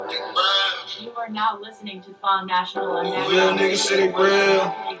are now listening to Fong National on Real niggas say they real.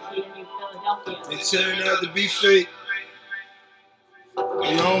 Philadelphia. They turn out to be fake. Your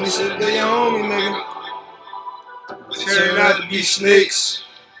homie said they your homie, nigga. Turn out to be snakes.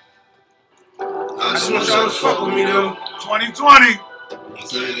 I just want y'all to fuck with me though. 2020.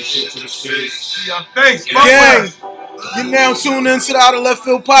 Say this shit to the face. See your face. Gang, you're now tuned into the Out of Left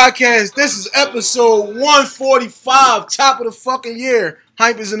Field podcast. This is episode 145, top of the fucking year.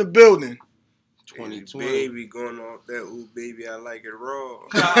 Hype is in the building. 2020. Baby going off that, ooh, baby, I like it raw.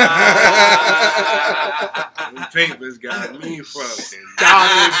 Them papers got me fucking.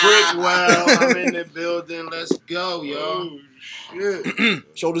 Donnie Brickwell, I'm in the building. Let's go, yo. Shit.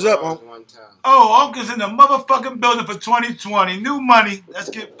 Shoulders up, Unc. One time. Oh, Uncle's in the motherfucking building for 2020. New money. Let's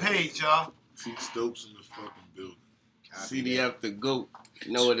get paid, y'all. T Stokes in the fucking building. CDF the GOAT.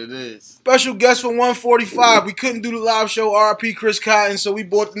 You know what it is. Special guest for 145. We couldn't do the live show, RP Chris Cotton, so we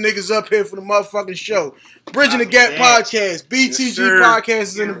brought the niggas up here for the motherfucking show. Bridging the Gap podcast. BTG podcast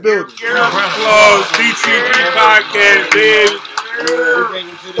is in the building. Applause, BTG podcast, baby.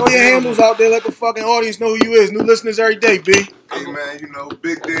 Throw your handles out there. Let the fucking audience know who you is. New listeners every day, B. Hey man, you know,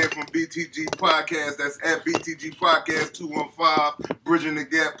 Big Dan from BTG Podcast. That's at BTG Podcast 215. Bridging the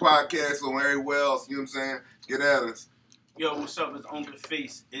Gap Podcast on everywhere else. You know what I'm saying? Get at us. Yo, what's up? It's Uncle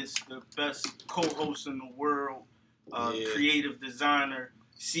Face. It's the best co-host in the world, creative designer,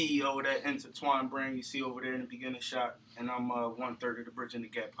 CEO of that Intertwine brand you see over there in the beginning shot. And I'm 1/3 of the Bridging the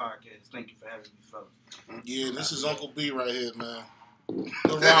Gap podcast. Thank you for having me, fellas. Yeah, this is Uncle B right here, man.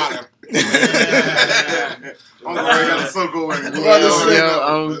 The rider. Uncle already got a circle in.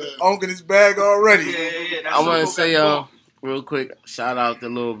 Uncle in his bag already. Yeah. I want to say, real quick, shout out to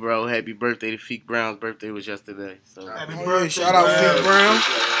little bro. Happy birthday to Feek Brown's birthday was yesterday. So Happy Oh, yeah, birthday, shout out man. Feek Brown.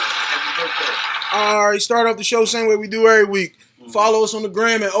 Happy birthday. All right, start off the show same way we do every week. Follow us on the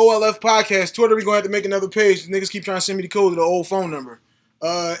gram at OLF Podcast. Twitter, we're going to have to make another page. Niggas keep trying to send me the code to the old phone number.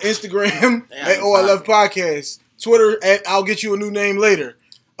 Instagram at OLF Podcast. Twitter at I'll get you a new name later.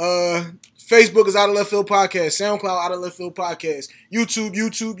 Facebook is Out of Left Field Podcast. SoundCloud Out of Left Field Podcast.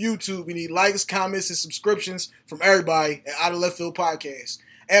 YouTube. We need likes, comments, and subscriptions from everybody at Out of Left Field Podcast.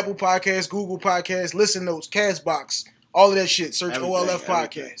 Apple Podcasts, Google Podcasts, Listen Notes, Castbox, all of that shit. Search OLF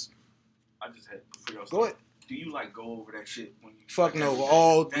Podcast. I just had for y'all. Go ahead. Do you go over that shit when you? Fuck no,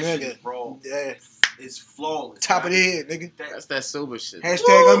 all that shit nigga. is raw. Yeah, It's flawless. top of the head, nigga. that's that sober shit.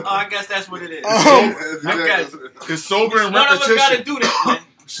 Hashtag I guess that's what it is. Um, I guess. It's sober and One of us got to repetition. do that, man.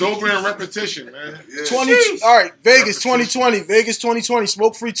 Sober and repetition, man. All right, Vegas 2020. Vegas 2020.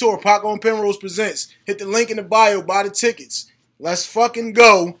 Smoke Free Tour. Paco and Penrose presents. Hit the link in the bio. Buy the tickets. Let's fucking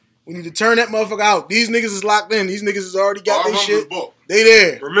go. We need to turn that motherfucker out. These niggas is locked in. These niggas has already got their shit. They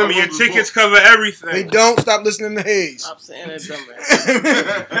there. Remember, your tickets cover everything. They don't. Stop listening to Hayes. Stop saying that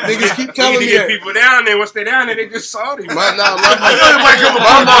dumbass. Niggas keep You telling need me to get that. people down there. Once they down there, they just salty. My I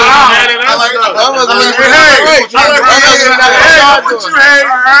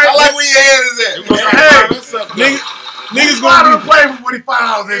like where your head is at. Niggas Why gonna don't play with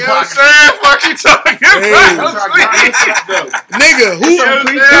 $45 in You know what I'm pocket? saying? Fuck you talking about? nigga, who? You know what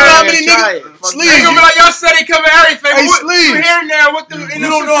I'm You know how many Try niggas? it. Fuck Sleeve. They gonna be like, y'all said they cover everything. Hey, What Sleeve. you hear now? What the? You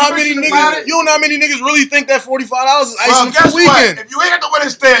don't know how many niggas. You don't know how many niggas really think that $45 is icing Well, for guess the weekend. what? If you ain't got nowhere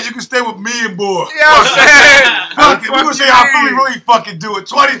to stay, you can stay with me and boy. You know what I'm saying? Fuck it. We gonna say how Philly really fucking do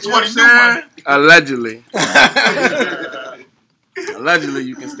it. 2020, new money. Allegedly. Allegedly,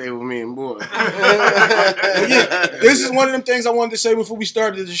 you can stay with me and boy. Yeah, this is one of them things I wanted to say before we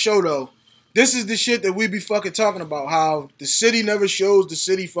started the show, though. This is the shit that we be fucking talking about, how the city never shows the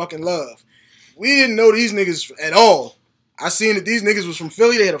city fucking love. We didn't know these niggas at all. I seen that these niggas was from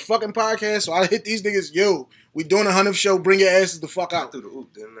Philly. They had a fucking podcast, so I hit these niggas, yo, we doing a 100th show. Bring your asses the fuck out. threw the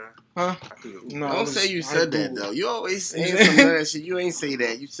oop, didn't I? Huh? I threw the oop. No, Don't say you I said that, Googled. though. You always saying some of that shit. You ain't say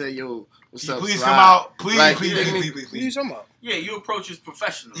that. You say, yo, what's up, Please Sly? come out. Please, Like, please, you please, think please, What are you please. talking about? Yeah, you approach as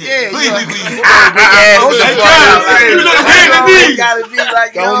professional. Yeah, Please, you please, please. big ass. You look You gotta be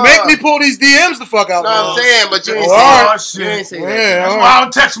like, yo. Don't make me pull these DMs the fuck out. No, man. I'm saying, but you ain't Oh, say all that. right. You ain't say that. Yeah, That's all why I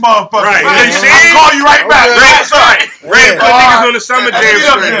don't text motherfuckers. Right. I'll You see? call you right back. Okay. What's up? Ready to put niggas on the summer jam Hey,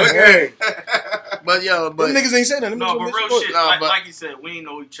 strip. Hey, But yo, them but niggas ain't say that. Them No, niggas but make real support. shit. No, but- like you said, we ain't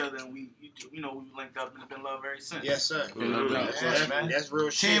know each other, and we linked up and been love ever since. yes, sir. Yeah, man. That's real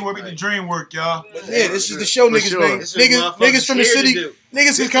shit. Teamwork make the dream work, y'all. Yeah, this is the show For niggas sure. make. This is what Niggas from the motherfuckers city. scared to do. Niggas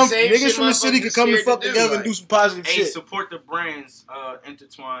This can the come. same Niggas shit from the city motherfuckers can come to scared fuck to do, together and like- do some positive Hey, shit. support the brands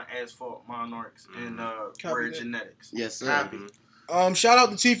Intertwine, Asphalt, Monarchs, and Rare that. Genetics. Yes, sir. Copy. Shout out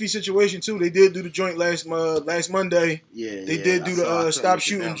to Tiffy situation too. They did do the joint last Monday. Yeah, They yeah, did I do saw- I the couldn't stop make it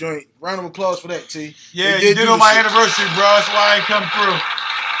shooting down. joint. Round of applause for that, T. Yeah, They you did do on the my shit. anniversary, bro. That's why I ain't come through.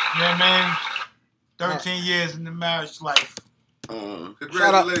 Yeah, man. 13 years in the marriage life.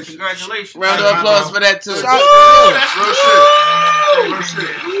 Congratulations. Congratulations. Round of applause for that too. Real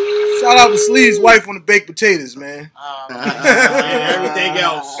shit. Shout out to Sleeve's wife on the baked potatoes, man. Everything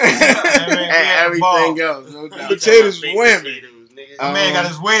else. Everything else. No doubt. Potatoes whammy. My man got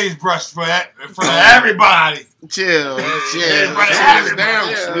his waves brushed for that in front of everybody. Chill. Shoulders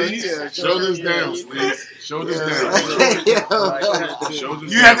down, please. Chill. Shoulders down, please. Shoulders down.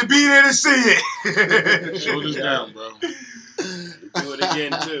 You have to be there to see it. Shoulders down, bro. Do it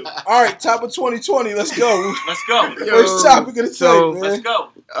again, too. All right, top of 2020. Let's go. Let's go. First topic of the so- tape, Let's man. go.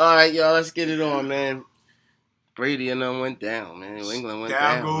 All right, y'all. Let's get it on, man. Brady and them went down, man. New England went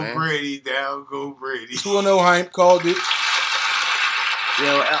down, Down go man. Brady. Down go Brady. 2-0 Hymp called it.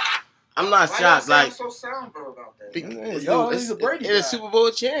 Yo, I'm not shocked. Like, so somber about that? He's a Brady it's guy. Super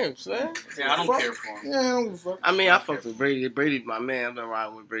Bowl champs, man. Yeah, I don't care for him. Yeah, I don't give a fuck. I mean, I fucked with Brady. Brady's my man. I've been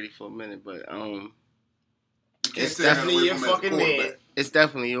riding with Brady for a minute, but it's definitely your fucking man. it's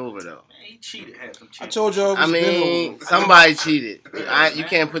definitely over though. Man, he cheated. Had some I cheating. told y'all. I mean, somebody cheated. You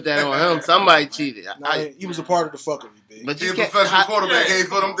can't put that on him. Somebody cheated. He was a part of the fuckery, baby. But He you a can't. professional quarterback. Ain't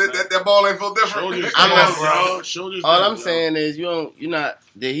feel them. That ball ain't feel different. I'm not, bro. Shoulders all down, I'm saying is you're not.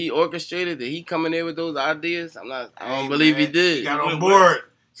 Did he orchestrate it? Did he come in there with those ideas? I don't believe he He did. got on board.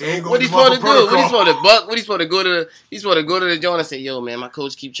 What he supposed to do? What he supposed to buck? What he supposed to go to? He's supposed to go to the joint and say, "Yo, man, my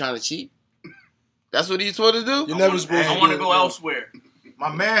coach keep trying to cheat." That's what he's supposed to do. You're never supposed to. I want to do go it. elsewhere.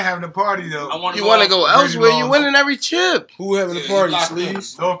 My man having a party though. I want You want to go elsewhere? You winning every chip. Who having a party,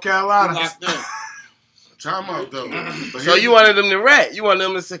 Sleeves? North Carolina. Time out though. So you wanted them to rat? You wanted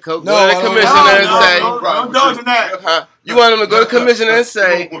them to say, go to No, I the don't- commissioner and say, Don't dodge that. huh? You want them to go to the commissioner and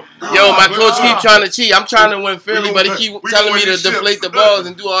say, yo, my coach keep trying to cheat. I'm trying to win fairly, but he keep telling me to deflate the balls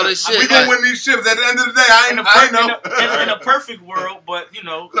and do all this shit. We gonna win these ships at the end of the day. I know. In a perfect world, but you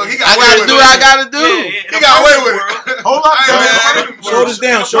know, Look, he I got away gotta with do it. what I gotta do. He got away with it. Hold up, Hey, though. man. Shoulders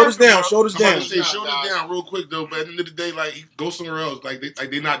down, shoulders down, shoulders I'm about down. to say, shoulders down real quick though. But at the end of the day, like go somewhere else. Like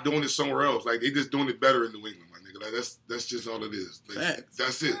they not doing it somewhere else. Like they just doing it better in New England, my nigga. Like that's just all it is. Like,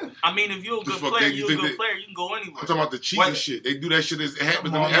 that's it. I mean, if you're a good Just fuck player, that, you you're a think good that- player. You can go anywhere. I'm talking about the cheating What? shit. They do that shit. It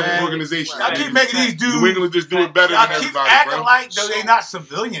happens Come in on, every man. organization. I keep making these dudes. New England just do it better Y'all than keep everybody, acting bro. like though they not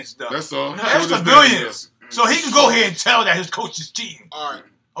civilians though. That's all. They're Shoulders down, civilians. So he can go ahead and tell that his coach is cheating. All right.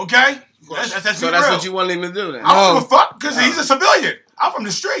 Okay? That's So be that's real. what you want him to do then? I don't No. give a fuck because he's a civilian. I'm from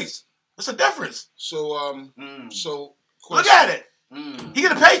the streets. That's a difference. So so Look at it. He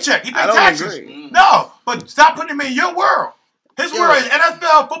get a paycheck. He I pay don't taxes. agree. No, but stop putting him in your world. His world is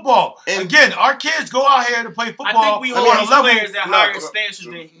NFL football. And- Again, our kids go out here to play football. I think we on hold a these level. players at higher standards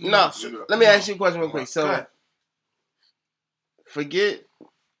than No, let me ask you a question real quick. Go So, ahead. forget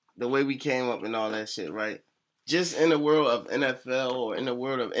the way we came up and all that shit, right? Just in the world of NFL or in the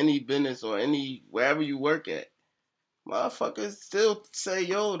world of any business or any wherever you work at, motherfuckers still say,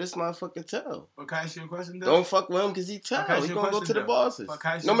 "Yo, this motherfucker tell." Okay, ask you a question, though. Don't fuck with him because he tell. Okay, He so gonna go question to the though. bosses.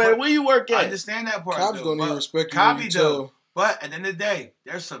 Okay, so No matter where you work I at. understand that part. Cops though, gonna even but respect you when copy you though. tell. But at the end of the day,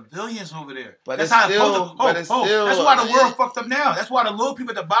 there's civilians over there. But that's it's how still- it's supposed to. but it's still- That's why the world fucked up now. That's why the little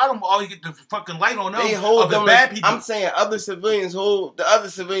people at the bottom all you get the fucking light on them They hold of the them. bad people. I'm saying other civilians hold the other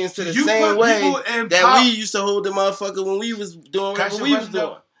civilians to the You same put way people in that power- we used to hold the motherfucker when we was doing Can I ask what you we a was question,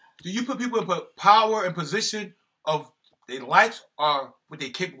 doing. though? Do you put people in power and position of their likes or what they're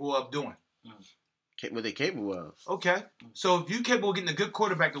capable of doing? What they capable of. Okay. So if you're capable of getting a good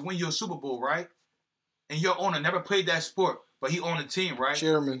quarterback to win you a Super Bowl, right? And your owner never played that sport, but he owned a team, right?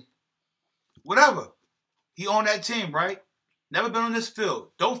 Chairman. Whatever. He owned that team, right? Never been on this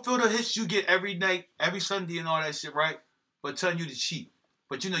field. Don't feel the hits you get every night, every Sunday and all that shit, right? But telling you to cheat.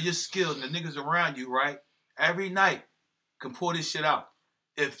 But you know your skills and the niggas around you, right? Every night can pull this shit out.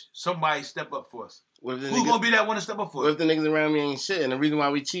 If somebody step up for us. What if the Who's niggas, gonna be that one to step up for what us? if the niggas around me ain't shit? And the reason why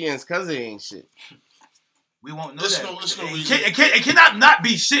we cheating is because they ain't shit. We won't know There's that. no It reason. it cannot not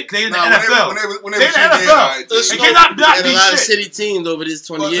be shit. They in the Nah, NFL. when they They was in the shit, NFL. alright, There's too. It no- cannot They not had be a lot of shit. shitty teams over this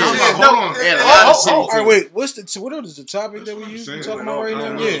 20 But years. time Yeah, out, no. hold on. They had a Oh, lot of oh, shitty oh. All right, teams. wait. What is the topic that what we I'm use? saying. We talking I about right don't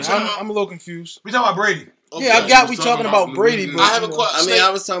now? know. Yeah, I'm a little confused. We talking about Brady. Yeah, I got we talking about Brady, New but England. I have a you know. question. I mean, I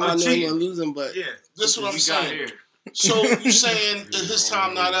was talking about New cheating. England losing, but Yeah. This is what I'm we got saying. here. So you saying is his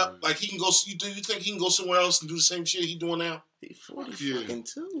time not up? Like he can go? Do you think he can go somewhere else and do the same shit he doing now? he's 40 Yeah. fucking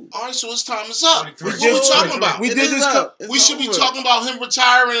two. All right, so his time is up. What 43. we talking about? We It did is this. up. It's We should be over. talking about him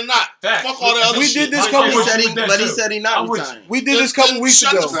retiring or not. Facts. Fuck all the other We shit. did this My couple kid He was weeks. said he, with that but he too. said he I'm not with retiring. We did this couple weeks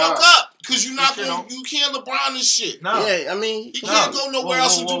Shut ago. the fuck up, because you're not You going. You can't LeBron this shit. No. Yeah, I mean, He can't go nowhere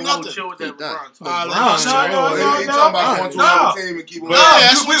else and do nothing. Chill with that He done. LeBron talk. Nah, No, He talking about going to no. another team and keep on. No,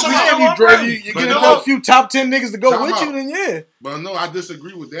 that's we- what I'm we- talking we- about. Dre, you But get no. a few top 10 niggas to go Time with out. you, then yeah. But no, I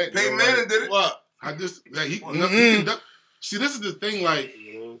disagree with that. Peyton though, Manning did it. What? I just he can see. This is the thing,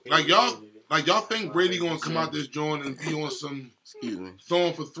 like y'all think Brady gonna come out this joint and be on some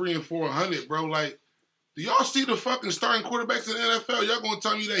throwing for 300 and 400, bro? Like, do y'all see the fucking starting quarterbacks in the NFL? Y'all gonna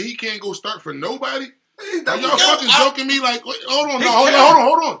tell me that he can't go start for nobody? Are y'all fucking joking me? Like,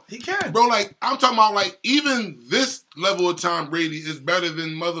 hold on. He can, bro. Like, I'm talking about like even this level of Tom Brady is better than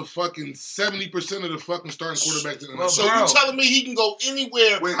motherfucking 70% of the fucking starting quarterbacks in the NFL. So you telling me he can go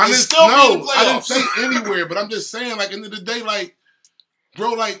anywhere and I still be in the playoffs? I didn't say anywhere, but I'm just saying, like, end of the day, like,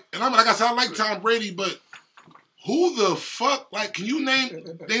 bro, like, and I'm like I said, I like Tom Brady, but who the fuck, like, can you name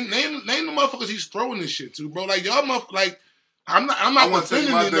the motherfuckers he's throwing this shit to, bro? Like, y'all like. I'm not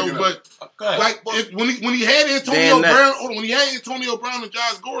defending it though, but like when he had Antonio Brown and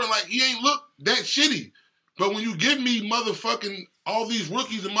Josh Gordon, like he ain't look that shitty. But when you give me motherfucking all these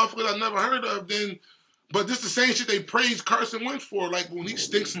rookies and motherfuckers I never heard of, then but this the same shit they praise Carson Wentz for. Like when he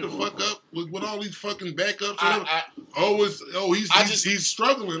stinks the fuck up with all these fucking backups. He's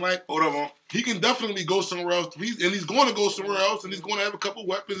struggling. Like hold on. He can definitely go somewhere else. He's going to go somewhere else, and he's going to have a couple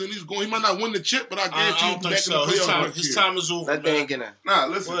weapons, and he might not win the chip, but I guarantee I don't think so. His time is over. Nah,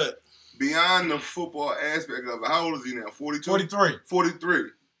 listen. What? Beyond the football aspect of it, how old is he now? 42? 43.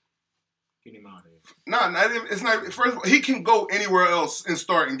 Get him out of here. Nah, it's not. First of all, he can go anywhere else and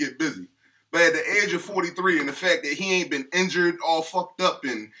start and get busy. But at the age of 43, and the fact that he ain't been injured, all fucked up,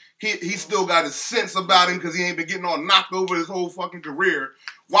 and he still got his sense about him because he ain't been getting all knocked over his whole fucking career,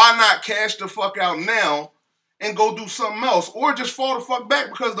 why not cash the fuck out now and go do something else? Or just fall the fuck back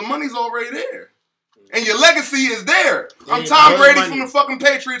because the money's already there. And your legacy is there. I'm Tom Brady from the fucking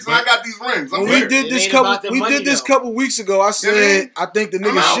Patriots, and I got these rings. We did this couple weeks ago. I said I think the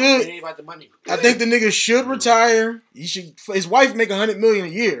nigga should. It ain't about the money. I think the nigga should retire. His wife make $100 million a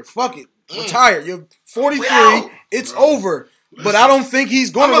year. Fuck it, retire. You're 43. It's over. But I don't think he's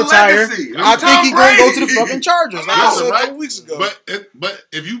going to retire. I think he's going to go to the fucking Chargers. Like I said a couple weeks ago. But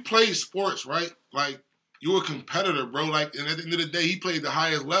if you play sports, right, like you're a competitor, bro. Like, and at the end of the day, he played the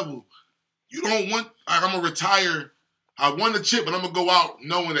highest level. You don't want. Like, I'm gonna retire. I won the chip, but I'm gonna go out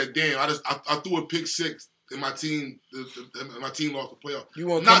knowing that damn, I threw a pick six and my team lost the playoff. You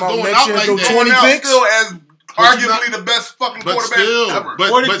want to come out next year and go 20 picks? Still as arguably the best fucking quarterback ever.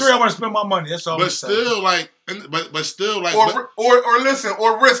 43, I want to spend my money. That's all. But still, like, or listen,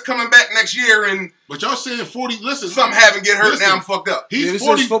 or risk coming back next year and. But y'all saying 40. Listen, something having get hurt. Now I'm fucked up. He's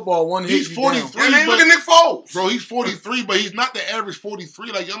 40. Football one hit. He's 43. And look at Nick Foles, bro. He's 43, but he's not the average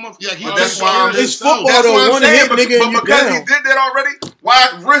 43. Like y'all, that's why it's football. That's though. One hit, nigga, but because he did that already,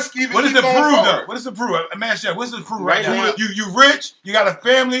 why risk even? What is the proof though? What is the proof? Man, what's the proof right now? You rich. You got a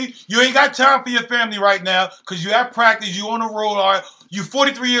family. You ain't got time for your family right now because you have practice. You on the road. All right. You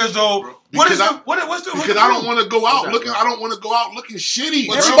 43 years old. Because I don't want to go out looking. I don't want to go out looking shitty.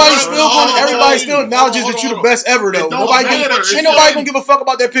 Everybody still acknowledges that you're the best ever, though. Ain't nobody gonna give a fuck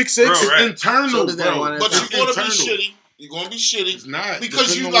about that pick six. It's internal, bro. But you're gonna be shitty. You're gonna be shitty. It's not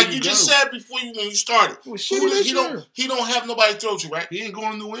because you just said before when you started. He don't have nobody to throw to, right? He ain't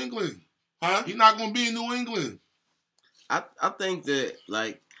going to New England, huh? He's not gonna be in New England. I think that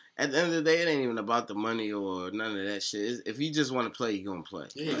like. At the end of the day, it ain't even about the money or none of that shit. If he just want to play, he gonna play.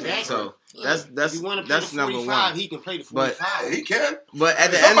 Yeah, exactly. So that's number one. He can play the 45. He can. But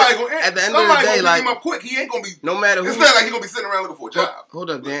at the end of the day, like, him up quick. He ain't gonna be. No matter who. It's not like he gonna be sitting around looking for a job. Hold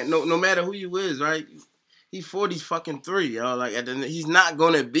up, Dan. No matter who you is, right? He's 43, y'all. Like he's not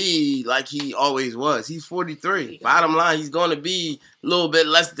gonna be like he always was. He's 43. Bottom line, he's gonna be a little bit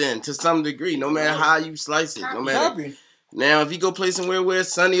less than to some degree. No matter how you slice it. No matter. Now, if you go play somewhere where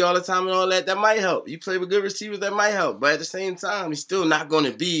it's sunny all the time and all that, that might help. You play with good receivers, that might help. But at the same time, he's still not going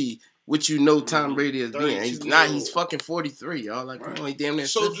to be what you know Tom Brady is being. He's not. He's fucking 43, y'all. Like, come on, he damn near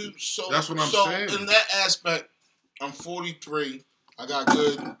 50. So that's what I'm saying. So in that aspect, I'm 43. I got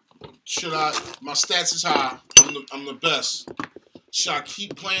good. My stats is high. I'm the best. Should I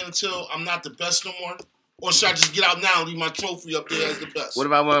keep playing until I'm not the best no more? Or should I just get out now and leave my trophy up there as the best? What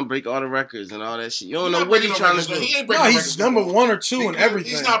if I want to break all the records and all that shit? You don't know what he's trying to do. He ain't breaking records. He's number 1 or 2 in everything.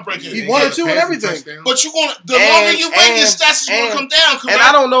 He's not breaking. He's 1 or 2 in everything. But you gonna the longer you wait, your stats is gonna come down. And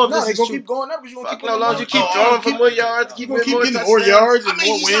I don't know if this is gonna true. keep going up. You gonna keep going up. You keep throwing for more yards, keep getting more yards and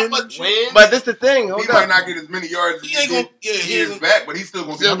more wins. But that's the thing. He might not get as many yards as he ain't gonna years back, but he's still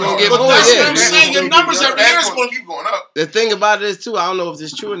gonna get more. But that's what I'm saying. Your numbers every year is gonna keep going up. The thing about it is too, I don't know if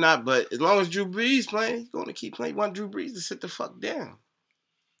this is true or not, but as long as Drew Brees playing, he's gonna keep playing. Drew Brees to sit the fuck down.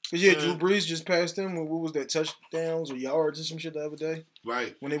 Yeah, Drew Brees just passed him. What was that, touchdowns or yards or some shit the other day?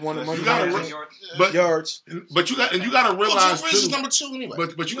 Right. When they won the money. Yards. But you got to realize Drew Brees is number 2 anyway.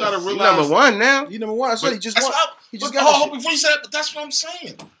 But you got to realize he's number 1 now. He's number 1. I said he just won. Before you said that, but that's what I'm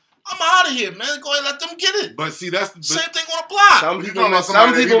saying. I'm out of here, man. Go ahead, let them get it. But see, that's the Same thing on the block. Some You people, talking about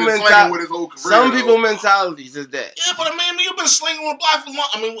somebody that he been slinging with his whole career, some people though. mentalities is that. Yeah, but I mean, you've been slinging on the block for long.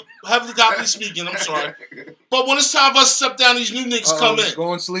 I mean, heavily godly speaking, I'm sorry. But when it's time for us to step down, these new niggas come in.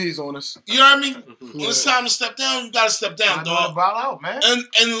 Going sleeves on us. You know what I mean? When it's time to step down, you got to step down, dog. Ball out, man.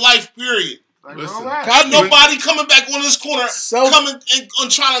 And life, period. Listen. Got nobody coming back on this corner, coming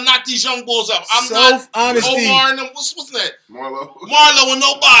and trying to knock these young bulls up. I'm not honesty. Omar and them. What's that? Marlo and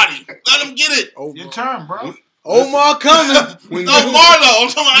nobody. Let them get it. Your turn, bro. Omar coming. No, Marlo. I'm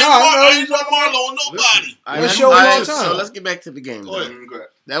talking about I ain't Marlo and nobody. So let's get back to the game. Go ahead.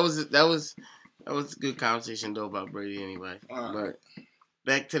 That was a good conversation though about Brady anyway. But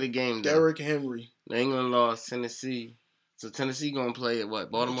back to the game though. Derrick Henry. New England lost Tennessee. So Tennessee gonna play at what?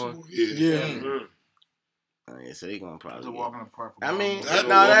 Baltimore? Yeah. Yeah, so they gonna probably. Walk in the park. I mean,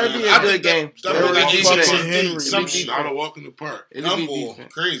 that'd be a good game. That'd be Some shit. Not a walk in the park.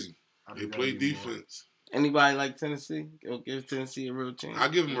 Crazy. They play defense. Anybody like Tennessee? Go give Tennessee a real chance. I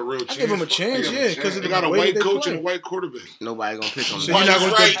give them a real chance. I give them a chance, yeah, because they got a white coach and a white quarterback. Nobody gonna pick them. So you're not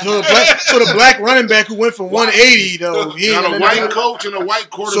gonna for the black running back who went for 180 though. He got a white coach and a white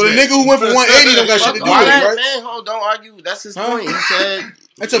quarterback. So the nigga who went for 180 don't got shit to do with it, right? Man, hold, don't argue. That's his point. He said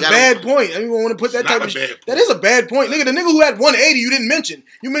that's a bad point. I don't even want to put that type of shit. That is a bad point, nigga. The nigga who had 180 you didn't mention.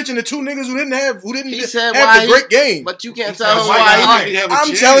 You mentioned the two niggas who didn't have the great game. But you can't tell him why.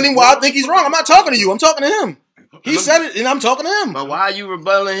 I'm telling him why I think he's wrong. I'm not talking to you. I'm talking to him. He said it, and I'm talking to him. But why are you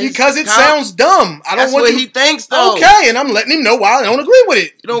rebelling? Because it sounds dumb. I don't That's want what he thinks, though. Okay, and I'm letting him know why I don't agree with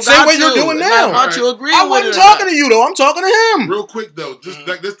it. You don't Same way you're doing now. About you agree I wasn't talking to you though. I'm talking to him. Real quick though, just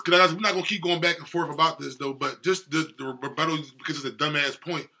like this, because we're not gonna keep going back and forth about this though. But just the rebuttal because it's a dumbass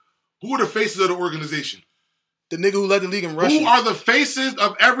point. Who are the faces of the organization? The nigga who led the league in rushing. Who are the faces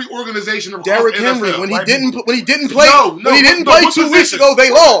of every organization across Derrick the Henry. NFL? When he didn't play 2 weeks ago,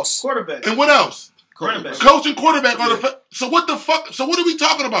 they lost. Quarterback. And what else? Quarterback. Coach and quarterback are the. So what the fuck? So what are we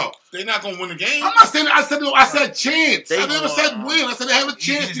talking about? They're not gonna win the game. I'm not saying. I said chance. I never said win. I said they have a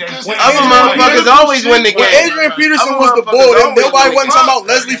chance because other motherfuckers always win the game. When Adrian Peterson was the bull, nobody wasn't talking about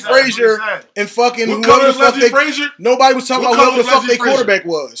Leslie Frazier and fucking whoever the fuck nobody was talking about whoever the fuck their quarterback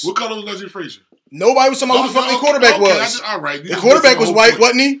was. What color was Leslie Frazier? Nobody was talking about who the fuck their quarterback was. All right. The quarterback was white,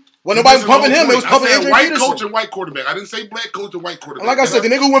 wasn't he? Well, nobody was pumping him. It was pumping Adrian white Peterson. coach and white quarterback. I didn't say black coach and white quarterback. Like I said, the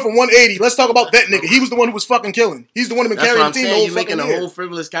nigga who went from 180. Let's talk about that nigga. He was the one who was fucking killing. He's the one who been carrying the team the whole fucking year. You're making a whole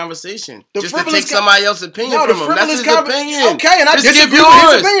frivolous conversation. Just to take somebody else's opinion from him. That's his opinion. Okay, and I disagree with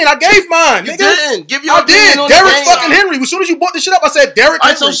his opinion. I gave mine. You didn't. Give your I opinion. did. Derrick fucking Henry. As soon as you brought this shit up, I said Derrick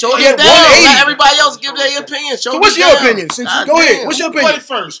Henry. So show he had it down. 180. Let everybody else give their opinion. So what's your opinion? Go ahead. What's your opinion?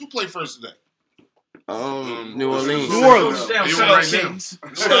 Who played first today? New New Orleans. Orleans.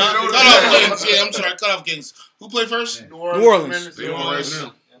 Cut off Kings. Who played first? New Orleans. They on right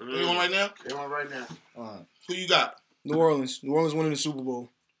now. They on right now? They on right now. Who you got? New Orleans. New Orleans winning the Super Bowl.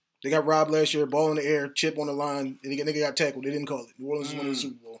 They got robbed last year, ball in the air, chip on the line, and the nigga got tackled. They didn't call it. New Orleans is winning the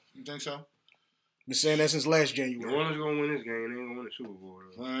Super Bowl. You think so? Been saying that since last January. New Orleans gonna win this game. They ain't gonna win the Super Bowl.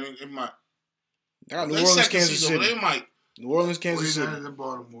 It might. They got New Orleans, Kansas City. They might. New Orleans, Kansas City.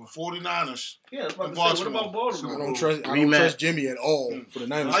 49ers. Yeah, what about Baltimore? I don't trust Jimmy at all for the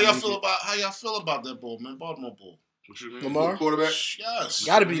Niners. How y'all feel about that ball, man? Baltimore ball. What you mean? Lamar? Quarterback? Yes.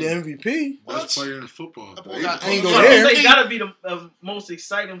 Gotta be the MVP. Best player in football. I ain't go there. He gotta be the most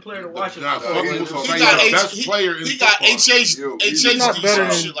exciting player to watch. He got best player in football. He's not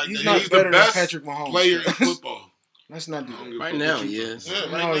better than Patrick Mahomes. Player in football. That's not the Right now, he is.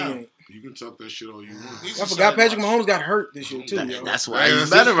 Yeah, right now. You can talk that shit all you want. I forgot Patrick Mahomes got hurt this year too. Yo. That's why he's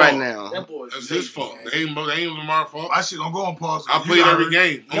better right now. That's his fault. They ain't Lamar's fault. I shit gonna go on pause. I played every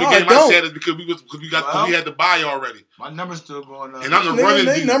game. The only game I said is because we had to buy already. My number's still going up. And I'm the running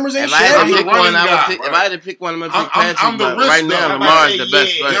dude. Numbers ain't If I had to pick one, guy, I'm gonna pick Patrick. I'm the risk, right now, though. Lamar is the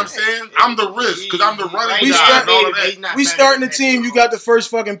best You know what I'm player. saying? I'm the risk because I'm the running guy and all of that. We starting the team. You got the first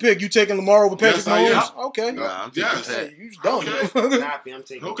fucking pick. You taking Lamar over Patrick Mahomes? Okay. Nah, I'm Yes. taking You dumb. I'm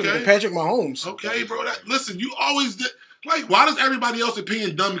taking Okay. Patrick Mahomes. Okay, bro. Listen, you always did. Like, why does everybody else's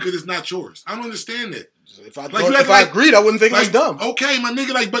opinion dumb because it's not yours? I don't understand that. If I agreed, I wouldn't think it was dumb. Okay, my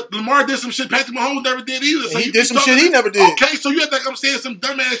nigga, but Lamar did some shit Patrick Mahomes never did either. So he did some shit he never did. Okay, so you had like I'm saying some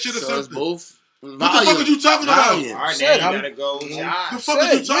dumbass shit or So something. it's both. What the fuck are you talking about? All right, now you gotta go. The fuck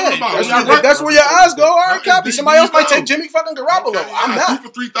are you talking about? That's where your eyes go. All right, copy. Somebody else might take Jimmy fucking Garoppolo. I'm not. 2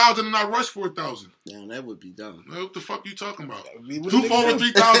 for 3,000 and I rush 4,000. Damn, that would be dumb. What the fuck are you talking about? 2 2 for over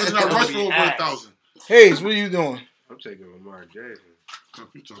 3,000 and I rush for over 1,000. Hayes, what are you doing? I'm taking Lamar Jackson. What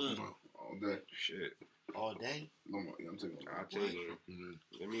you talking about? All day. Shit. All day? Lamar, yeah, I'm taking Lamar. I'll take him.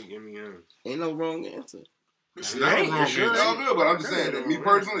 Give me him. Ain't no wrong answer. It's not a wrong It's all good, but I'm just saying that me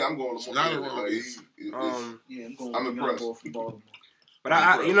personally, I'm going It's to not a Montgomery. wrong Like, answer. I'm impressed.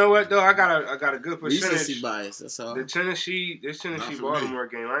 But you know what though? I got a good Recency percentage. bias. That's all. The Tennessee Baltimore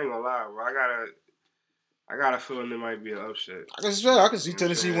game. I ain't gonna lie, bro. I got a feeling there might be an upset. I can see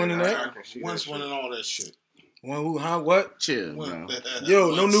Tennessee winning that. Once winning all that shit. Well, who? Huh? What? Chill, bro.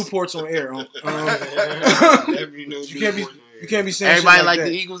 Yo, no Newports on air. You can't be saying everybody shit like that.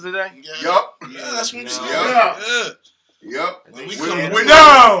 the Eagles today. Yup. Yeah, that's what I'm saying. Yup. We With coming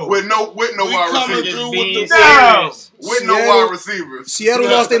no we wide coming receivers. through with the No. With no wide receivers. Seattle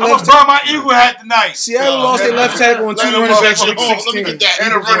lost their I'm gonna left. burn my Eagle hat tonight. Seattle lost their left tackle and 2 Let him running up. backs Let from him up. 16. Look at that.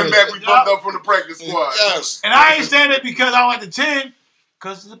 And a running back we bumped up from the practice squad. Yes. And I ain't saying that because I don't like the team,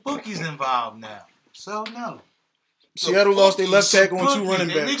 because the bookies involved now. So no. Seattle lost their left tackle and 2 Bookie, running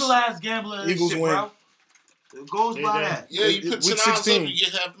they backs. legalized gambling. Eagles shit, win. bro. It goes by that. Yeah, you put Week 10 odds up, 16. you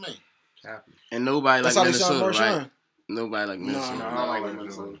get half me. And nobody That's like how they signed Minnesota, right? Marshawn. Nobody like Minnesota. No, I like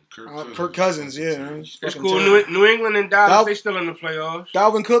Minnesota. Kirk Cousins, yeah. It's Fucking cool. terrible. New England and Dallas, they still in the playoffs.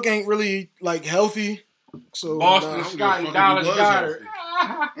 Dalvin Cook ain't really like healthy. So Boston nah. Scott and Dallas Goddard.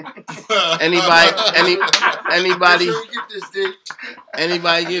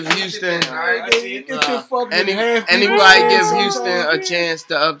 Anybody give Houston Anybody anybody give Houston a chance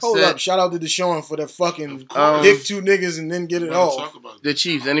to upset? Hold up! Shout out to Deshaun for that fucking dick 2 niggas and then get it off. The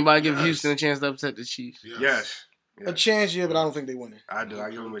Chiefs. Anybody give Houston a chance to upset the Chiefs? Yes. A chance, yeah, but I don't think they win it. I do.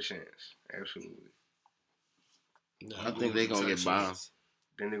 I give them a chance. Absolutely. I think they gonna get bombed.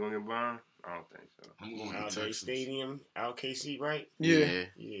 Then they gonna get bombed? I don't think so. I'm going Out to their Texas. stadium, out KC, right? Yeah.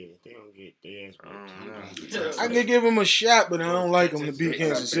 Yeah, they don't get their ass I can give them a shot, but I don't like them to beat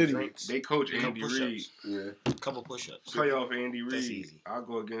Kansas City. They coach Andy Reid. Yeah. Couple push-ups. Playoff Andy That's Reid. easy. I'll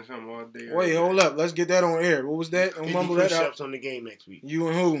go against him all day. Wait, hold up. Let's get that on air. What was that? Don't 50 mumble that out. push-ups on the game next week. You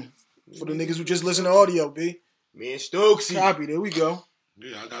and who? For the niggas who just listen to audio, B. Me and Stokesy. Copy. There we go.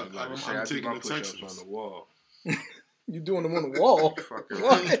 Yeah, I I'm do taking my the push-ups Texans. on the wall. You doing them on the wall? Fucking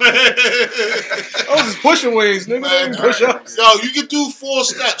What? Those is pushing ways, nigga. They ain't push ups. Yo, you can do 4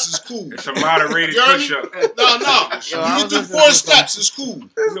 steps. It's cool. It's a moderated You heard me? push-up. No. You can do 4 steps. It's cool. No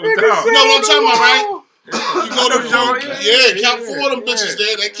doubt. You know what I'm talking about, right? You go to count 4 of them bitches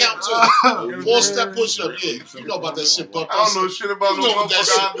there. They count too. 4-step push-up. Yeah, you know about that shit, but I don't know shit about You no know what that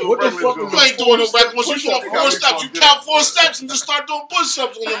motherfucker. shit- What the fuck you is ain't doing no regular ones. You push-up? doing 4 steps. You count 4 steps and just start doing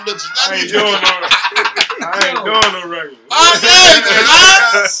push-ups on them bitches. I That's ain't what doing you no regular.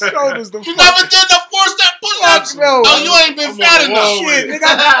 Shoulders the You fuck. never did the 4-step push-ups? Fuck no. Oh, you ain't been fat enough. Shit, nigga.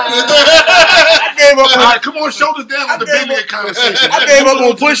 I gave up All on. right, come on, shoulders down on the gave big up- conversation. I gave up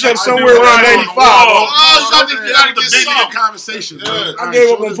on push-ups somewhere around 95. Oh, something you gotta the get big some. conversation. Yeah. Bro. All I right, gave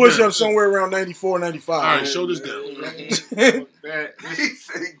up on shoulders push-ups down. somewhere around 94, 95. All right, shoulders down. He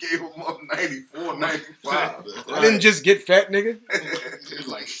said he gave him up 94, 95. I didn't just get fat, nigga. It's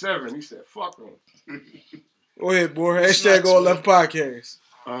like 7. He said, fuck him. Go ahead, boy. Hashtag All Left Podcast.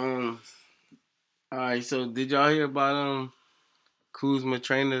 All right, so did y'all hear about Kuzma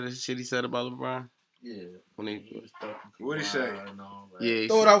trainer, the shit he said about LeBron? Yeah. When he, What'd he say? yeah,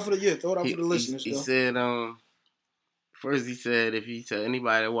 Throw it out for the listeners. He though. said, first he said if he said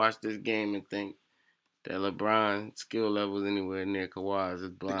anybody that watched this game and think that LeBron's skill level is anywhere near Kawhi's is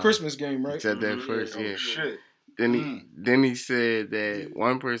The blind. Christmas game, He right? said that first, Oh, yeah. shit. Then he said that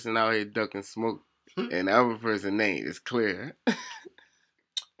one person out here ducking smoke and the other person ain't. It's clear.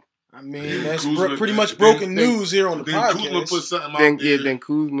 I mean, that's Kuzma- pretty much then- broken then- news here on the Then podcast. Kuzma put something Then out there. then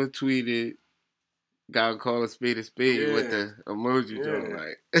Kuzma tweeted, "Gotta call a spade with the emoji joint,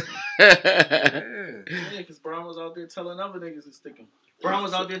 like." Yeah, because Brown was out there telling other niggas to stick him. Brown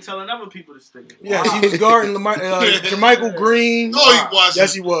was out there telling other people to stick him. Yes, he was guarding Jermichael Green. No, he wasn't.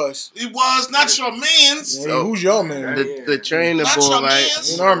 Yes, he was. He was not your man's. Yeah, who's your man? The trainer Not boy, your like,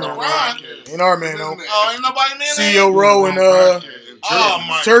 man's. Ain't our man. LeBron. Ain't our man, though. Oh, ain't nobody man. CEO Rowe and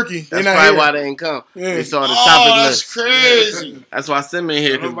my. Turkey. that's They not probably here. why they ain't come. Yeah. They saw the Oh, topic that's list. crazy. That's why Sim ain't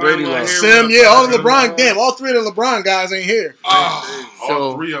here because Nobody Brady wanna lost. hear Sim, yeah, all the LeBron, damn, all 3 of the LeBron guys ain't here. Oh. So-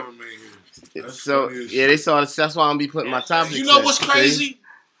 All 3 of them ain't here. That's So funny as yeah, they saw this. That's why I'm be putting my topic. You know what's list, see? crazy?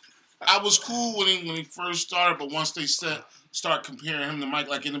 I was cool when he first started, but once they start comparing him to Mike,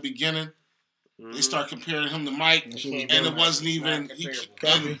 like in the beginning, they start comparing him to Mike, and it wasn't even.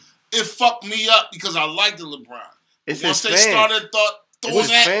 And it fucked me up because I liked the LeBron. It's Once his they fans. started It's throwing his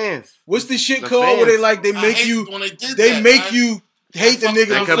that, fans. What's the shit The called fans. where they like they I make hate you when they did they that, make man. you hate the nigga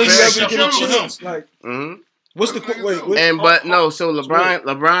They before you compare ever get a him to chance? Like, what's the wait? But no, so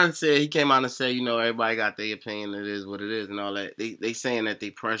LeBron said he came out and said, you know, everybody got their opinion. It is what it is, and all that. They saying that they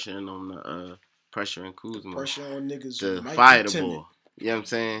pressuring on the pressuring Kuzma Pressure on niggas to who might fire be the timid. ball. You know what I'm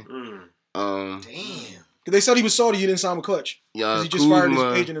saying? Mm. Damn. They said he was salty he didn't sign with Clutch. Because he just fired his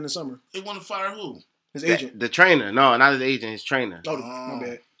agent in the summer. They want to fire who? His agent. The trainer. No, not his agent. His trainer. Oh, my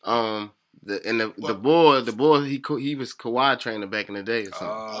bad. The boy, he was Kawhi trainer back in the day or something.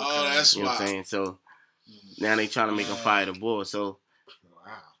 Oh, that's you know why. what I'm saying? So now they trying to make him fire the boy. So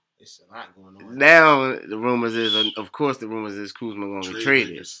Wow, it's a lot going on. now the rumors is, of course, Kuzma gonna get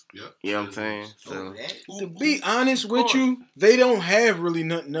traded. Yep. You know what I'm saying? So To be honest with you, they don't have really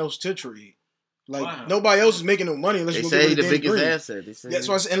nothing else to trade. Like Wow. nobody else is making no money unless they you say go the Danny biggest Green. asset. They say That's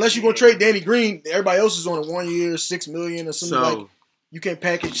why I said, unless you're gonna trade Danny Green, everybody else is on a 1 year, $6 million or something. So Like you can't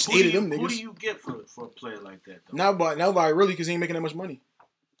package Who 8 do of them you, who niggas. do you get for a player like that, though? Nobody really, because he ain't making that much money.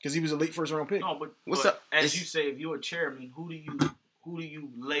 Because he was a late first round pick. No, but What's but up? as It's- you say, if you're a chairman, who do you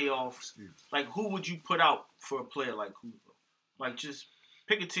lay off? Like, who would you put out for a player like Kuzma? Like, just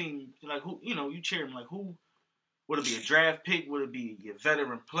pick a team. Like, who, you chairman. Like, who would it be? A draft pick? Would it be a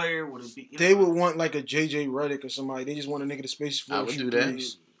veteran player? Would it be? They would want like a JJ Redick or somebody. They just want a nigga to space for. I would do that.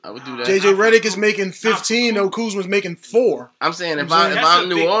 I would do that. JJ Redick is making 15, though Kuzma's making 4. I'm saying if I'm I'm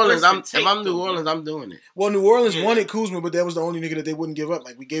New big Orleans, risk to take, I'm New though, Orleans, I'm doing it. Well, New Orleans Yeah. wanted Kuzma, but that was the only nigga that they wouldn't give up.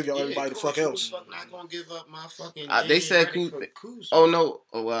 Like we gave y'all everybody the fuck else. I'm not gonna give up my fucking. They JJ said Redick Kuzma. for Kuzma. Oh no.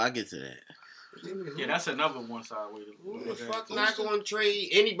 Oh well, I get to that. Yeah, that's another one side way to Who look the at it. fuck not gonna trade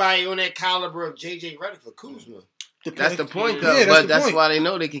anybody on that caliber of JJ Redick for Kuzma? That's the point, Yeah, though. that's But the that's point. why they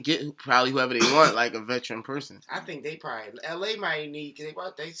know they can get probably whoever they want, like a veteran person. I think they probably LA might need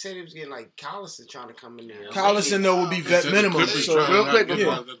because they said it was getting like Collison trying to come in there. Collison though would be vet minimum. Clippers So trying to real not quick get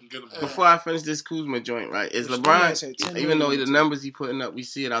before- him, let them get him back. Before I finish this Kuzma joint, right? Is His stomach had LeBron, 10 even though million. the numbers he putting up, we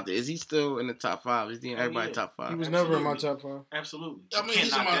see it out there. Is he still in the top 5? Is he in everybody yeah. top 5? he was never in my top 5. Absolutely. I mean, You can't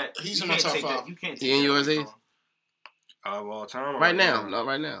he's in knock my- that. he's You in my can't top take that. 5. You can't. He take in that yours, away Ace? from him. Of all time. or Right now, not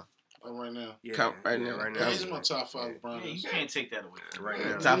right now. Right now. Yeah, right now. Right Yeah, now. he's in my top 5. LeBron Yeah, you is. can't take that away from him. Right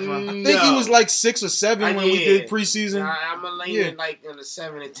now. Top 5. I think he was like 6 or 7 when we yeah. did preseason. I'm a leaning Yeah. like in the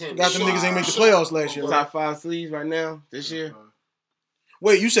 7 and 10. Forgot them niggas ain't make the playoffs last year. Right? Top 5 sleeves right now this year.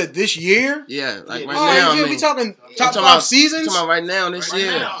 Wait, you said this year? Yeah, like Yeah. right Oh, now. yeah, I mean, we talking top talking 5 about- seasons? talking about right now this Right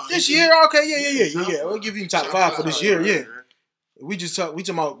year. now. This year? Okay, yeah. We'll give you top 5 for this year, yeah. We talking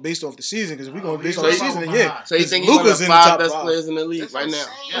about based off the season, because if we going based off the season, then yeah. So you think he's one of Luka's the in the 5 top best 5. players in the league That's right what now? I'm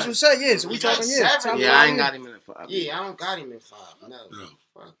saying. That's what I'm saying, yeah. So we We got talking, yeah. 7. top Yeah, I 5, ain't got him in the 5. Yeah, I don't got him in 5. No. No.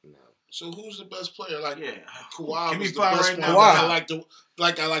 Fuck no. So who's the best player? Like Yeah. Kawhi Give me was the 5 best right one. now. Kawhi. I like to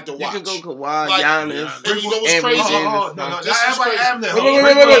You watch. can go Kawhi, Like, Giannis, and you know what's Anthony crazy? Davis. No, This not is everybody crazy. have that.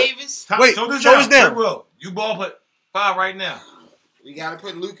 Wait. Davis. Wait, Show this show us down. Will. You ball put 5 right now. We gotta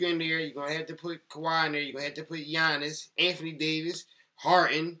put Luka in there. You're gonna have to put Kawhi in there. You're gonna have to put Giannis, Anthony Davis,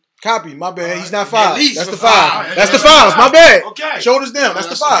 Harden. Copy, my bad. He's not At 5. least That's the for 5. five. That's the Yeah, 5. My bad. Okay. Shoulders down. That's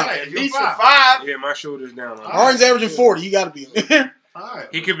the 5. Okay, At you're least 5. for 5. Yeah, my shoulders down. On Harden's averaging 40. He got to be in there. All right.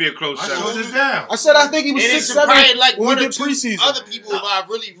 He could be a close I second. showed this down. I said I think he was And it's 6'7" probably like when one we or did two preseason. other people who I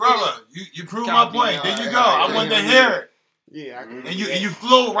really, Brother, you proved my point. There you go. I wanted to hear it. Yeah, I can. And you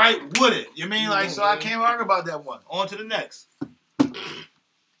flow right with it. You mean like, so I can't argue about that one. On to the next.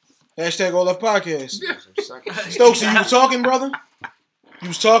 Hashtag All Left Podcast. Sucker. Stokesy, you was talking, brother? You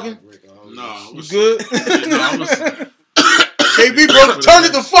was talking? No, You good? I'm listening. KB, bro, turn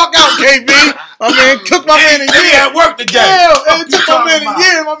it the fuck out, KB. My man took my man a He year. at work today. Damn, it took my man a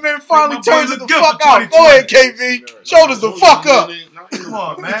year. My man finally My boy turns it look the good fuck for out. Go ahead, 2020. KB. Shoulders the fuck up. Come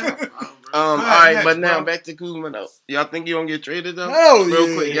on, man. All ahead, right, next, but now bro. back to Kuzma though. Y'all think he gonna get traded though? Hell Real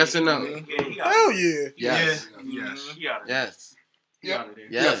yeah. quick, yes or no? Yeah, he out. Hell yeah. Yes. Yes. He out of there. Yes. He out of there.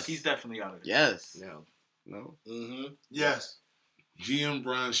 Yes. He's definitely out of there. Yes. No. No. Mm-hmm. Yes. GM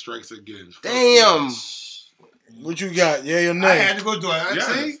Brian strikes again. Fuck Damn. yes. What you got? Yeah or I nay? had to go do it.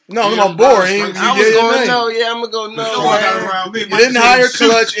 Yes. See? No, I'm Yeah, on board. Brian Ain't strikes I yeah was or going nay? no. Yeah, I'm gonna go You no. know what got around me. You didn't hire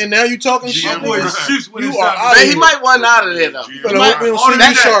Clutch, and now you talking My shit. boy nigga. shoots when You it's are time. out Man, of he here. might want out of there though. GM Better Brian. hope we don't Only see you,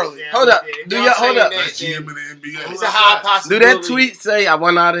 that. Charlotte. Hold up. Do y'all hold up? Best GM in the NBA. It's a high Do possibility. that tweet say I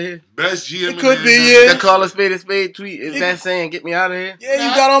want out of here? Best GM It in could the be, NBA. yeah. The call a spade tweet. Is that saying get me out of here? Yeah,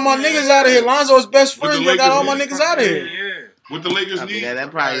 you got all my niggas out of here. Lonzo's best With the friend. You got all my Lakers, niggas out of here. Yeah. What the Lakers I mean, need? that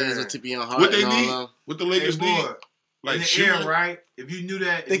probably is what to be on heart What they and all need? of. What the Hey, Lakers need? boy. Like In the shooting? air, right? If you knew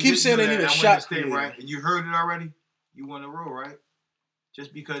that, They if keep you saying knew they need that, a I shot wanted to stay, creator. right? And you heard it already. You want to roll, right?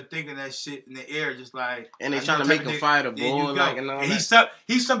 Just because thinking that shit in the air, just like And they I trying know to make type of him nigga- fire the there you ball, go. like, and all And that.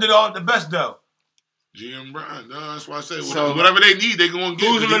 he summed it all up the best though. GM Brian. No, that's why I say So- whatever they need, they gonna get.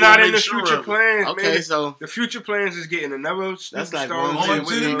 Kuzma They not gonna in the make sure future of it. plans. Okay, Man. so The future plans is getting another That's like superstar. one, On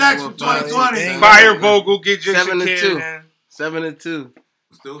two, to the one, next one, for five, 2020. Dang. Fire Vogel, get Jason 7-2. Kidd in. 7-2.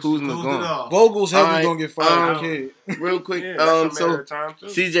 Still Kuzma cooled gone. it off. Vogel's heavily Alright, gonna get fired. Kid. Real quick, Yeah, that's a matter so of time too.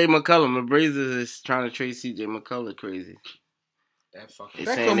 CJ McCollum, the Blazers is trying to trade CJ McCollum crazy.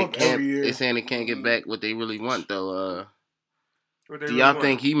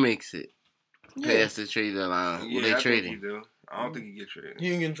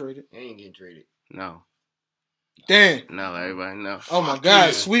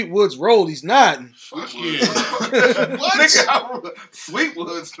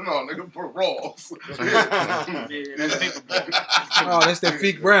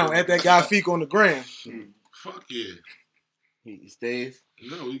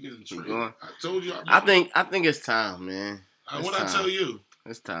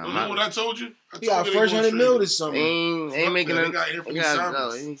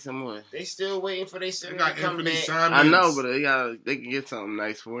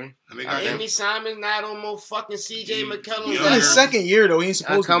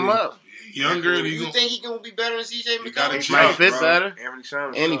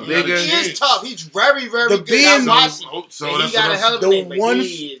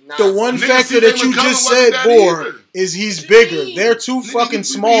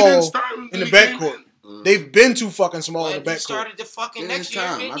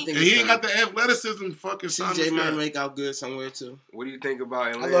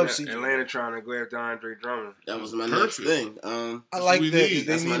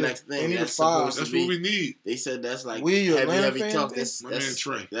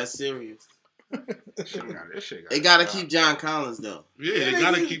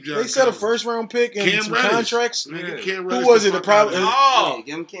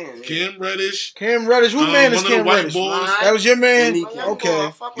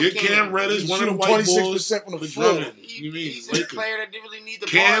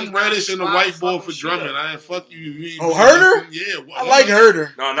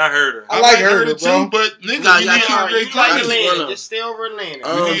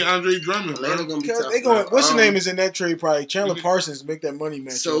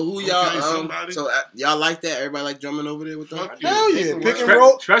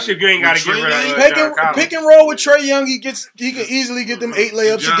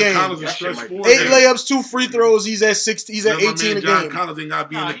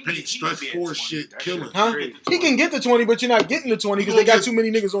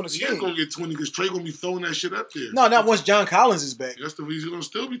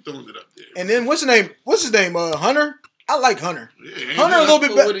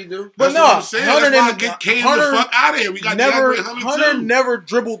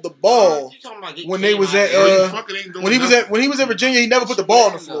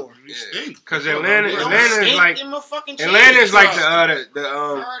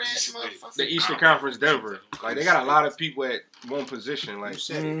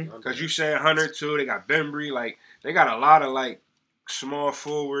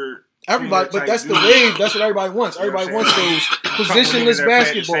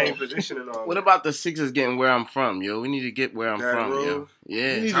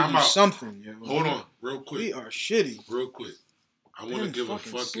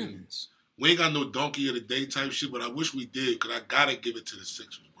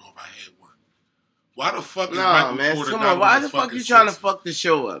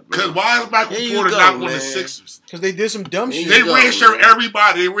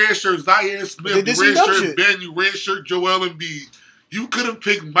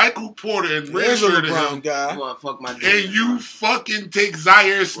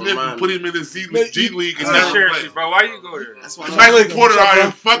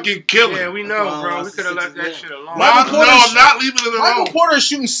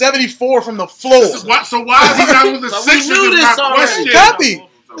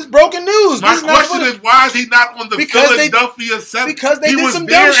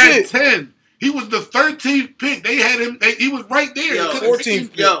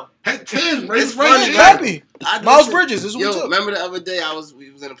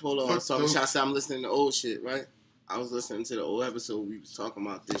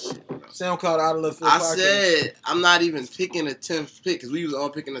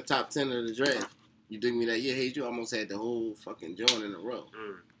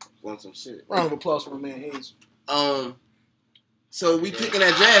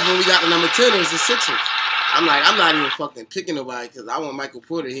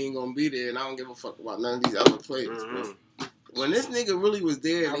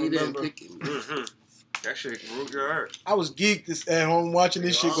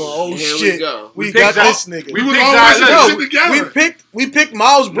 we picked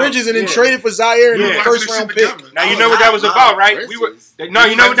Miles Bridges and then traded for Zaire in the first round pick. Now you know what that was about, right? You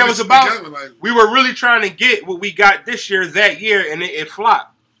know what that was about. We were really trying to get what we got this year that year, and it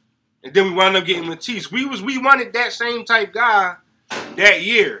flopped. And then we wound up getting Matisse. We wanted that same type guy that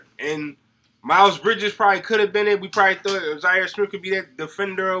year. And Miles Bridges probably could have been it. We probably thought Zaire Smith could be that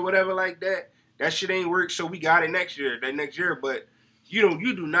defender or whatever like that. That shit ain't work, so we got it next year. But you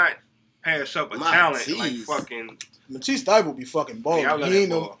do not pass up a talent like fucking. Matisse Thybulle be fucking balling. Yeah,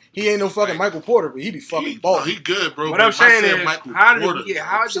 he ain't no fucking Michael Porter, but he be fucking balling. He good, bro. What I'm saying is, how did we let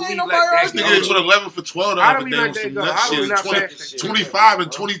that This nigga went 11 for 12 the other day on some nut shit. 25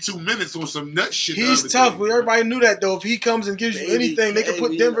 and 22 minutes on some nut shit. He's tough. Everybody knew that though. If he comes and gives you anything, they could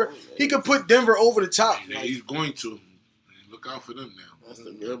put Denver. He could put Denver over the top. Yeah, he's going to. Look out for them now. That's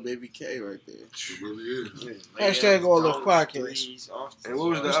the real baby K right there. It really is. Hashtag all those podcasts. And what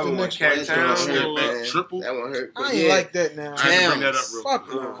was the other one? Cat Town? Triple? That one hurt. I ain't like that now. I had to bring that up real Fuck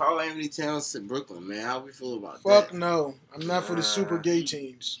quick. no. Carl Anthony Towns to Brooklyn, man. How we feel about that? Fuck no. I'm not for the super gay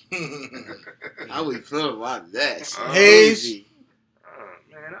teams. How we feel about that? Hayes.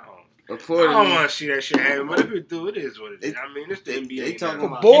 Man, I don't Reportedly, want to see that shit happen, but if it do, it is what it is. I mean, it's the NBA. They talking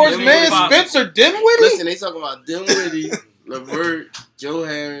about Boards, man, Spencer Dinwiddie? Listen, they talking about Dinwiddie, LeVert, Joe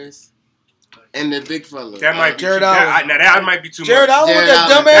Harris, and the big fella. That might be Jared too, Allen. that might be too Jared much. Allen with Jared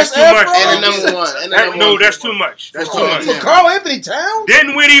that Allen. dumbass That's too much. afro? And the number one. That's too much. That's too much. For Carl Anthony Towns?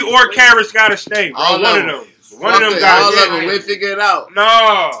 Dinwiddie or Karras gotta stay, bro. All One of of them. them. One of them guys. All of them. We'll figure it out.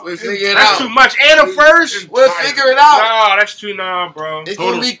 No. We'll figure it That's out. too much. And a first? We'll figure it out. No, that's too bro. It's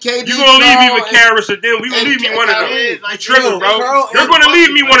going to be KD. You gonna leave me with Karras or then we gonna leave me one of them. You tripping, bro. You're gonna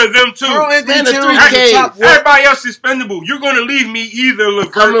leave me one of them too. Carl Anthony Man, the Towns three is the top Ks. one. Everybody else is spendable. You're gonna leave me either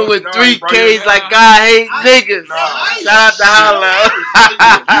LeVert Coming with or 3 bro. Ks like God hate niggas. Shout out to Holla.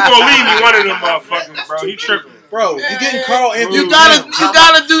 You gonna leave me one of them motherfuckers, bro. You tripping. Bro, you getting Carl Anthony You Towns.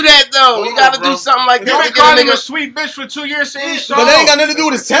 gotta do that though. You gotta do something like You that been to get a calling him a nigga. sweet bitch for 2 years saying But that ain't got nothing to do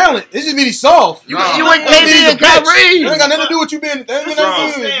with his talent. It just mean he's soft. You and KD and Kyrie. That ain't got nothing to do with you being, that ain't got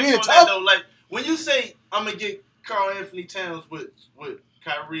nothing to do with being tough. Like when you say I'm gonna get Carl Anthony Towns with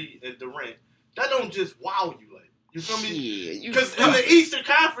Kyrie and Durant, that don't just wow you. Like you feel me? Because in the Eastern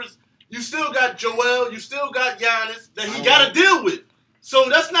Conference, you still got Joel, you still got Giannis that he got to deal with. So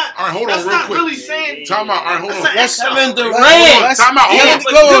that's not. All right, hold on that's real not quick. really saying. Time out. All right, hold on. That's Kevin Durant. Time out.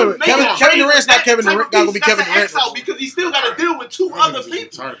 Hold on. Kevin Durant's not Kevin Durant. Not gonna be Kevin Durant. Because he still got to deal with 2 other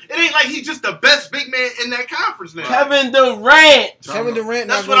people. It ain't like he's just the best big man in that conference now. Kevin Durant. Kevin Durant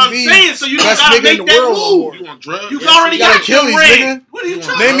not That's what gonna I'm be saying. So you don't best gotta nigga in make the that world. move. You want drugs? You already He got got Achilles, Durant. nigga. What are you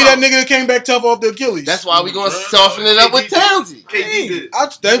talking Name me about? that nigga that came back tough off the Achilles. That's why we gonna soften it up with Townsy. KD did.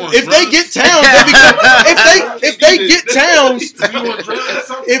 If they get Towns, they become, if they get Towns,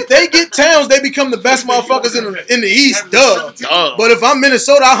 if they get Towns, they become the best motherfuckers in the East. Duh. But if I'm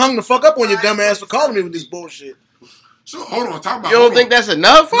Minnesota, I hung the fuck up on your dumb ass for calling me with this bullshit. So hold on, talk about. You don't think that's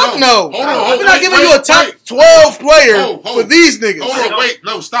enough? Fuck no. Hold on. I'm not giving you a top 12 player for these niggas. Hold on, wait,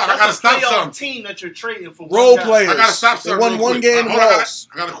 no, stop. I gotta stop something. Team that you're trading for Role guy. players. I gotta stop something. They won real one quick. game and Hold on, lost.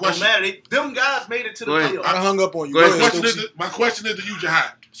 I got a No question. matter. Them guys made it to the playoffs. I hung up on you. Go ahead, My question is to you,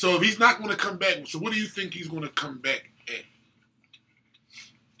 Jahad. So if he's not going to come back, so what do you think he's going to come back at?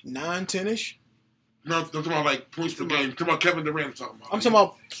 9, 10-ish. No, I'm talking about like points per game. I'm talking about Kevin Durant. I'm talking about. I'm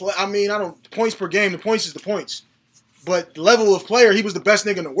talking about. I mean, I don't points per game. The points is the points. But level of player, he was the best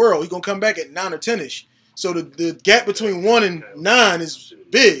nigga in the world. He gonna come back at 9 or 10-ish. So the gap between 1 and 9 is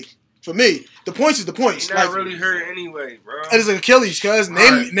big for me. The points is the points. He's not really hurt anyway, bro. That is an Achilles, cuz.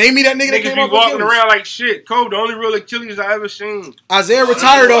 Name me that nigga that Niggas came be off walking Achilles. around like shit. Cole, the only real Achilles I ever seen. Isaiah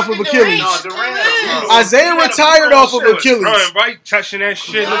retired off of Achilles. Isaiah retired off of Achilles. Run, bro. You touching that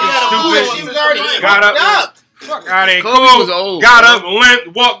shit, looking He stupid. was already Got fucked up. up. Fuck out of here. Kobe Cole was old, got bro. up,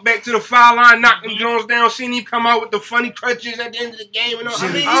 limped, walked back to the foul line, knocked them Jones down, seen him come out with the funny crutches at the end of the game and all.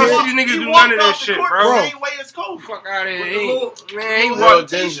 I mean, I don't see these niggas do none of that shit, bro. Fuck out of here. Man, he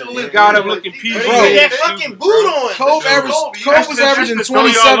walked. He got up looking peaceful. Bro, that fucking boot on. Cole was averaging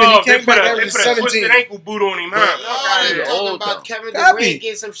 27. He came back averaging 17. Twisted ankle boot on him, huh? Fuck out of here. Talking about Kevin Copy. Durant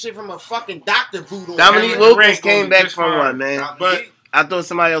getting some shit from a fucking doctor boot on. Dominique Durant Wilkins gonna came be back just from fine. one, man. But I thought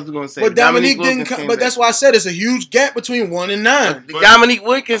somebody else was gonna say. But Dominique didn't Wilkins come. came But back. that's why I said it's a huge gap between 1 and 9. Dominique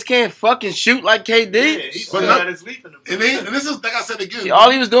Wilkins can't fucking shoot like KD. and this is like I said again. All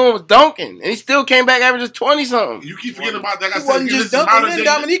he was doing was dunking, and he still came back averaging 20 something. You keep forgetting about that. Like I He said wasn't again, just this is dunking. modern Then day.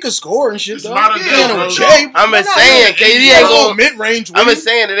 Dominique could score and shit, It's though. modern He day, ain't bro. no Jay. I'm just Not saying, really. KD He ain't a little gonna. mid-range. I'm just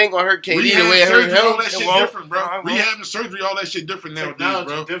saying it ain't gonna hurt KD the way it hurt surgery, all him. that shit won't. different, bro. Rehab and surgery, all that shit different nowadays,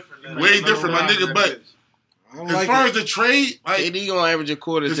 bro. Way different, my nigga. But as far as the trade, like KD gonna average a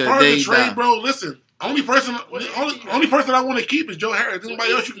quarter as to far the as day. the trade, bro, listen. Only person I want to keep is Joe Harris.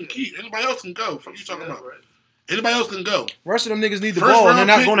 Anybody else you can keep. Anybody else can go. What you talking about? Anybody else can go. Rest of them niggas need the First ball, and they're round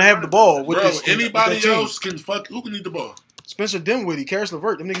not pick, going to have the ball with Bro, this. anybody with that team. else can fuck. Who can need the ball? Spencer Dinwiddie, Karis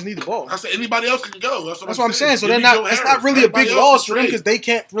LeVert, them niggas need the ball. I said anybody else can go. That's what I'm saying. So Give they're me not. Joe That's Harris. not really a Everybody big else loss can for them trade. because they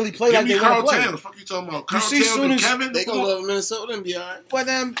can't really play Give like me they want Carl to play. Towns. Fuck you talking about? You Carl see, Towns soon and as Kevin. They gonna go to Minnesota and be all right. But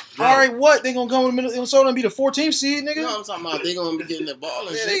then, all right, what they gonna go in Minnesota and be the 14th seed, nigga? No, I'm talking about they gonna be getting the ball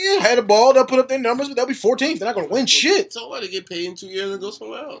and Yeah, shit. they had the ball. They'll put up their numbers, but they'll be 14th. They're not gonna win shit. So what? They get paid in 2 years and go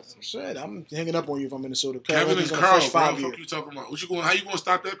somewhere else. Shit, I'm hanging up on you if I'm Minnesota. Kevin and on a Carl, fresh bro. 5 year. Fuck you talking about? What you going? How you gonna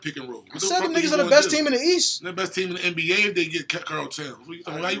stop that pick and roll? I said them niggas are the best team in the East. They're the best team in the NBA if they get Carl Towns. What you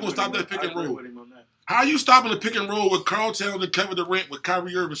talking about? How you gonna stop that pick and roll? with him on that. How you stopping the pick and roll with Carl Towns and Kevin Durant with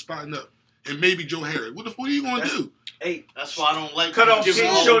Kyrie Irving spotting up and maybe Joe Harris? What the fuck are you gonna do? Hey, That's why I don't like cut off giving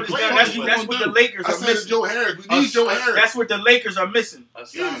King all shoulders the down. praise. That's what the Lakers I are said missing. Joe Harris. We need Joe Harris. That's what the Lakers are missing.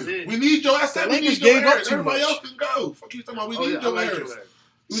 That Yeah, sounds it. we need Joe. I said The we Lakers need Joe gave up Harris. too Everybody much. else can go. Fuck you talking about? We Oh, need yeah, I Joe like Harris. Joe Harris.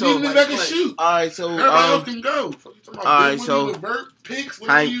 We So, need him that can like- shoot. All right, so Everybody else can go. Fuck you talking about? all right, Dinwiddie, so LeVert, picks,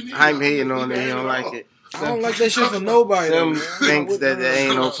 whatever you need. I'm hating on it. He don't like it. I don't like that shit for nobody. Sim though, thinks that there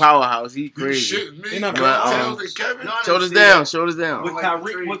ain't no powerhouse. He You crazy. shitting me. They not Carl a- Towns and Kevin. No, I Shoulders didn't see down. that. Shoulders down. With like Kyrie,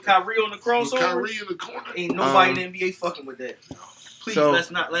 the trade. with Kyrie on the With crossover, Kyrie in the corner. ain't nobody Um, in the NBA fucking with that. Please, so,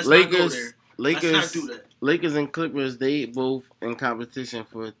 let's not go Lakers, there. Lakers, Let's not do that. Lakers and Clippers. They both in competition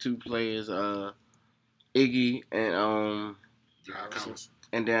for 2 players. Iggy John Collins.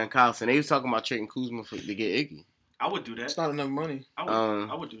 and Darren Collison. They was talking about trading Kuzma to get Iggy. I would do It's that. not enough money.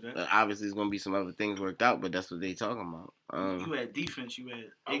 I would do that. Obviously, there's gonna be some other things worked out, but that's what they talking about. You had defense. You had.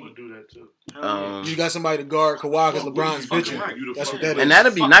 I would do that too. Hell yeah. You got somebody to guard Kawhi because Fuck, LeBron's you fucking bitching. right. You the That's what fucking that right. is. And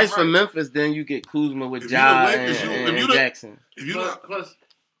that'd be Fucking nice for right. Memphis. Then you get Kuzma with If Ja you the Lakers, and, if and you the- Jackson. If you Plus, not, plus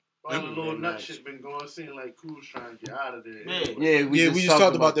all the Them- little nut shit been going. Seems like Kuz trying to get out of there. Yeah. Yeah, we Yeah, just we just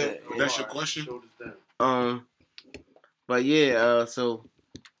talked about that. that's your question. Shoulders down. But yeah, so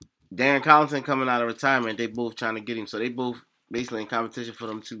Darren Collison coming out of retirement, they both trying to get him. So they both basically in competition for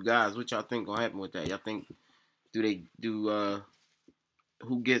them 2 guys. What y'all think gonna happen with that? Y'all think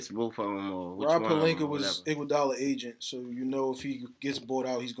who gets both of them or which Rob one of them Pelinka or was whatever? Iguodala agent, so you know if he gets bought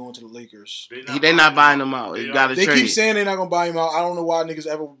out, he's going to the Lakers. They not buying him out. They You are. got to They trade. keep saying they're not gonna buy him out. I don't know why niggas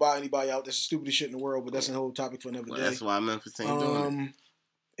ever would buy anybody out. That's the stupidest shit in the world, but that's a whole topic for another Well, day. that's why Memphis ain't doing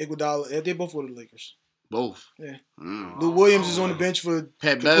it. Iguodala, they both go to the Lakers. Both. Yeah. Mm. Lou Williams is on the bench for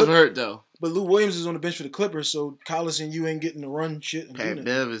Pat the Bev Clip- hurt though. But Lou Williams is on the bench for the Clippers, so Collison, you ain't getting to run shit. And do Pat nothing.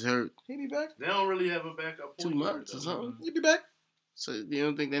 Bev is hurt. He be back. They don't really have a backup 2 point guard, months or though. something. He be back. So you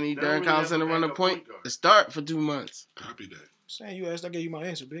don't think they need They don't Darren really have Collison a to run a backup point point guard. to start for 2 months? Copy that. Saying you asked, I gave you my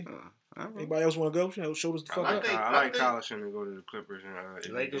answer, B. All right. Anybody else want to go? Shoulders the fuck I up. like, I I like think- Collison to go to the Clippers. And,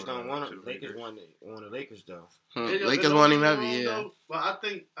 The Lakers don't want to him. the Lakers want the Lakers though. It- Lakers it want him don't heavy, get me yeah. wrong, though, But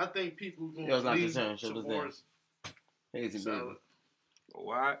I think people going Yo, it's to not lean concerned. Shoulders down. towards Hazy baby. solid.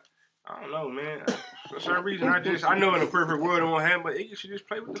 Why? I don't know, man. For some reason, I know in a perfect world it won't happen, but Iggy should just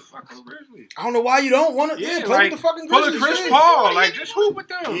play with the fucking Grizzlies. I don't know why you don't want to. Yeah, play like, with the fucking pull a Grizzlies. Chris yeah. Paul, like just hoop with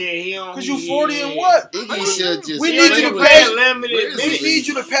them. Yeah, he on. Cause you 40 and what? Iggy should just We play need you to with pass. them. We need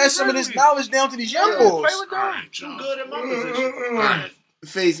you to pass some of this knowledge down to these young boys. Play with them. I'm good at my position. Alright.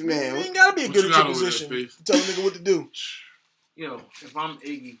 Face You man. ain't gotta be a What good you at your got over there, position. Faith? Tell a nigga what to do. Yo, if I'm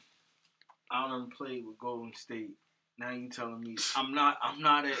Iggy, I don't play with Golden State. Now you telling me I'm not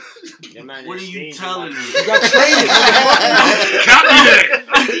at. What are you telling me? You got traded. motherfucker. Copy that.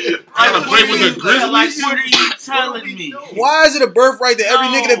 Like, Gotta play with the Grizzlies? Like, what are you telling me? Why is it a birthright that every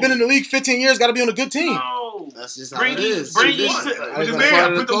No. nigga that been in the league 15 years got to be on a good team? No. That's just how Bring it you- is. bring It's you just- to- it's But just the part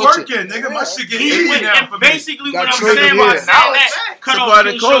man, of put the culture. work in, nigga. My shit get He easy went, now and for me. basically Got what I'm traded saying here. by saying that, cut It's a off part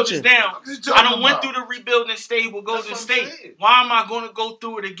of King shoulders culture. down. What you I talking done went about? through the rebuilding stage with Golden That's what I'm State. saying. Why am I going to go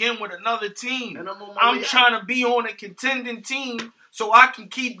through it again with another team? And I'm on my I'm way trying to be on a contending team so I can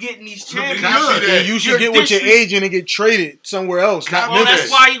keep getting these Look at championships. that. And you should You're get with your disres- agent and get traded somewhere else. Not Well, Memphis.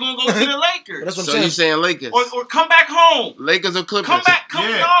 that's why you're going to go to the But Lakers. that's what So I'm you saying. saying Lakers? Or come back home. Lakers or Clippers? Come back. Come,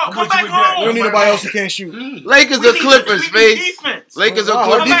 Yeah, no, I'm come with you back with that. We don't home. need nobody else who can't shoot. Lakers We or need- Clippers, we need face? defense. Lakers or Our Come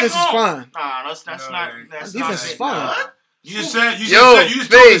back Clippers? defense is home. fine. Nah, that's No, not. man. That's Defense not is it. fine. You just said you Yo, just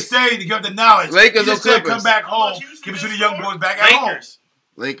told the Faith. state to give the knowledge. Lakers you just or said Clippers? come back home. How much you Give it to spend the young for? boys back at home.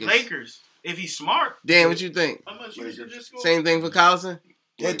 Lakers. Lakers. If he's smart. Dan, what you think? How much you should just score? Same thing for Collison?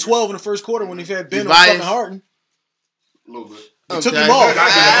 He had 12 in the first quarter when he had Ben You on fucking biased? Harden. A little bit. They took Okay. him off.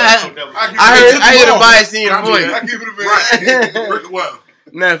 I hear the bias in your Copy voice. that. I give it a man. Rick well.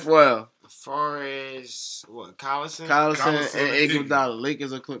 Not well. As far as what Collison? Collison Collison and and Iggy. Iguodala.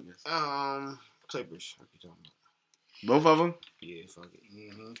 Lakers or Clippers? Clippers. What you talking Both of them? about? Yeah, fuck it.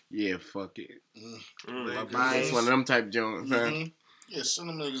 Yeah, fuck it. Lakers. That's one of them type Jones, man. Mhm. Yeah, send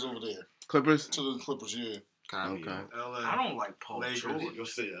them niggas over there Clippers? to the Clippers. Yeah. Okay. I don't like Paul Lakers. George. You'll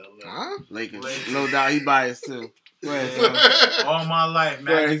see LA. Huh? Lakers. No doubt he biased too. All my life,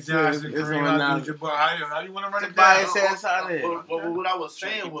 Magic Johnson, Kareem Abdul-Jabbar. How you want to run it down? Tobias Harris out there. What I was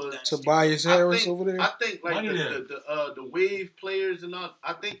saying was Tobias Harris over there. I think like the wave players and all.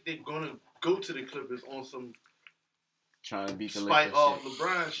 I think they're gonna go to the Clippers on some trying to beat the spite Lakers off shit.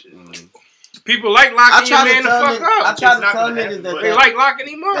 LeBron shit. People like locking your man the fuck up. I try to tell niggas that they like locking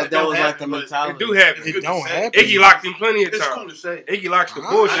him up. That was like the mentality. It do happen. It don't happen. Iggy locked him plenty of It's times. cool to say. Iggy locks the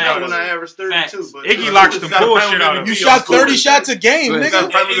bullshit I out know of when I him. averaged 32, but Iggy locks the bullshit out of him. You shot 30 shots a game, nigga.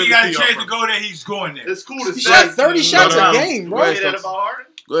 Iggy got a chance to go there. He's going there. It's cool to He say. shot 30 shots a game, Do bro. we say that about Harden?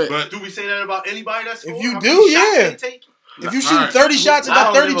 But Do we say that about anybody that's If scored? you How do, many shots yeah. they take? If you shoot 30 shots and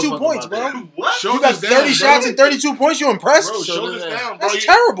got 32 points, bro. What? You got 30 shots and 32 points, you impressed? Bro, shoulders down, bro. That's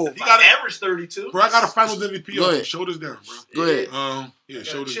terrible. He got average 32. Bro, I got a Finals MVP Go off. ahead. Shoulders down, bro. go ahead. Yeah, Got a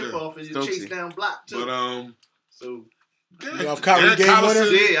shoulders chip down. off and your chase down block too. But So You off Kyrie game winner?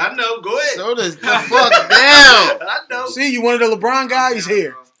 yeah, I know. Go ahead. So does the fuck down. I know. See, you wanted a LeBron guy, he's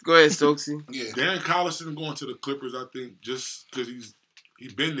here. Go ahead, Stokesy. Yeah, Darren Collison going to the Clippers, I think, just because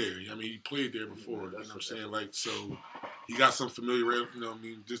he's been there. I mean, he played there before. You know what I'm saying? Like, so he got some familiar, you know what I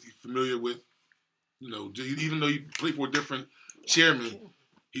mean, just familiar with, you know, even though he played for a different chairman,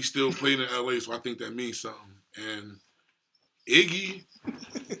 he still played in LA, so I think that means something. And Iggy,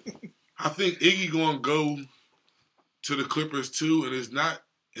 I think Iggy going to go to the Clippers too, and it's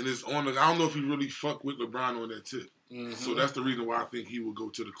on the, I don't know if he really fuck with LeBron on that tip. So that's the reason why I think he would go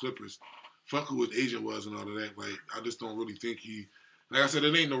to the Clippers. Fuck who his agent was and all of that. Like, I just don't really think he, like I said,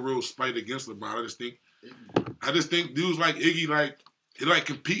 it ain't no real spite against LeBron. I just think dudes like Iggy, like, they like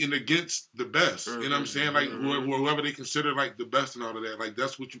competing against the best. You know what I'm saying? Like, whoever they consider like the best and all of that. Like,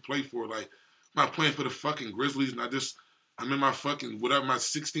 that's what you play for. Like, I'm not playing for the fucking Grizzlies and I'm in my fucking, whatever, my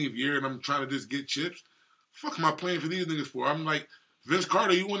 16th year and I'm trying to just get chips. Fuck am I playing for these niggas for? I'm like, Vince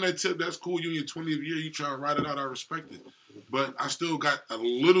Carter, you won that tip, that's cool. You in your 20th year, you trying to ride it out, I respect it. But I still got a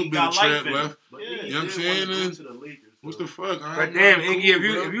little bit of tread left. You know what I'm saying? And what the fuck? But damn, Iggy,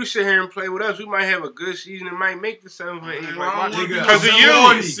 if you sit here and play with us, we might have a good season and might make the 7 or 8. Because of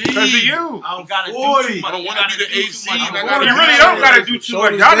you. Because of you. I don't gotta 40. do too much. I don't want to be the AC. You really don't gotta do too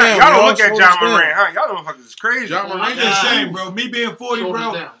much. Y'all don't look at John Moran, huh? Y'all motherfuckers is crazy. John Moran I'm just saying, bro. Me being 40, bro,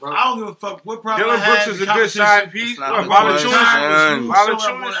 I don't give a fuck what problem I Dylan have. Brooks is a good side piece.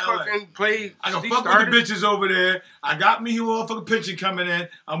 Valanciunas fucking played. I can fuck with the bitches over there. I got me a motherfucking pitching coming in.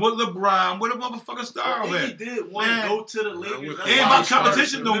 I'm with LeBron. With a motherfucking star over He there. did want to go to the Lakers. It ain't about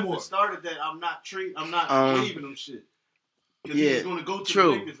competition no more. Started that I'm not waving them shit. Because Yeah, he's going to go to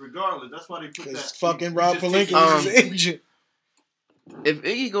true. the Lakers regardless. That's why they put that. Because fucking Rob just Pelinka is his agent. If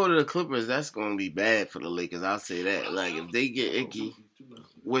Iggy go to the Clippers, that's going to be bad for the Lakers. I'll say that. Like, if they get Iggy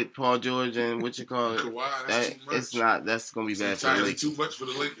with Paul George and what you call it, Kawhi, that's too much. that's going to be bad for the Entirely Lakers. too much for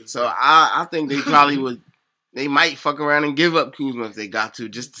the Lakers. So I think they probably would. They might fuck around and give up Kuzma if they got to,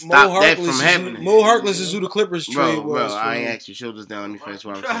 just to stop that from happening. Mo Harkless is who the Clippers trade was. Bro, I ain't asked you. Shoulders down. Let me finish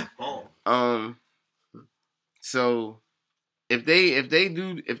what I'm saying. So if they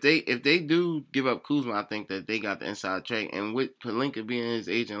do give up Kuzma, I think that they got the inside track. And with Pelinka being his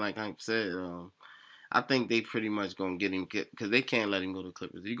agent, like I said, I think they pretty much gonna get him because they can't let him go to the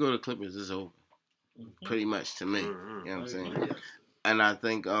Clippers. If you go to the Clippers, it's over. Pretty much to me. You know what I'm saying? And I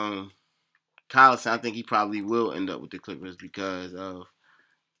think Collison, I think he probably will end up with the Clippers because of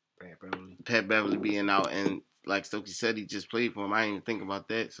Pat Beverly being out, and like Stokey said, he just played for him. I didn't even think about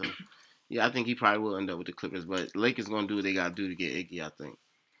that. So, yeah, I think he probably will end up with the Clippers. But Lakers gonna do what they gotta do to get Iggy, I think.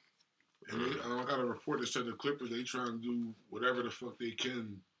 And I got a report that said the Clippers, they trying to do whatever the fuck they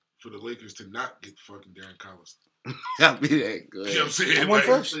can for the Lakers to not get fucking Darren Collison. I'll be that good. You know what I'm saying? I went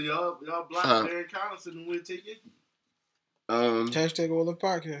first. So y'all block Darren Collison and we'll take Iggy. Hashtag All Love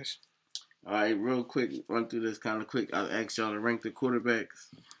Podcast. All right, real quick, run through this kind of quick. I'll ask y'all to rank the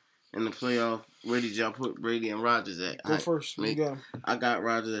quarterbacks in the playoff. Where did y'all put Brady and Rodgers at? Go first. Me. You go. I got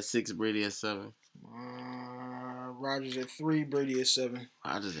Rodgers at 6, Brady at 7. Rodgers at 3, Brady at 7.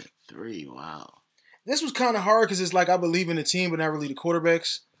 Rodgers at 3, wow. This was kind of hard because it's like I believe in the team, but not really the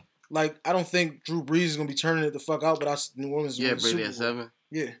quarterbacks. Like, I don't think Drew Brees is going to be turning it the fuck out, but New Orleans is Yeah, winning the Brady Super at Bowl. 7.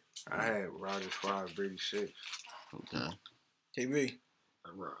 Yeah. I had Rodgers 5, Brady 6. Okay. KB.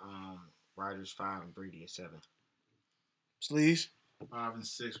 Rodgers 5 and Brady at 7. Sleeves. 5 and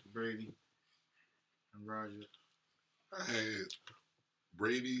 6 for Brady and Rodgers. I had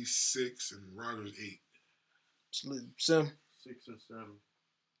Brady 6 and Rodgers 8. Sim. 6 and 7.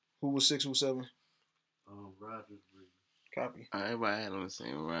 Who was 6? Who was 7? Rodgers, Brady. Copy. Everybody had on the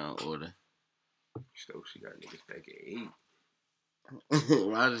same round order. Stokes, she got niggas back at 8.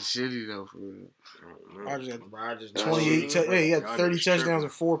 Rodgers shitty though, for real. Rodgers had Rodgers 28. He had 30 touchdowns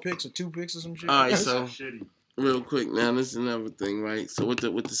and 4 picks or 2 picks or some shit. All right, so Real quick, now this is another thing, right? So with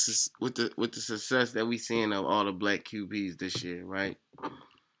the success that we seeing of all the black QBs this year, right?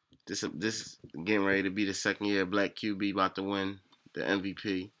 This getting ready to be the second year black QB about to win the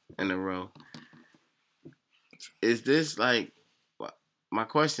MVP in a row. Is this like? My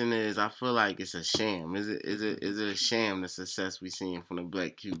question is, I feel like it's a sham. Is it a sham, the success we seeing from the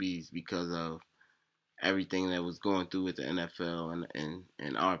black QBs because of everything that was going through with the NFL and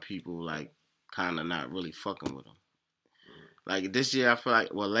our people like kind of not really fucking with them? Like this year, I feel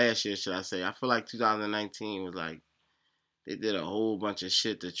like, well, last year should I say? I feel like 2019 was like they did a whole bunch of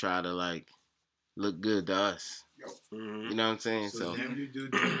shit to try to like look good to us. You know what I'm saying? So you do,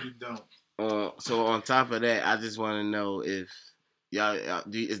 you don't. So on top of that, I just want to know if y'all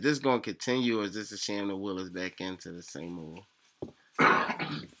is this going to continue, or is this a sham to will us back into the same old?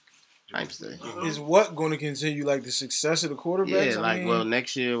 Is what going to continue? Like the success of the quarterbacks? Yeah, well,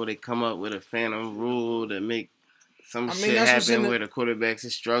 next year will they come up with a phantom rule that make some shit happen where the quarterbacks are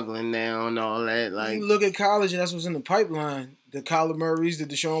struggling now and all that? Like, you look at college, and that's what's in the pipeline. The Kyler Murrays, the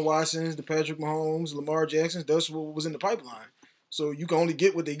Deshaun Watsons, the Patrick Mahomes, Lamar Jacksons. That's what was in the pipeline. So you can only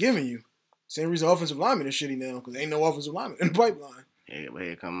get what they're giving you. Same reason offensive linemen are shitty now because ain't no offensive linemen in the pipeline.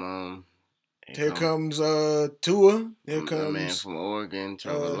 Here comes Tua. Here comes the man from Oregon,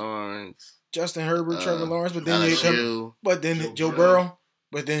 Trevor Lawrence, Justin Herbert, Trevor Lawrence. But then Joe Burrow.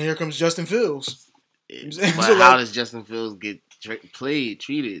 But then here comes Justin Fields. But how does Justin Fields get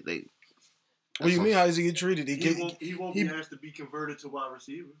treated? Like, what do you mean? How does he get treated? He won't be asked to be converted to wide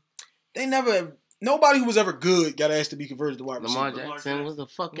receiver. Nobody who was ever good got asked to be converted to wide receiver. Lamar Jackson was a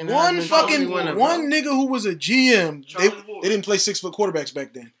fucking one nigga who was a GM. They didn't play 6-foot quarterbacks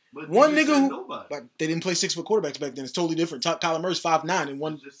back then. But one nigga who they didn't play 6-foot quarterbacks back then. It's totally different. Kyler Murray's 5'9" and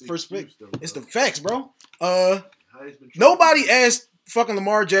one first pick. It's the facts, bro. Nobody asked fucking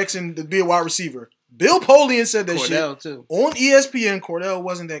Lamar Jackson to be a wide receiver. Bill Polian said that Cordell shit too. On ESPN. Cordell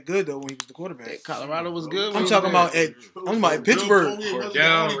wasn't that good though when he was the quarterback. Colorado was good. I'm talking about Pittsburgh. Bill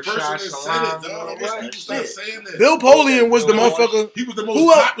Polian was the motherfucker. He was the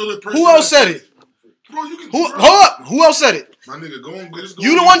most popular person. Who else said it? Bro, you can hold up. Who else said it? My nigga,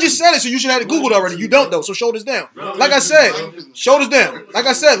 you the one just said it, so you should have it Googled already. You don't though, so shoulders down. Like I said, shoulders down. Like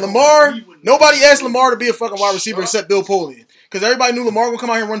I said, Lamar. Nobody asked Lamar to be a fucking wide receiver except Bill Polian. Because everybody knew Lamar would come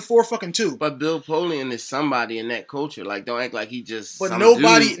out here and run 4-2. But Bill Polian is somebody in that culture. Like, don't act like he just. But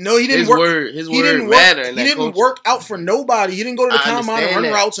nobody. No, he didn't work. His word matter. He didn't work out for nobody. He didn't go to the combine and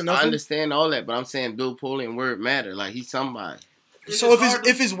run routes and nothing. I understand all that, but I'm saying Bill Polian word matter. Like, he's somebody. So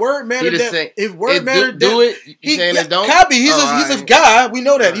if his word mattered, if word mattered, do it. You saying it don't? Copy. He's a guy. We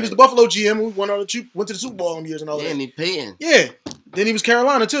know that. He was the Buffalo GM who went to the Super Bowl in years and all that. And he paying. Yeah. Then he was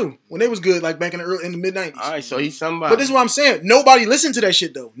Carolina too when they was good, like back in the mid-90s. All right, so he's somebody. But this is what I'm saying. Nobody listened to that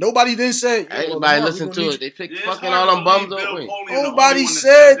shit though. Nobody didn't say. Everybody listened to it. They picked fucking all them bums up. Nobody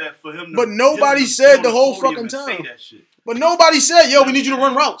said. But nobody said the whole fucking time. But nobody said, "Yo, we need you to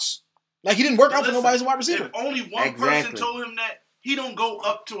run routes." Like he didn't work out for nobody as a wide receiver. If only one person told him that, he don't go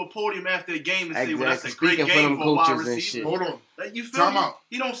up to a podium after a game and say, "Well, that's a great game for a wide receiver." Hold on. Like, you feel me?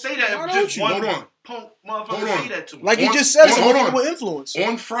 He don't say that if just one motherfucker say that to him. Like he just said, it's with influence.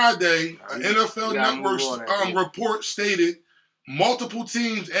 On Friday, an NFL Network report stated multiple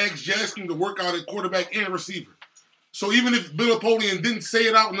teams asked Jackson to work out at quarterback and receiver. So even if Bill Polian didn't say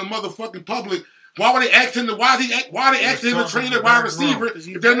it out in the motherfucking public, why would they ask him to? Why they ask him to train at wide receiver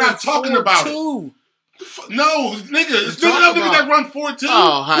if they're not talking about it? No, nigga, it's another nigga that run 4-2.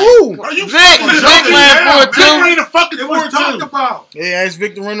 Oh, hi. Who? Are you Vic ran 4-2? Vic ran a fucking 4-2. They asked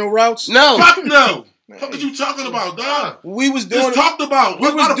Vic to run no routes? No. Fuck no. What are you talking about, dog? We was doing. Just talked about. Why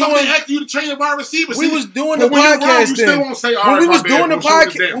the fuck they asked you to train a wide receiver? We was doing the podcast then. When we was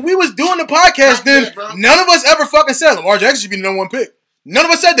doing the podcast then, none of us ever fucking said Lamar Jackson should be the number one pick. None of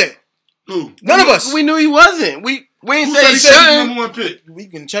us said that. Who? None of us. We knew he wasn't. We ain't say he shouldn't. Number one pick. We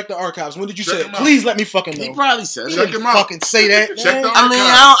can check the archives. When did you say it? Please let me fucking know. He probably said it. Check him out. Fucking say that. Check the archives. I mean,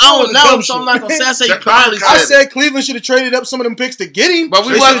 I don't know, so I'm not gonna say. I say he probably said it. I said Cleveland should have traded up some of them picks to get him. But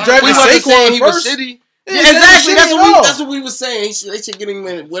we wasn't saying he was shitty. Yeah, exactly. That's what we was saying. They should get him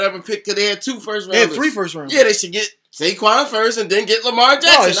in whatever pick. Cause they had 2 first rounds. They had 3 first rounds. Yeah, they should get Saquon first and then get Lamar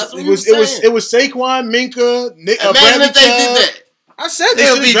Jackson. No, that's what we was saying. It was Saquon, Minka, Nick. Imagine if they did that. I said they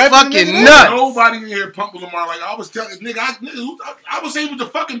would be fucking nuts. Nobody in here pumping Lamar like I was telling nigga. I was saying he was the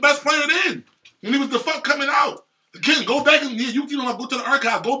fucking best player then, and he was the fuck coming out. Again, go back and you don't go to the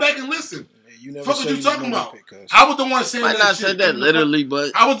archive. Go back and listen. You never fuck what you talking about? I was the one saying that. I not said that literally,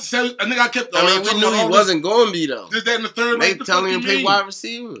 but I was saying. I think I kept. I mean, we knew he wasn't going to be though. Did that in the third? They telling him to play wide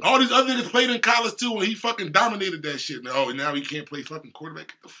receiver. All these other niggas played in college too, and he fucking dominated that shit. And now he can't play fucking quarterback.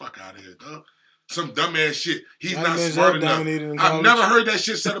 Get the fuck out of here, dog. some dumbass shit. He's Johnny not Manziel smart enough. dominated in I've college. never heard that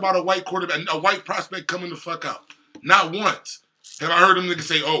shit said about a white quarterback, a white prospect coming the fuck out. Not once have I heard them niggas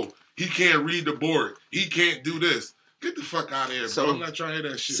say, "Oh, he can't read the board. He can't do this." Get the fuck out of here, bro. I'm not trying to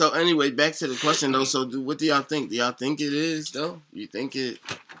hear that shit. So anyway, back to the question though. So what do y'all think? Do y'all think it is though? You think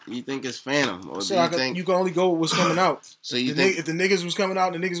it's Phantom, or So do you think you can only go with what's coming out? So you if think if the niggas was coming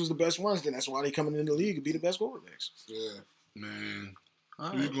out and the niggas was the best ones, then that's why they coming in the league to be the best quarterbacks. Yeah, man. All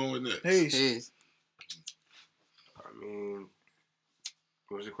Who you right. going with next? Hayes. I mean,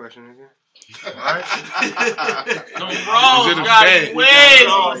 what was the question again? Right? Them bros gotta win.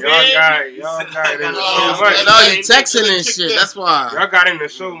 Y'all got into so much. No, you texting and shit. That's why. Y'all got into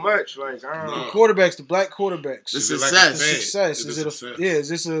so much. Like, I don't The know. quarterbacks, the black quarterbacks. The success. The success. Is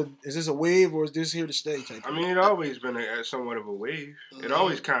this a wave or is this here to stay? Type I mean, it always been somewhat of a wave. It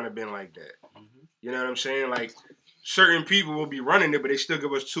always kind of been like that. You know what I'm saying? Like, certain people will be running it, but they still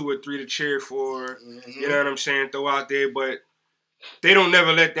give us 2 or 3 to cheer for. You know what I'm saying? Throw out there, but they don't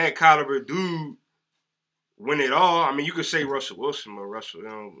never let that caliber dude win it all. I mean, you could say Russell Wilson, but Russell,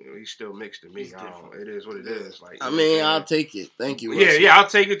 he's still mixed to me. It is what it is. Like, I mean, I'll take it. Thank you. Yeah, Russell. yeah, I'll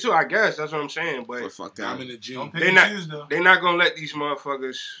take it too. I guess that's what I'm saying. But fuck that. I'm in the gym. They're not gonna let these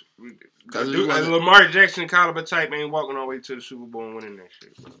motherfuckers. A we wanna- Lamar Jackson caliber type ain't walking all the way to the Super Bowl and winning that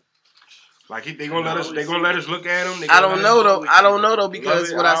shit. Like they gonna let us. They gonna let us look at him. I don't know though. I don't know though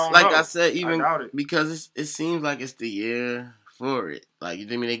because what I said, I even doubt it. because it seems like it's the year for it. Like I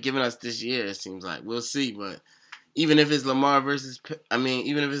mean, they giving us this year. It seems like we'll see, but even if it's Lamar versus,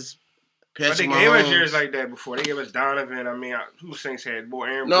 even if it's But Patrick they gave us Mahomes, years like that before. They gave us Donovan. I mean, who Saints had more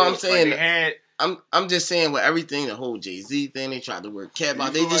Aaron No, I'm Brooks, saying like they had. I'm just saying with everything, the whole Jay-Z thing, they tried to work Cap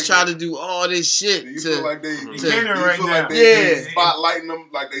out. They feel just like tried to do all this shit You to feel like they yeah. spotlighting them,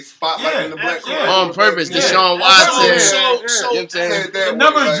 like they spotlighting the black on purpose. Yeah. Deshaun Watson. So, you know what I'm saying? The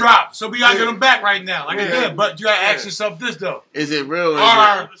numbers dropped, so we gotta get them back right now. Like I did, but you gotta ask yourself this though: Is it real?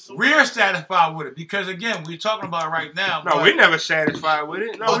 Are we're satisfied with it? Because again, we're talking about it right now. No, we're never satisfied with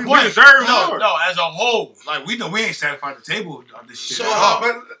it. No, But we deserve more. No, as a whole, like we know we ain't satisfied at the table on this shit. So, at all.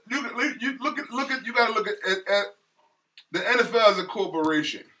 but you gotta look at the NFL as a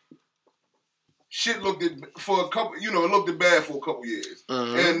corporation. Shit looked at for a couple, it looked at bad for a couple years,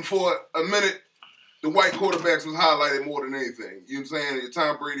 and for a minute, the white quarterbacks was highlighted more than anything. You know what I'm saying? Your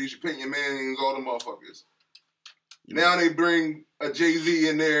Tom Brady's, your Peyton Manning's, all the motherfuckers. Now they bring a Jay-Z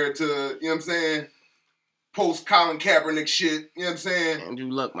in there to, you know what I'm saying, post Colin Kaepernick shit. You know what I'm saying?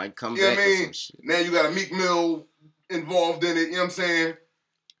 Andrew Luck might come You know back what I or mean? some shit. Now you got a Meek Mill involved in it. You know what I'm saying?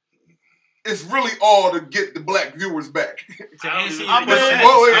 It's really all to get the black viewers back. And then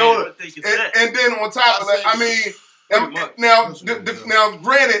on top of that, I mean, now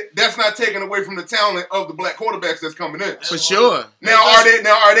granted, that's not taken away from the talent of the black quarterbacks that's coming in. For sure. Now are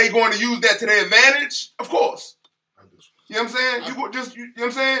they going to use that to their advantage? Of course. You know what I'm saying? You know what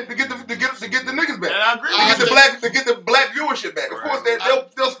I'm saying? To get the niggas back. And I agree. To get the black viewership back. Of course,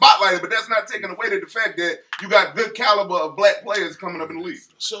 they'll spotlight it, but that's not taking away the fact that you got good caliber of black players coming up in the league.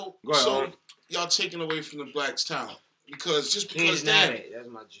 So ahead. y'all taking away from the blacks' talent because just He's because not they, it. That's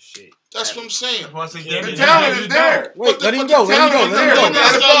my shit. that's what I'm saying. The talent is there. Wait, let him go. Let him go. They're going to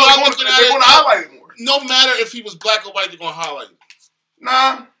highlight it more. No matter if he was black or white, they're gonna highlight him.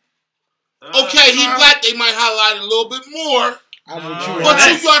 Nah. Okay, he black. They might highlight it a little bit more.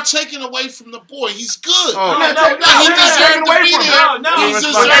 But you are taking away from the boy. He's good. He deserved to be there. He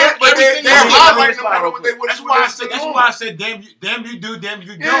deserved everything. That's why I said, damn you do, damn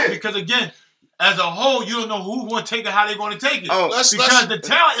you don't. Because again, as a whole, you don't know who's going to take it, how they're going to take it. Because the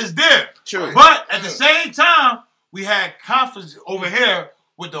talent is there. True. But at the same time, we had confidence over here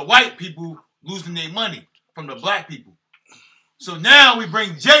with the white people losing their money from the black people. So now we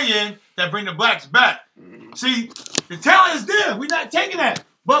bring Jay in that bring the blacks back. See, the talent is there. We're not taking that.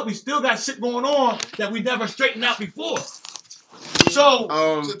 But we still got shit going on that we never straightened out before. So,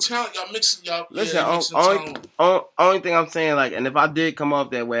 the talent, y'all mixing y'all. Listen, talent. only thing I'm saying, like, and if I did come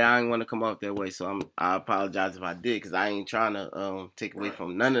off that way, I ain't want to come off that way. So I apologize if I did, because I ain't trying to take away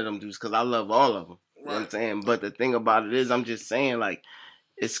from none of them dudes, because I love all of them. You know what I'm saying? But the thing about it is, I'm just saying, like,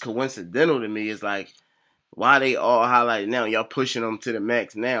 it's coincidental to me. It's like, why they all highlighted now? Y'all pushing them to the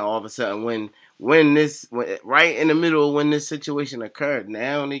max now. All of a sudden, when right in the middle of when this situation occurred,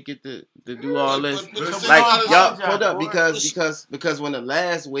 now they get to do all this. Like y'all hold up because when the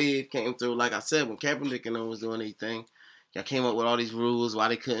last wave came through, like I said, when Kaepernick and them was doing anything, y'all came up with all these rules why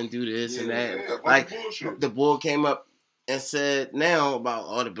they couldn't do this and that. Like the board came up and said now about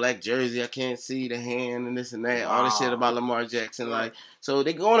all the black jersey, I can't see the hand and this and that, all this shit about Lamar Jackson. Like, so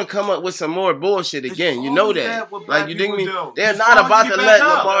they're going to come up with some more bullshit again. You know that. Like, you dig me? They're not about to let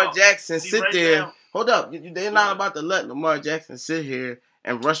Lamar Jackson sit there. Hold up. They're not about to let Lamar Jackson sit here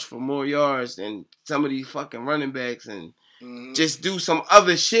and rush for more yards than some of these fucking running backs and just do some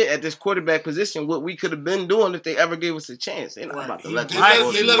other shit at this quarterback position, what we could have been doing if they ever gave us a chance. They're not about to let They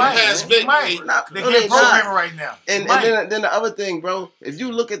let him pass Vic. They can't program it right now. And then the other thing, bro, if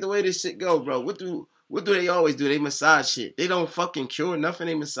you look at the way this shit go, bro, what do they always do? They massage shit. They don't fucking cure nothing.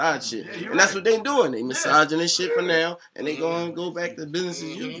 They massage shit. And that's what they doing. They massaging this shit for now, and they going to go back to business as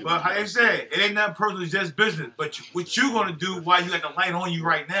usual. But like I said, it ain't nothing personal, it's just business. But what you going to do while you got the light on you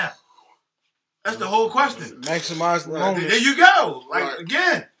right now? That's the whole question. Maximize the moment. There you go. Like,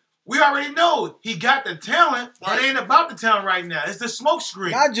 again, we already know he got the talent, but it ain't about the talent right now. It's the smoke screen.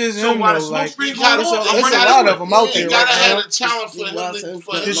 Not just so him, while the though. smoke Like, screen it's going a on, lot of them out there. You gotta have the talent for him.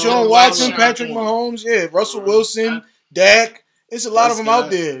 Deshaun Watson, Patrick Mahomes, Russell Wilson, Dak. It's a lot of them out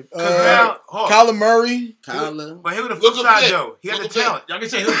there. Kyler Murray. But here was the flip side, though. He had the talent. Y'all can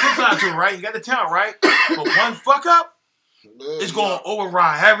say he was the flip side to it, right? He got the talent, right? But one fuck up, it's going to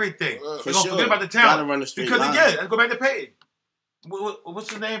override everything. They're going to forget about the talent. Because, again, let's go back to Peyton.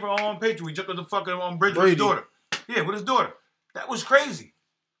 What's his name for Patriot? We jumped on the fucking bridge with his daughter. Yeah, with his daughter. That was crazy.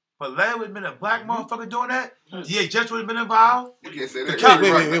 But Larry would have been a black motherfucker doing that. Yeah, Jets would have been involved. You can't say that.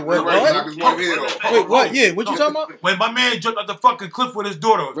 Wait, what? Yeah, what you talking about? When my man jumped off the fucking cliff with his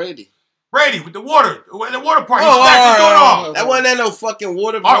daughter. Brady with the water park. He snatched his daughter off. That wasn't no fucking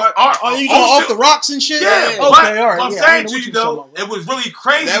water park. Oh, you going off the rocks and shit? Yeah. Okay, all right. I'm saying to you though, it was really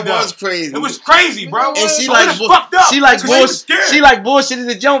crazy. That was crazy. It was crazy, bro. And she fucked up. She like bullshit. She like bullshit as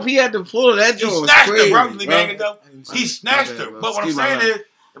a jump. He had to pull that joint. He snatched her, bro. He snatched her. But what I'm saying is, if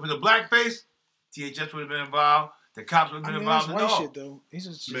it was a blackface, THS would have been involved. The cops would have been involved. That's white shit though. He's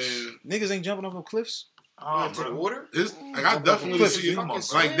just niggas ain't jumping off no cliffs. To the water? I definitely see it.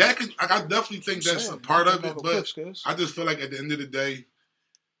 Like that I definitely think that's a part of it, but I just feel like at the end of the day,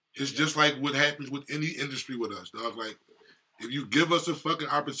 it's just like what happens with any industry with us, dog. Like, if you give us a fucking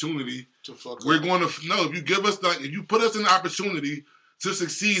opportunity, we're going to know. If you give us if you put us in the opportunity to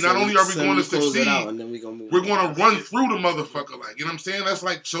succeed, not only are we going to succeed, we're going to run through the motherfucker. Like, you know what I'm saying? That's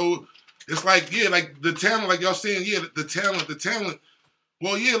like, so it's like, yeah, like the talent, like y'all saying, yeah, the talent.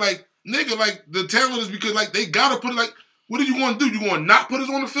 Well, yeah, like, nigga, like, the talent is because, like, they gotta put it, like, what are you gonna do? You gonna not put us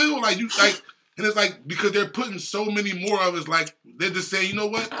on the field? Like, you, like, and it's like, because they're putting so many more of us, like, they're just saying, you know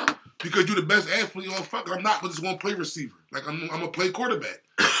what? Because you're the best athlete, oh, fuck it, I'm not just gonna play receiver. Like, I'm gonna play quarterback.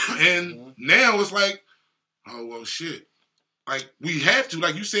 And now it's like, oh, well, shit. Like, we have to,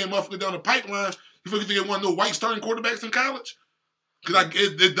 like, you saying motherfucker down the pipeline, you think there wasn't no white starting quarterbacks in college? Because, like,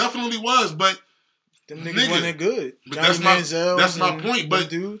 it definitely was, but them niggas wasn't good. But that's my point. But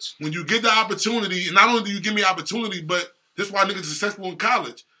dudes, when you get the opportunity, and not only do you give me opportunity, but this is why niggas are successful in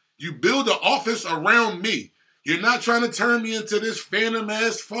college. You build an office around me. You're not trying to turn me into this phantom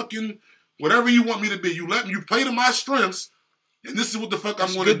ass fucking whatever you want me to be. You play to my strengths, and this is what the fuck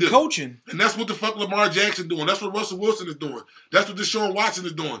I'm going to do. Coaching. And that's what the fuck Lamar Jackson doing. That's what Russell Wilson is doing. That's what Deshaun Watson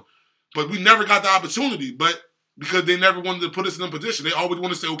is doing. But we never got the opportunity. But because they never wanted to put us in a position, they always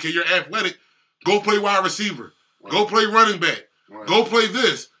want to say, okay, you're athletic. Go play wide receiver. Right. Go play running back. Right. Go play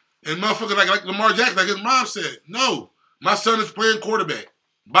this. And motherfucker like Lamar Jackson, like his mom said, no, my son is playing quarterback.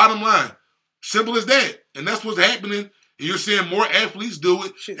 Bottom line. Simple as that. And that's what's happening. And you're seeing more athletes do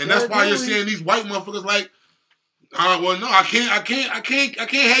it. Shit, and that's why you're seeing these white motherfuckers like, well, no, I can't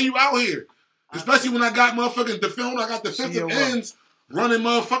have you out here. Especially when I got motherfucking defensive ends running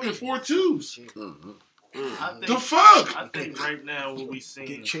motherfucking 4-2s. Mm-hmm. The fuck? I think right now what we seeing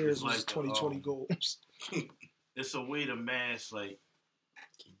get chairs is like 2020 goals. It's a way to mask like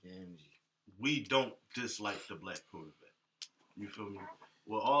we don't dislike the black quarterback. You feel me?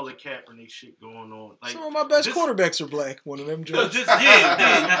 With all the Kaepernick shit going on, like some of my best quarterbacks are black. One of them just you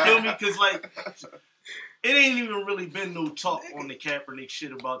feel me? Because like it ain't even really been no talk on the Kaepernick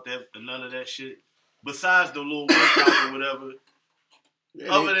shit about that and none of that shit. Besides the little workout or whatever.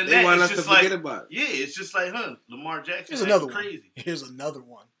 Yeah, other than that, it's just like about it. Yeah, it's just like, Lamar Jackson. Here's another crazy. One. Here's another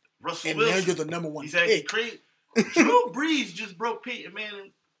one. Russell and Wilson. now you're the number one. He's acting crazy. Drew Brees just broke Peyton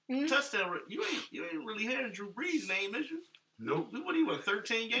Manning touchdown. You ain't really hearing Drew Brees' name, is you? Nope. What he went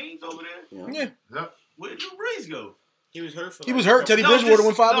 13 games over there? Yeah. Where did Drew Brees go? He was hurt for. He was hurt. Teddy Bridgewater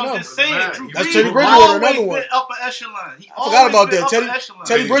went 5-0. I'm just saying, Drew Brees that's Teddy Bridgewater, another one. Upper echelon. I forgot about that.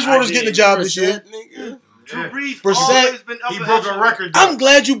 Teddy Bridgewater's getting the job this year. Drew Brees Brissett, been upper he broke echelon. a record. I'm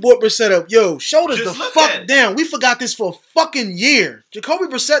glad you brought Brissett up. Yo, shoulders Just the look fuck down. We forgot this for a fucking year. Jacoby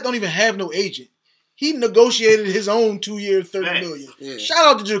Brissett don't even have no agent. He negotiated his own 2 year, $30 million. Yeah. Shout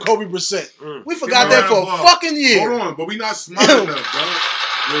out to Jacoby Brissett. We forgot He that for a ran fucking year. Hold on, but we not smart enough, bro.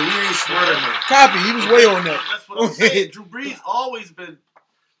 Yeah, we ain't smart enough. Copy. He was way on that. That's what I'm saying. Drew Brees always been,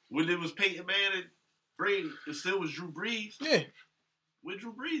 when it was Peyton Manning, Brady, it still was Drew Brees. Yeah. Where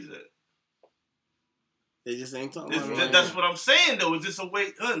Drew Brees at? They just ain't talking about it. That's what I'm saying, though. Is this a way?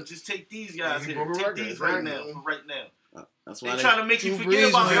 Just take these guys He here. broke a Take record, these right exactly. now. For right now. That's They why trying to make you Drew forget Brees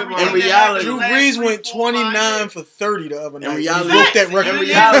about went- everything. in reality- Drew that happened Brees the last went 3, 4, 5 29 years. for 30 the other night. reality- He broke that You record. didn't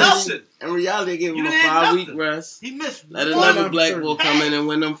In have reality, nothing. in reality, they give him You a didn't have 5-week nothing. rest. He missed Let one. another black bull come in and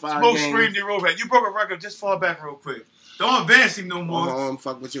win them 5 Smoke games. screen the road back. You broke a record. Just fall back real quick. Don't advance him no Go more. home,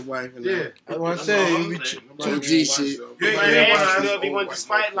 fuck with your wife and Yeah. that. That's what I'm saying. He be Some G shit. Yeah, But yeah, asked yeah. if he wanted the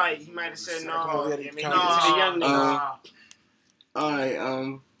spotlight, he might have said no. I mean, give it to the Nah. young nigga. All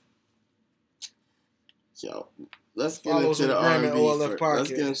right, yo, let's get Follow us into the on the gram at R&B OLF first. Let's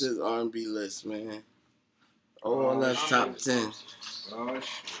get Podcast. into this R&B list, man. OLF top 10.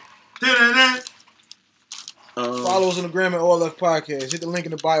 Follow us on the gram at OLF Podcast. Hit the link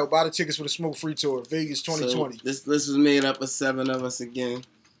in the bio. Buy the tickets for the Smoke Free Tour, Vegas 2020. So this list was made up of 7 of us again.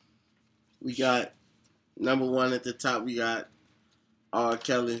 We got number 1 at the top. We got R.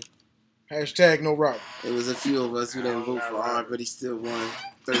 Kelly. Hashtag no Robert. It was a few of us who didn't vote for R, but he still won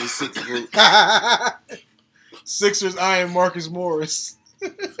 36 votes. Sixers eyeing Marcus Morris.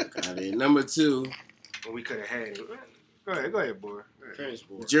 Got it. Number 2, We could have had it. Go ahead, boy. Finish,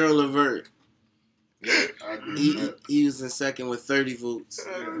 boy. Gerald Levert. I agree with that. He was in second with 30 votes.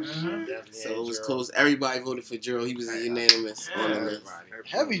 So it was close. Everybody voted for Gerald. He was unanimous on the list.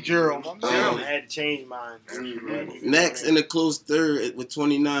 Heavy Gerald, my man. I had to change mine. Next in the close third with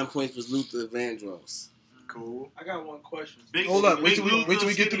 29 points was Luther Vandross. Cool. I got one question. Hold up. Wait till we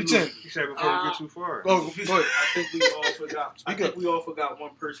get through the 10. You said before we get too far. Go ahead. I think we all forgot. I Speak think up. we all forgot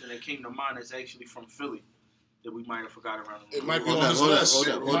one person that came to mind that's actually from Philly that we might have forgot around. It might be Hold on up, his hold up, list. hold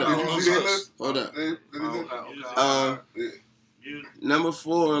up, It hold might be up. on his Did you see list. that Hold up. Okay. Number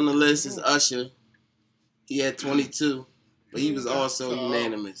 4 on the list is Usher. He had 22, but he was also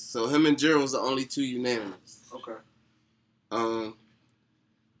unanimous. So him and Gerald was the only 2 unanimous. Okay.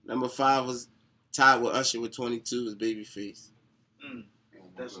 Number 5 was tied with Usher with 22 was Babyface.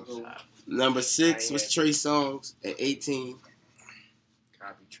 That's a good one. Number 6 was Trey Songz at 18.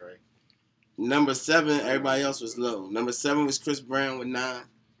 Copy Trey. Number 7, everybody else was low. Number 7 was Chris Brown with 9.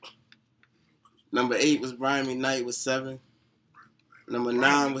 Number 8 was Brian McKnight with 7. Number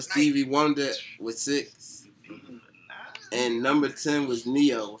 9 was Stevie Wonder with 6. And number 10 was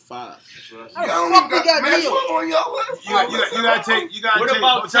Neo with 5. How the fuck we got Man, Neo? what on y'all list? You gotta take. What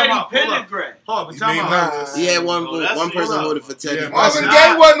about Teddy Pendergrass? Hold on, He time made out. nine. He had one Oh, vote. that's- One person hold up. voted for Teddy. Yeah, Marvin Nine-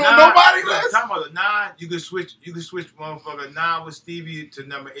 Gaye wasn't on nobody's list. Time out. 9. You can switch. Motherfucker. 9 with Stevie to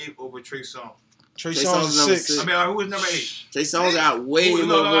number 8 over Trey Songz. Trey Trey Songz Songz is number 6. 6. I mean, who was number 8? Trey Songz got way more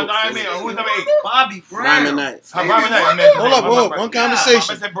No, votes. I mean, who was number 8? Bobby Brian Brown. McKnight. Brian McKnight. Hold up, one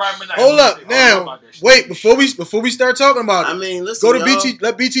conversation. I said Brian McKnight. Hold up, I don't know about now. that shit. Wait, before we start talking about I it, mean, listen, go to y'all, BT.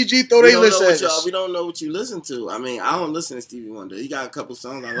 Let BTG throw we their don't list know at what y'all- us. We don't know what you listen to. I mean, I don't listen to Stevie Wonder. He got a couple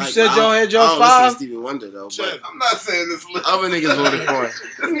songs I like. said but y'all I had don't- y'all I don't listen 5? to Stevie Wonder though. But I'm not saying this list. other niggas voted for it.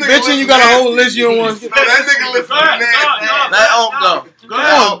 Bitching, you got a whole list you don't want to get. That nigga list is nasty. Let Om go. Go Come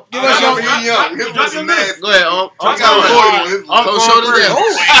ahead. on, give us your. He young. His list is nasty. Go ahead, Om. I got a vote on his list. Go shoulders down.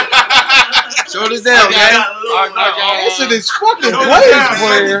 Shoulders down, gang. Listen, it's fucking Shut it players down, shut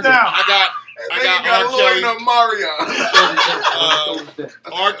player. it down. I got Nigga got R. Lloyd Kelly. up Mario.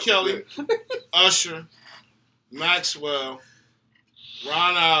 R. Kelly, Usher, Maxwell,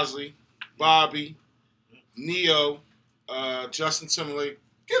 Ron Osley, Bobby, Neo, Justin Timberlake.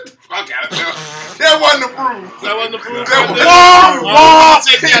 Get the fuck out of here. That wasn't approved. That wasn't approved. That was-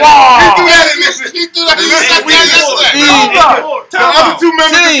 He threw that. He said that yesterday. The other 2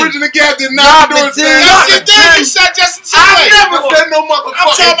 members of Bridging the Gap did not endorse that. Yes, he did. He said Justin I Timberlake. never said no motherfucker.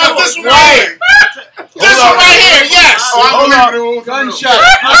 I'm talking about this one right here. This one right here, yes. Gunshot.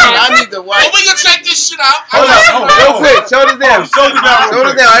 I need the white. Well, we can check this shit out. Hold up, real quick. Shoulders down. Shoulders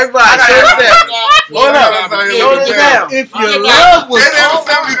down, everybody. Shoulders down. Hold up. Shoulders down. If your love was They never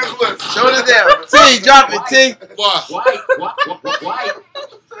sent me this list. Shoulders down. T, drop it, T. What? White.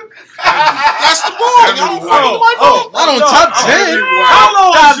 That's the boy. Y'all fucking not on top 10. How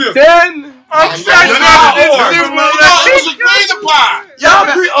low Top is you? 10. I'm It was agreed upon. Y'all,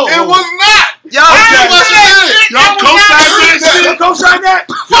 It was not. y'all, It wasn't it. Y'all co-sign that shit. Co-sign that.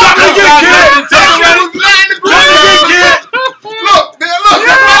 Fuck Y'all you, get kid. It was not in the group. Look,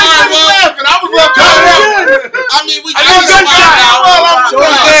 everybody was laughing. I was left out. I mean, we I got got somebody gunshot. out.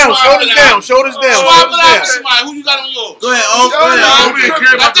 Shoulders down. Shoulders down. Shoulders down. Swap it Shoulders out down. with somebody. Who you got on yours? Go ahead,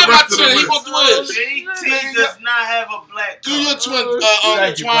 I did my 10. He won't do his. JT does not have a black Do your twin,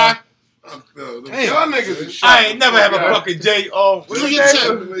 Twine. Y'all niggas is I ain't never have a fucking J. Do your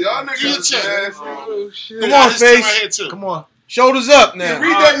 10. Y'all niggas Do your is 10. nasty. Come on, Face. Come on. Shoulders up now.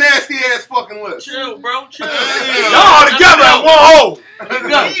 Read that nasty ass fucking list. Chill, bro. Chill. Y'all all together at one hole.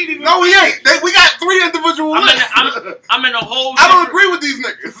 No, we ain't. We got 3 individual lists. I'm in a whole. I don't agree with these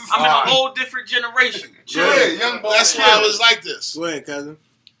niggas. I'm in a whole different generation. Chill, young boy. That's why I was like this. Go ahead, cousin.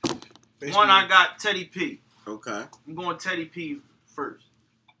 One, I got Teddy P. Okay. I'm going Teddy P first.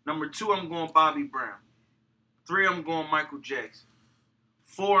 Number 2, I'm going Bobby Brown. 3, I'm going Michael Jackson.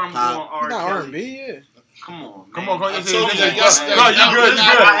 4, I'm going R. Kelly. R&B, yeah. Come on, man. Come on, I told you that yesterday. No, you good.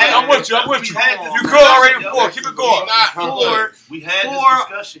 I'm with you. You good already before. Keep it going. We had this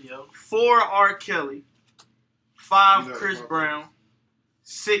discussion, yo. 4, R. Kelly. 5, Chris Brown.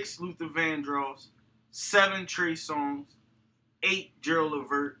 6, Luther Vandross. 7, Trey Songz. 8, Gerald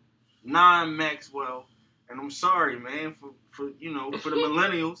Levert. 9, Maxwell. And I'm sorry, man, for the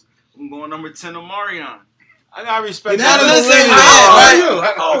millennials, I'm going number 10, Omarion. I gotta respect You're not a that. millennial,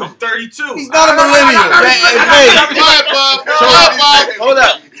 Right? Oh, 32. He's not a millennial. Go ahead, Bob. Go ahead, Bob. Hold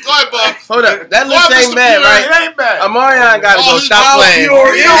up. Go ahead, Bob. Hold up. That Go list ahead, ain't Mr. bad, Pure. right? It ain't bad. Omarion gotta go he's stop all playing.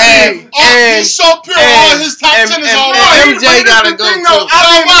 pure. He's so pure. All his top 10 is all right. MJ gotta go too.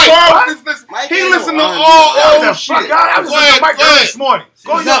 He listen to all old shit. I was listening to Mike this morning.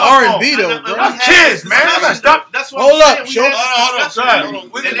 He's not R&B though, bro. I'm kids, man. Stop. That's what Hold I'm up, saying. Sean. Hold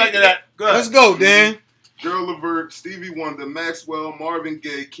on. We can make that. Good. Let's go, Dan. Gerald Levert, Stevie Wonder, Maxwell, Marvin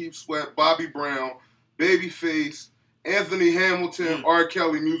Gaye, Keith Sweat, Bobby Brown, Babyface, Anthony Hamilton, R.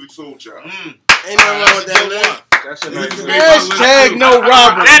 Kelly, Music Soul Child. Ain't nothing wrong with that list. That's a nice list. Hashtag no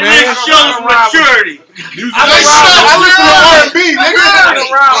Robert, That man. list shows maturity. I listen to R&B, nigga.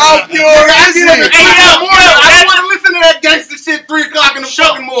 How pure is he? I want to listen to that gangster shit 3 o'clock in the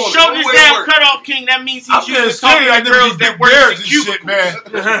fucking morning. Show this damn cutoff king. That means he's used to talking to girls that work in shit, man.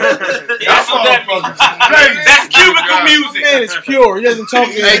 That's what that means. That's cubicle music. Man, it's pure. He doesn't talk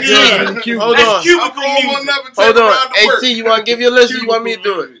to Hey, me. T, hold That's on. cubicle music. Hold on. Hey, T, you want to give your list or you want me to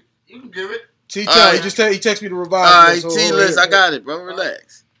do it? You can give it. T-Tell, he texted me to revise. All right, this, T list. I got it, bro.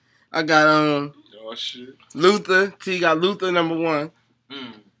 Relax. I got Oh, shit. Luther. T got Luther number 1.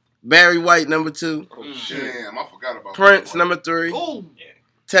 Barry White number 2. Oh, shit. Damn, I forgot about Prince number 3. Ooh.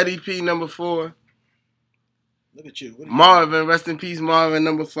 Teddy P number 4. Look at you. Marvin, rest in peace, Marvin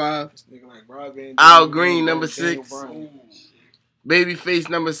number 5. This nigga like Rob Van Al Dam, Green Daniel number Bryan. 6. Babyface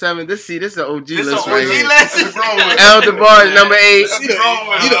number 7. This is an OG This list an right OG here. list? Elder Barnes number 8. He the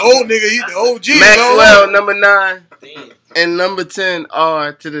old nigga. He the OG. Maxwell number 9. And number 10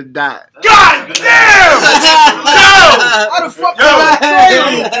 R to the dot. God damn! How the fuck Yo. Hey,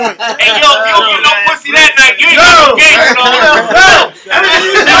 yo, you know pussy that night. You ain't no game,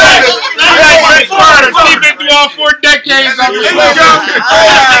 We've been through all 4 decades on this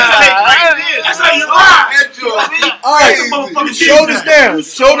That's how you ride. All right, shoulders down.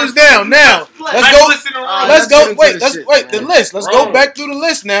 Shoulders down. Now, let's go. Wait, the list. Let's go back through the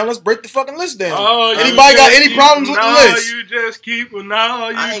list now. Let's break the fucking list down. Anybody got any problems with the list? You just keep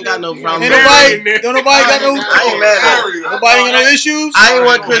I ain't got no problem. Ain't nobody got no. I ain't mad. Nobody got no issues. I ain't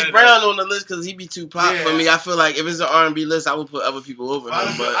want Chris Brown on the list because he be too pop for me. I feel like if it's an R&B list, I would put other people over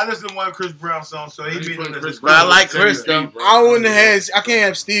him. But I listen to one Chris Brown song, so he be in the list. I like Chris though. I wouldn't have had. I can't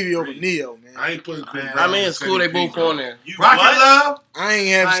have Stevie over Neo, man. I ain't putting Chris Brown. I mean, it's cool they both on there. Rocket Love. I ain't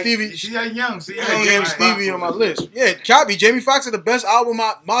have Stevie. See that young. See I ain't have Stevie on my list. Yeah, Choppy. Jamie Foxx is the best album.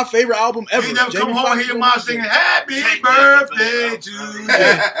 My favorite album ever. He never come Jamie home and Foxx hear your mom singing "Happy Birthday to you."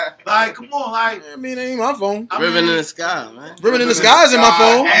 Like, come on, like. I mean, it ain't my phone. Ribbon in the Sky, man. Ribbon in the Sky is in my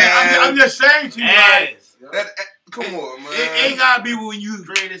phone. I'm just saying to you, like, come on, man. it ain't gotta be when you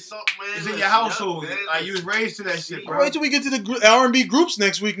Created something, man. it's in your household. Like you was raised to that shit, bro. Wait till we get to the R&B groups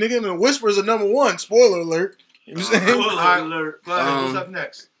next week, nigga. And the Whispers are number 1. Spoiler alert. You know what I'm saying? Alert. What's up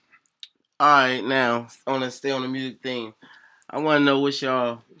next? All right, now I want to stay on the music theme. I want to know what's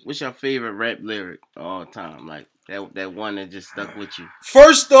your favorite rap lyric of all time, like that one that just stuck with you.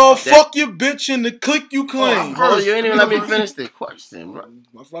 First off, fuck your bitch and the click you claim. Oh, you ain't even let me finish the question, bro.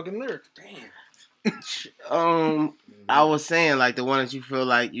 My fucking lyric. Damn. I was saying like the one that you feel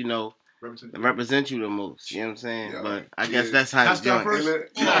like represent you the most. You know what I'm saying? Yeah, but I guess that's how it's going.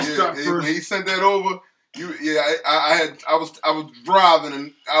 When he sent that over, I was driving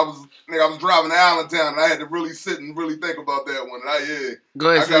and I was driving to Allentown and I had to really sit and really think about that one. And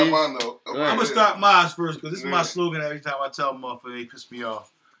Go ahead, I got mine though. I'm gonna start mine first because this is my slogan every time I tell motherfuckers they piss me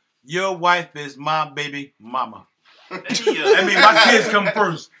off. Your wife is my baby mama. That means my kids come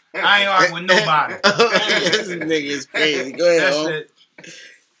first. I ain't arguing with nobody. This nigga is crazy. Go ahead,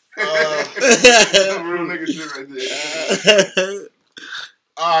 That's That's real nigga shit right there.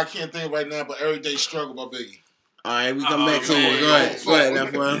 I can't think right now, but Everyday Struggle by Biggie. All right, we come back to you. Go ahead, now,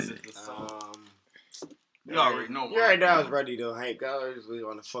 You already know. You already know I was ready though, Hank. I was really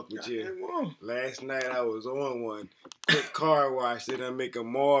want to fuck with you. Last night I was on one. Quick car wash, then I make a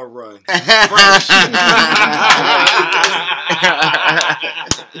mall run.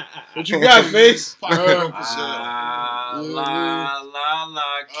 What you got, Face? La la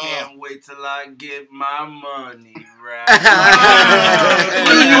la, can't wait till I get my money right.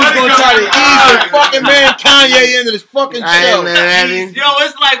 You was gonna try to ease the fucking man Kanye into this fucking show. Yo,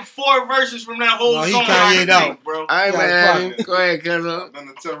 it's like 4 verses from that whole He song. Kanye'd out, bro. I ain't mad at him. Go ahead, cuz. I've done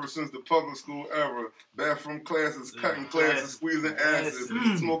the terror since the public school era. Bathroom classes, cutting classes, squeezing asses.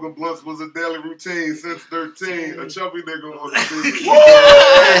 Smoking blunts was a daily routine since 13. A chubby nigga on the scene.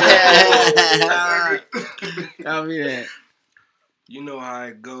 Copy that. You know how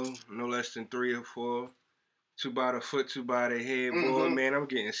it go. No less than 3 or 4. 2 by the foot, 2 by the head. Boy, man, I'm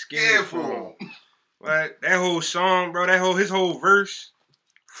getting scared for him. Like, that whole song, bro, his whole verse,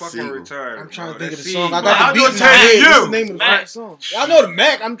 fucking retarded. I'm trying to bro. think of the That song. I seed, got the bro. beat in my head. You. What's the name of the fucking song? I know the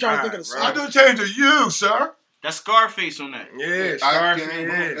Mac. I'm trying to think of the song. I do change to you, sir. That's Scarface on that. Yeah,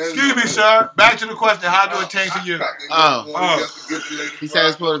 Scarface. Excuse me, sir. Back to the question. How do it change to you? He said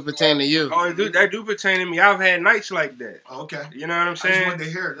it's supposed to pertain to you. Oh, that do pertain to me. I've had nights like that. Okay. You know what I'm I just saying? wanted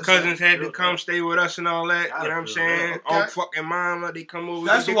to hear it. Cousins had to come stay with us and all that. You know what I'm saying? Okay. On fucking mama, they come over.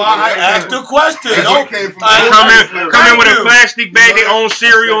 That's they why I asked the question. Don't come in with a plastic bag, they own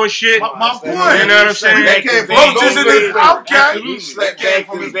cereal and shit. My point. You know what I'm saying? Roaches in this. Okay. That came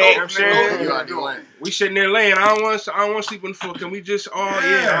from his dope. We sitting there laying. I don't want to sleep on the floor. Can we just all all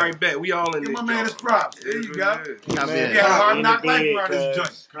right, bet. We all in Give this. my man his props. There you go. Man. Yeah, hard knock life around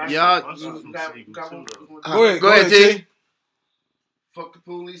this joint. Y'all, Go ahead, T. Fuck the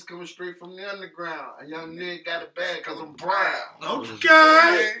police coming straight from the underground. A young nigga got a bag cause I'm brown.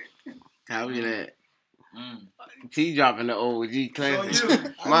 Okay. Copy that. T dropping the OG classic. So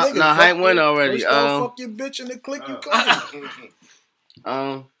Hype went already. Fuck your bitch in the click you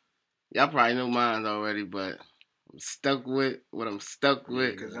come. Y'all probably know mine already, but I'm stuck with what I'm stuck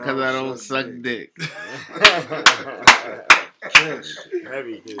with because I don't suck dick.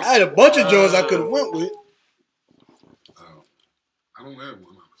 I had a bunch of joints I could have went with. I don't have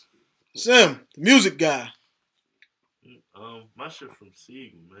one. Sim, the music guy. My shit from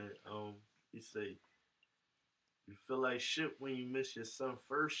Siegel, man. He say, you feel like shit when you miss your son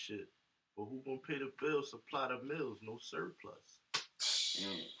first shit, but who gonna pay the bills, supply the mills, no surplus.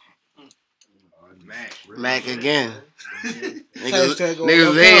 Mac again. Hashtag Niggas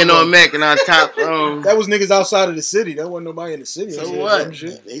was hating on Mac and our top. That was niggas outside of the city. That wasn't nobody in the city. So what?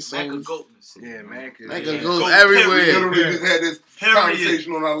 Mac a goat. Yeah, Mac is. Mac can go everywhere. We literally just had this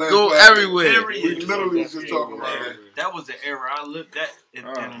conversation on our last Go podcast. everywhere. We literally was just talking about that. That was the era I lived that.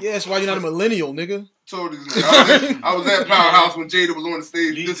 Yeah, that's why you're not a millennial, nigga. Told these niggas. I was at Powerhouse when Jada was on the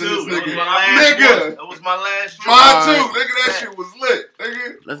stage. Me This too. and this nigga. That was my last joint. Mine too. Nigga, that shit was lit.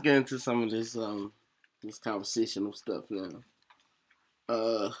 Nigga. Let's get into some of this this conversational stuff now.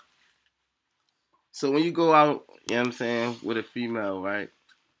 So when you go out, you know what I'm saying, with a female, right?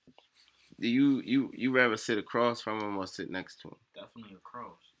 Do you rather sit across from him or sit next to him? Definitely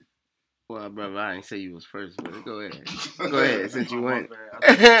across. Well, brother, I didn't say you was first, but go ahead. Go ahead, since you went.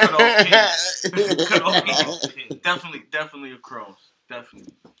 Cut off piece. Definitely across.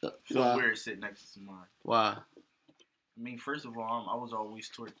 Definitely. Feel weird sitting next to somebody. Why? I mean, first of all, I was always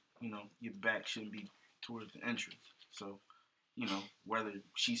toward, your back shouldn't be towards the entrance. So, whether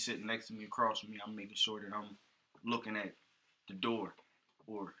she's sitting next to me, across from me, I'm making sure that I'm looking at the door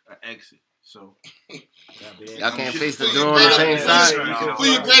or an exit. So, y'all can't face the door on the same side. For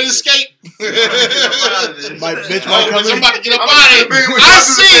your great escape. My bitch might come in. I'm about to get up out of here.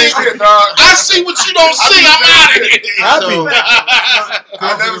 I see what you don't see. I'm out of here. I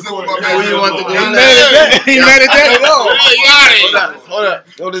never said what my Who you want to go next? He mad at that at all. Hold up.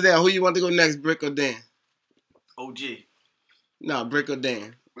 Hold it down. Who you want to go next, Brick or Dan? OG. No, Brick or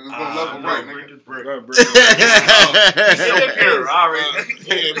Dan. Niggas gonna love him right, nigga. Brick. We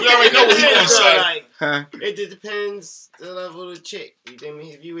already know what he gonna say. It just depends the level of the chick. You think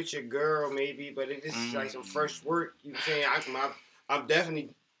me? If you with your girl, maybe, but if it's like some fresh work, you saying I've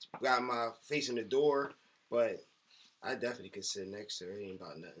definitely got my face in the door, but I definitely could sit next to her. It ain't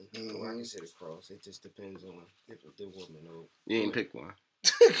about nothing. Or I can sit across. It just depends on if the woman or You ain't pick one.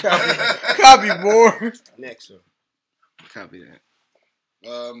 Copy, boy. next to her. Copy that.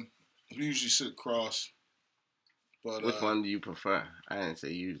 We usually sit across. But which one do you prefer? I didn't say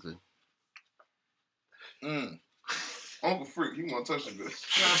usually. Uncle Freak, he want to touch the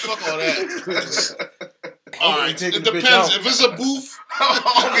bitch. Nah, fuck all that. All right, take it the bitch depends. out. If it's a booth,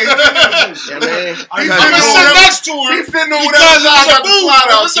 Okay, Yeah, man. I'm gonna sit next to her. He's sitting over Because there. if Got the slide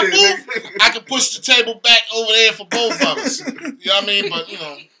out it's a shit, booth, nigga. I can push the table back over there for both of us. You know what I mean? But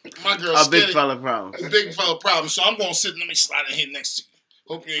my girl's A big steady. fella problem. A big fella problem. So I'm gonna sit. Let me slide in here next to you.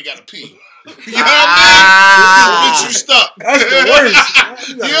 Hope you ain't got to pee. You know what I mean? Get you stuck. That's the worst.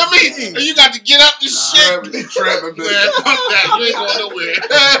 You know what I mean? And you got to get up and shit. Trapping Man, bitch. fuck that. You ain't going nowhere. You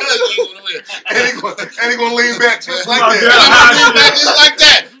ain't going nowhere. And he gonna lean back just like I'm that. gonna lean back just like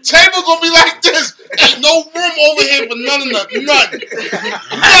that. Table gonna be like this. Ain't no room over here for none of nothing. Nothing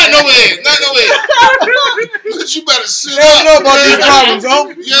over here. Nothing over here. But you better sit They don't know up. about these problems, huh?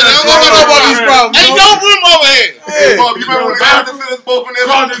 Yeah, they don't know know about these problems. Ain't no room over here. Hey, Bob, you remember when they had to sit us both in there?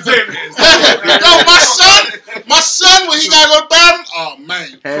 Yo, my son, when he gotta go to the bathroom, oh man.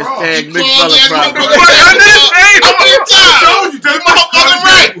 Hashtag He big crawled fella under problem. the table. How many times? You motherfucking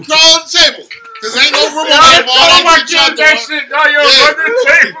right. Crawl on the table. Cause ain't no room over here for all that shit y'all doing. shit. No, you're under the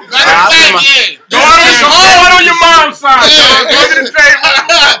table. Matter of fact, yeah. Go out on your mom's side. Go to the table.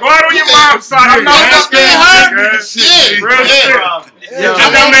 Go out on your mom's side. I'm not fucking her. Yeah. Real shit. Yo,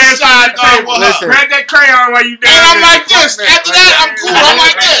 I'm on the side with her. Listen. Grab that crayon while you down And I'm there. like this. After that, I'm cool. I'm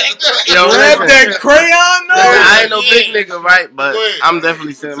like that. Yo, Grab listen. that crayon, though. Listen, I ain't no big nigga, right? But Go ahead. I'm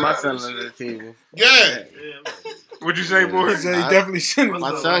definitely sitting my son under the table. Yeah. What'd you say, boy? He said he definitely sent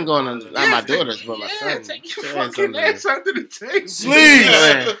My son going under, not my daughters, but my son. Take your fucking ass under the table. Sleeves.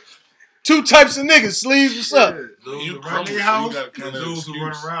 Yeah. Two types of niggas. Sleeves, what's up? Those You who run crumble, their so house you gotta and come in those who run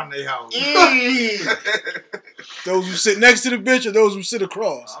excuse. around their house. Those who sit next to the bitch or those who sit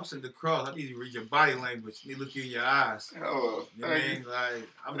across? I'm sitting across. I need to read your body language. I need to look you in your eyes. Oh, You know what I mean? Like,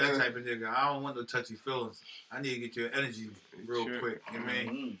 I'm that type of nigga. I don't want no touchy feelings. I need to get your energy real quick. You know what I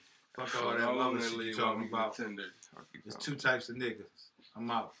mean? Fuck all that other shit you talking about. There's two types of niggas. I'm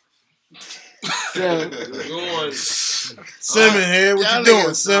out. Sim in here. What Y'all you doing,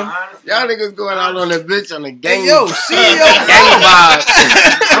 niggas- Sim? Y'all niggas going out on the bitch on the gang. Hey, yo, CEO. gang vibe.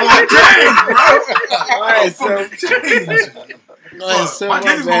 All right, so Sim, my my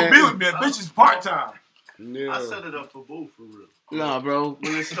niggas bad. gonna be with me. A bitch is part time. I set it up for both for real. Nah, bro.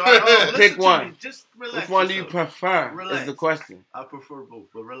 When you Start off, pick listen to one. me. Just relax. Which one do you yourself. prefer? Is Relax. the question. I prefer both,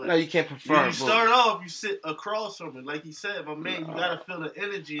 but relax. No, you can't prefer When you both. start off, you sit across from it. Like he said, my man, you gotta feel the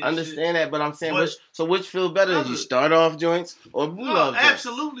energy and Understand that, but I'm saying But- which feel better? Did you start off joints or blue No, love joints?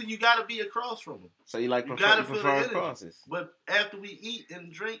 absolutely, you gotta be across from him. So you like You prefer, gotta you feel the prefer energy. crosses. But after we eat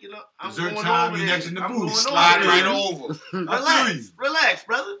and drink, I'm Dessert going time, over you there. next in the I'm booth. going Slide over right there. over. Relax, relax,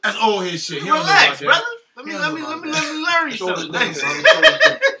 brother. That's old head shit. He don't know Relax, about that. brother. Let He me don't know about learn you something. Man,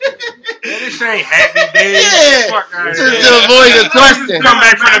 this ain't happy days. Yeah. Fuck out of Just here. to avoid the question. Come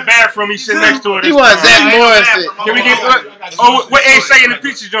back from the bathroom. He sit next to her. He this wants time. Zach Morrison. Can we get what Ace say in the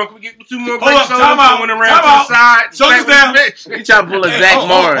picture, John? Can we get 2 more Hold grape up, sodas? time out, One around time to out. the side. Shoulders Back with down. the bitch. You trying to pull a Hey, Zach hold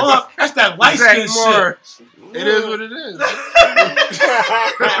Morris. up. That's that light Zach skin shit. Morris. It is what it is.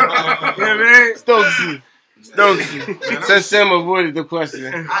 Yeah, man. Stokesy. Since Sam avoided the question.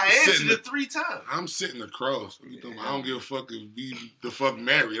 I answered Sitting it 3 times. I'm sitting across. What you talking about? I don't give a fuck if we the fuck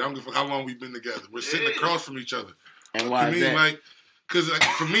married. I don't give a fuck how long we've been together. We're sitting across from each other. And why To is me, that? like, cause like,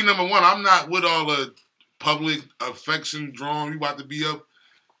 for me, number one, I'm not with all the public affection drawn. We about to be up,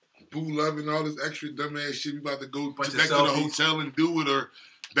 boo loving all this extra dumbass shit. We about to go Bunch of back to the selfies. hotel and do it, or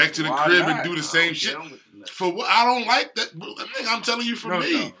back to the Why crib not? and do the same shit. I'm with that. For what? I don't like that. Bro. I think I'm telling you, for No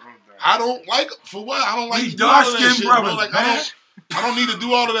me, doubt. I don't like. For what? I don't like We to do all of that dark-skinned shit, brothers, bro. Like man. I don't need to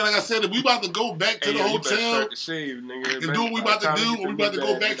do all of that. Like I said, if we about to go back to the hotel to shave, nigga. and do what we about to do, or we about to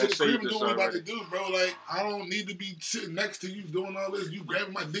go back to the crib and do what we about to do, bro. Like, I don't need to be sitting next to you doing all this. You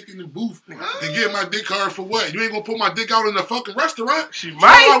grabbing my dick in the booth and getting my dick hard for what? You ain't gonna put my dick out in the fucking restaurant? She Oh,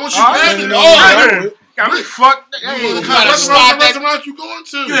 might. once you grab it, man. Got me fucked. What Hey, kind of restaurant you going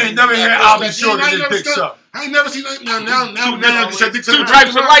to? You ain't never heard I'll be sure to get dick sucked. I ain't never seen that. Now, get your dick sucked. Two types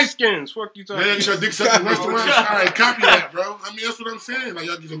of light skins. Fuck you Now talking y'all get your dick sucked in restaurants. All right, copy that, bro. I mean, that's what I'm saying. Like,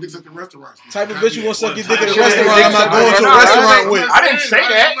 y'all get your dick sucked in restaurants. Type of bitch you gonna suck your dick at a Yeah, restaurant, I'm not yeah, going to yeah, a restaurant with. I didn't say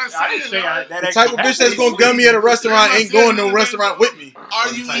that. I'm not I didn't say saying that. The type of bitch that's gonna gun me at a restaurant ain't going to a restaurant with me. Are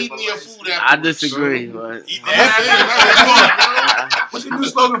you eating your food after? I disagree, but What's your new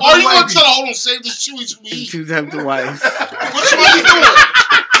slogan for Are you white gonna people? tell her, hold on, save this chewy to me? two times twice. Which one you doing?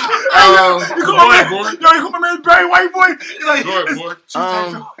 You call me, yo, you call my man Barry White Boy? You like, Go ahead, boy.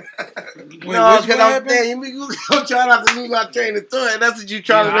 Wait, No, which because one I'm happened? there. You gonna try not to lose my train of thought, and that's what you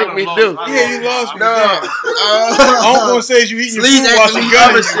trying to make me do. Yeah, you lost me. No, All I'm gonna say is you eating your Sleeves food while asking she me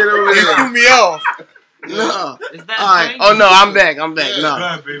gunning other shit over you. It there. threw me off. No. Is that All right. gang? Oh no, I'm back. No.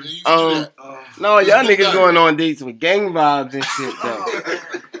 Yeah, baby. You can do that. No, y'all Let's go niggas back. going on dates with gang vibes and shit though.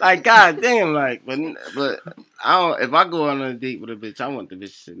 Like, goddamn, like, but I don't. If I go on a date with a bitch, I want the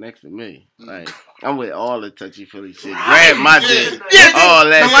bitch to sit next to me. Like, I'm with all the touchy feely shit. Grab my dick. All that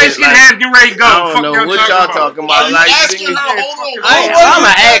The shit. light skin Like, ass get ready to go. I don't Fuck know y'all what y'all talking Are about. you Like, asking her? niggas- Hold on. I'm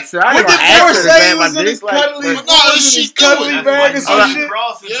an actor. I What ain't did gonna ask Forrest her to say? grab He my was in his dick. Like, cuddly, But no, what was she his cuddly doing. bag or That's some why you shit?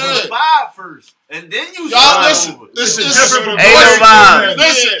 cross into Yeah. the vibe first, and then you Y'all slide listen. over. Listen. Ain't no vibe.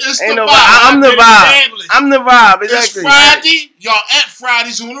 Listen, it's Ain't the no vibe. vibe. I'm the vibe. Established. I'm the vibe. It's Exactly. Friday. Y'all at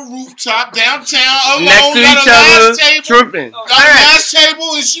Fridays on the rooftop downtown alone. Next to got each a other, last table. tripping. Got a last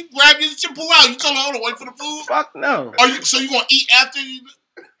table, and she grab you and pull out. You told her, hold on, wait for the food. Fuck no. Are you? So you gonna eat after you?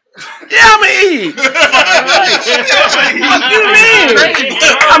 Yeah, I'ma eat. What you mean?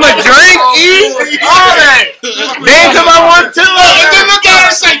 I'ma drink, eat, all that. Dance if I want to. And then look at her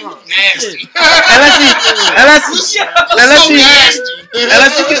and say, you nasty.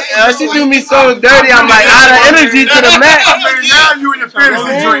 Unless she do me so dirty, I'm like out of energy to the max. Now you in your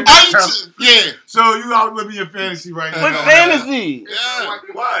fantasy joint. Yeah. So you out living your fantasy right now. What fantasy? Yeah.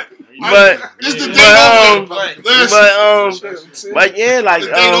 What? But It's the date over. but yeah, like The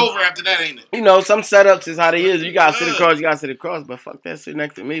date over after that, ain't it? you know, some setups is how they is. You gotta sit across, you gotta sit across. But fuck that, sit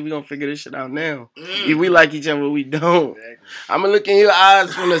next to me. We gonna figure this shit out now. If we like each other, we don't. I'ma look in your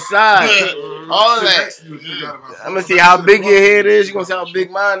eyes from the side. All that. I'm gonna see how big your head is. You gonna see how big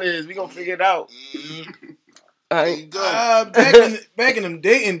mine is. We gonna figure it out. Alright. Back in them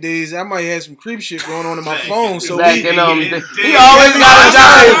dating days, I might have some creep shit going on in my phone. So Back in he always got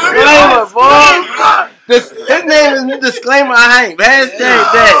a disclaimer, boy. His name is disclaimer. I ain't hashtag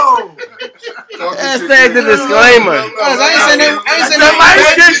that. Hashtag the disclaimer. I ain't saying that. I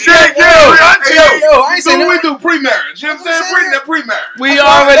ain't saying We do pre-marriage. You know what I'm saying? Pre-marriage. We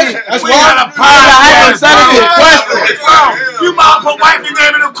already. That's why got a hypothetical question. You might put wifey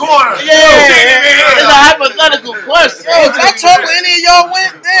name in the corner. Yeah, it's a hypothetical question. Yo, if I talk with any of y'all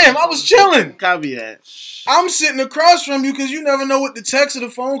went, damn, I was chilling. Copy that. I'm sitting across from you because you never know what the text or the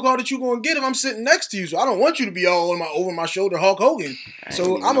phone call that you're gonna get if I'm sitting next to you. So I don't want you to be all over my shoulder, Hulk Hogan.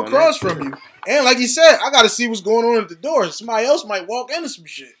 So I'm across from you, and like you said, I gotta see what's going on at the door. Somebody else might walk into some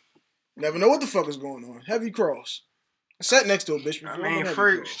shit. Never know what the fuck is going on. Heavy cross. I sat next to a bitch before. I mean,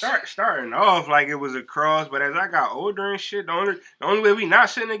 first starting off like it was a cross, but as I got older and shit, the only way we not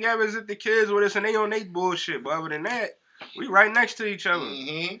sitting together is if the kids with us and they on they bullshit. But other than that, we right next to each other.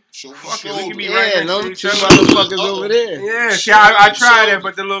 So fuck it, we can be Yeah, right next no to each two other. motherfuckers over there. Yeah, see, I tried that,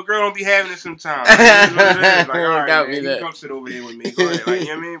 but the little girl don't be having it sometimes. Like, it is what it is. Like, all right, Got me man, that. you come sit over here with me. Go ahead, like, you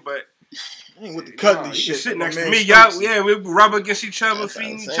know what I mean? But I ain't with the cuddly you shit. sit My next to man me, y'all. Stokesy. Yeah, we rub against each other, That's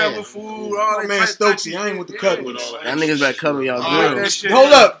feeding what each I'm other saying. food, all My that. man Stokesy, I ain't with the cuddly. Y'all niggas better cuddle y'all That girls. shit.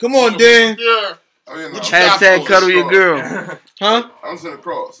 Hold up, come on, Dan. Yeah. Oh, yeah, no, Hashtag cuddle your girl. Huh? I'm sitting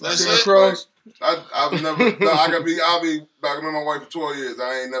across. That's Sitting it. across. I've never. No, I'll be back. I've been my wife for 12 years.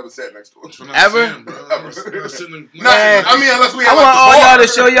 I ain't never sat next to her. Ever? Ever. Man, I mean, unless we I have want like all the bar. y'all to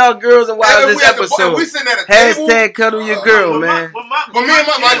show y'all girls and watch If this we at the bar, if episode. we sitting at a table. Hashtag cuddle your girl, man. But me and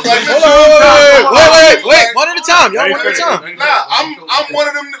my like Hold on, wait. One at a time, y'all. One at a time. Nah, I'm one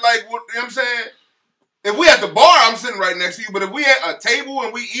of them that, like, what, you know what I'm saying? If we at the bar, I'm sitting right next to you. But if we at a table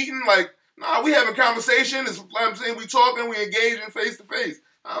and we eating, like, nah, we having conversation. It's, like I'm saying, we talking, we engaging face to face.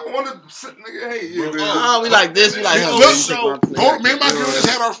 I don't want to sit, nigga. Hey, yeah, man. Oh, we like this. We like Me and my girl just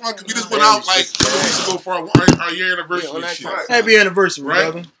had our fucking. We just went out like a couple weeks ago for our year anniversary and shit. Happy anniversary,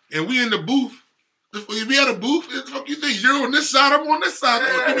 Right? brother. And we in the booth. If we at a booth, what the fuck you think? You're on this side, I'm on this side.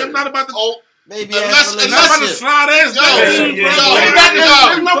 I'm not about to. Maybe Unless to slide ass down.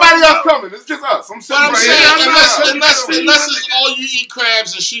 There's nobody else coming. It's just us. I'm sitting But I'm right saying, here. unless it's all you eat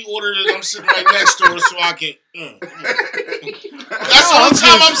crabs and she ordered it, I'm sitting right next to her so I can. That's the only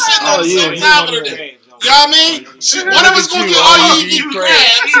time I'm sitting on the same time with her. You know what I mean? One of us gonna get all you eat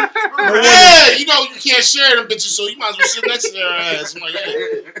crabs. Yeah, you know you can't share them bitches, so you might as well sit next to their ass. I'm like,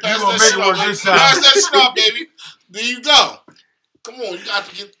 hey, pass that shit off, baby. There you go. Come on, you got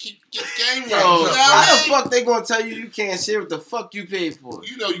to get game right. Yo, You know how what the fuck they gonna tell you can't share what the fuck you paid for?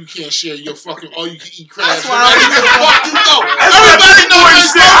 You know you can't share your fucking all you can eat crabs. That's why I Where the fuck you go. Everybody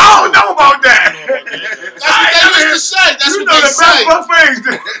knows shit. I don't know about that. That's what they used to say. That's You what know they the say. best buffets.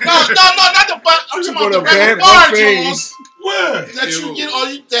 No, not the butt. I'm talking about the regular bar Jones. Where? That you get all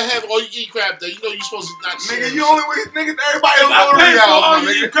you that have all you eat crab there. You know you're supposed to not share. Nigga, you only way, nigga, everybody If don't I go to pay for all Real, you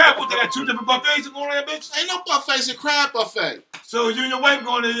nigga. eat crab, what, they got two different buffets going on there, bitch? Ain't no buffets, a crab buffet. So you and your wife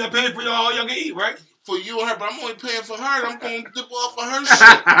going there, paying for all y'all can eat, right? For you and her, but I'm only paying for her. I'm going to dip off for her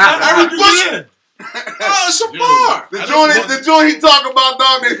shit. How would you get in? Oh, it's a bar. The joint he talk about,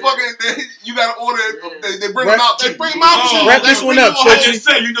 dog. You gotta order it. They bring them out. They bring them out. Wrap this one up, I just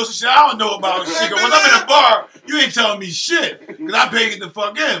say, you know some shit I don't know about shit. 'Cause when I'm in a bar, you ain't telling me shit. Because I pay to get the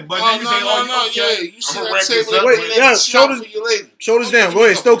fuck in. But then you say, yeah. You see that table. Wait, yeah, shoulders down. Go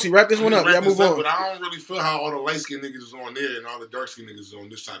ahead, Stokesy, wrap this one up. Y'all move on. But I don't really feel how all the light skinned niggas is on there and all the dark skinned niggas is on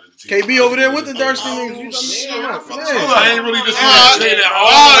this side of the team. KB over there with the dark skinned niggas. I ain't really just want to say that all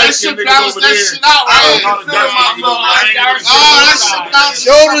the light skinned niggas over there. Shit out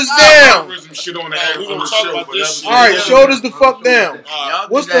Shoulders down. Shit on the show. All right, shoulders the fuck down.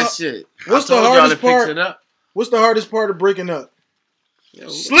 What's shit? What's the hardest part? What's the hardest part of breaking up?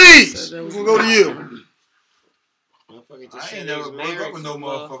 Sleeves. We'll go to you. I ain't never broke up with no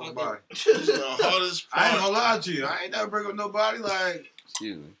motherfucking body. The hardest part. I ain't gonna lie to you. I ain't never break up with nobody. Like,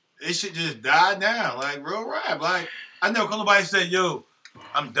 this shit just died down. Like, real rap. Like, I never call nobody and say, yo,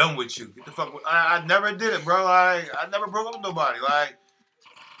 I'm done with you. Get the fuck with. I never did it, bro. Like, I never broke up with nobody. Like,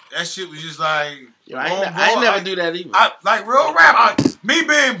 that shit was just like. Yo, I ain't never do that either. Like, real rap. Me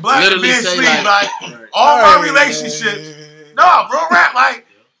being black Literally and being say sleep, like all my relationships. No, real rap. Like,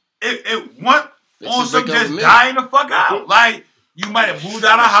 it went on some just dying the fuck out. Like, you might have moved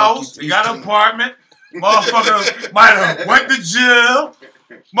out of house, you got an apartment, motherfucker might have went to jail,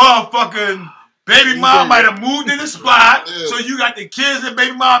 motherfucking baby mom might have moved in the spot, so you got the kids and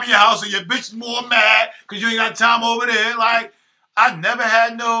baby mom in your house, so your bitch is more mad because you ain't got time over there. Like, I never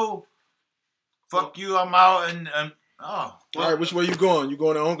had no fuck you, I'm out and All right, which way you going? You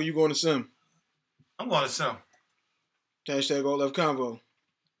going to Uncle? You going to Sim? I'm going to Sim. Hashtag all left convo.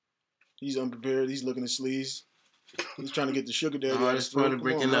 He's unprepared. He's looking at sleeves. He's trying to get the sugar daddy. It's trying to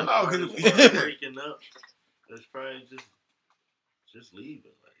breaking up. Oh, breaking up. That's probably just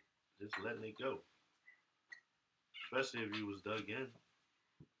leaving, like just letting it go. Especially if you was dug in. You know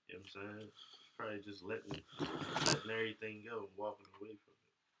what I'm saying? Probably just letting everything go and walking away from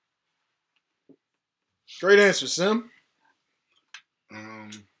it. Straight answer, Sim.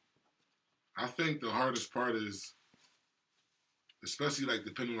 I think the hardest part is, especially like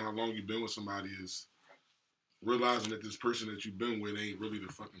depending on how long you've been with somebody, is realizing that this person that you've been with ain't really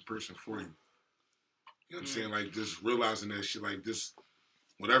the fucking person for you. You know what I'm saying? Like, just realizing that shit, like, this,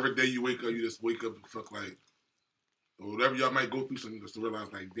 whatever day you wake up, you just wake up and fuck, like, or whatever y'all might go through something, just to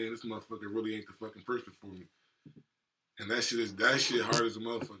realize, like, damn, this motherfucker really ain't the fucking person for me. And that shit hard as a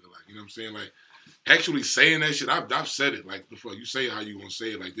motherfucker, like, you know what I'm saying? Like, actually saying that shit, I've said it, like, before. You say it how you gonna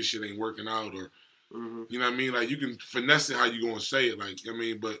say it, like, this shit ain't working out, or, you know what I mean? Like, you can finesse it how you gonna say it, like, I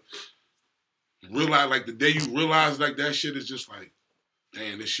mean, but realize, like, the day you realize, like, that shit is just like,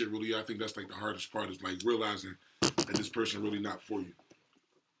 damn, this shit really, I think that's, like, the hardest part is, like, realizing that this person really not for you.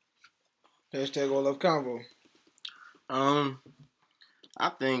 Hashtag all love convo. I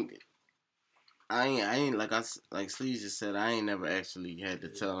think I ain't like Sleeves just said, I ain't never actually had to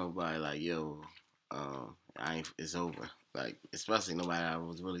tell nobody, like, yo, it's over. Like, especially nobody I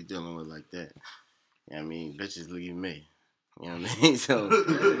was really dealing with like that. You know what I mean? Bitches leave me. You know what I mean? So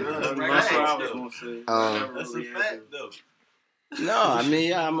that's what I was gonna say. That's a fact, though. No, I mean,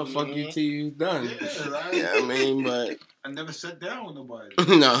 yeah, I'm gonna fuck you till you done. Yeah, I mean, but I never sat down with nobody.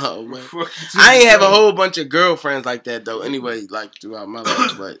 No, man. I ain't have a whole bunch of girlfriends like that though. Anyway, like throughout my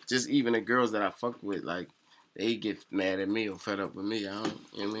life, but just even the girls that I fuck with, like they get mad at me or fed up with me. I don't,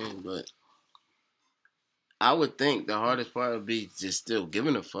 you know what I mean? But I would think the hardest part would be just still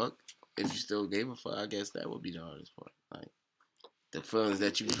giving a fuck. If you still gave a fuck, I guess that would be the hardest part. Like the feelings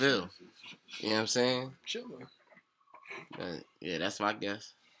that you feel. You know what I'm saying? Sure. But yeah, that's my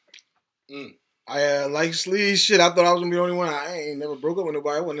guess. I like Sleeves shit. I thought I was gonna be the only one. I ain't never broke up with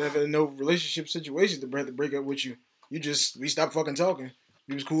nobody. I wasn't having no relationship situations to break up with you. We stopped fucking talking.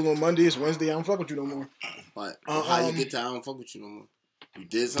 You was cool on Monday. It's Wednesday. I don't fuck with you no more. But how you get to I don't fuck with you no more? You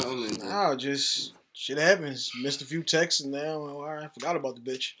did something? And nah, just shit happens. Missed a few texts and now I forgot about the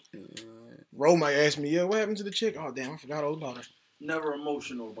bitch. Ro might ask me, what happened to the chick? Oh damn, I forgot all about her. Never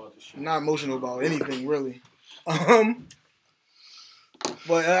emotional about this shit. Not emotional about anything really.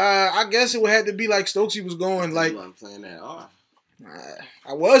 But I guess it would have to be like Stokesy was going like. I'm playing that R.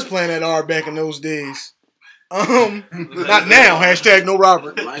 I was playing that R back in those days. Not now. Hashtag no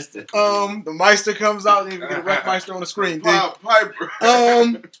Robert. The Meister comes out and you get a Rec Meister on the screen. Piper.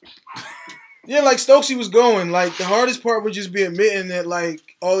 Yeah, like Stokesy was going. Like the hardest part would just be admitting that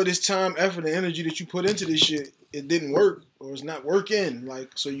like all of this time, effort, and energy that you put into this shit, it didn't work or it's not working.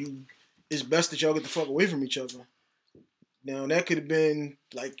 Like so it's best that y'all get the fuck away from each other. Now, that could have been,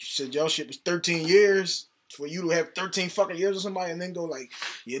 like you said, y'all shit was 13 years. For you to have 13 fucking years with somebody and then go like,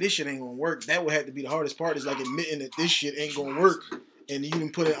 yeah, this shit ain't gonna work. That would have to be the hardest part is like admitting that this shit ain't gonna work. and you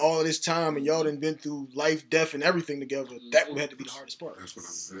done put in all of this time, and y'all done been through life, death, and everything together, that would have to be the hardest part. That's what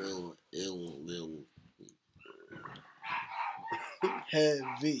I'm saying.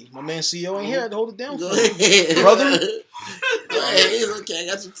 Heavy. My man CEO ain't here to hold it down for Go you. ahead. Brother. Go ahead. It's okay. I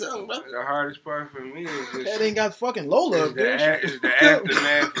got your tongue, bro. The hardest part for me is just That ain't got fucking Lola up there. it's the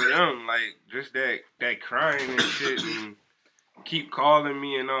aftermath for them, like just that crying and shit, and keep calling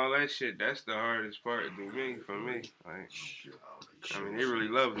me and all that shit. That's the hardest part to me, for me. Like, I mean, they really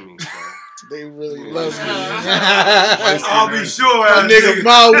love me. So. They really love me. I'll be sure. My nigga,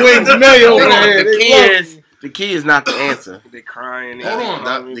 my wings May over there. The key is not the answer. They crying. Hold on.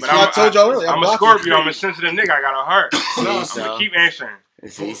 But I told y'all earlier. I'm a Scorpio. I'm a sensitive nigga. I got a heart. I'm gonna keep answering.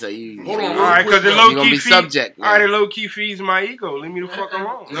 See, so you. Hold on, All right, because it low key subject. All right, it low key feeds my ego. Leave me the fuck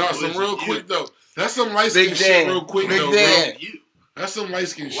alone. No, some real quick though. That's some light skin shit. Real quick though, bro. That's some light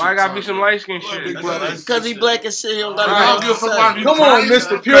skin shit. Why I gotta be some light skin shit? Because he black as shit. He don't Come on,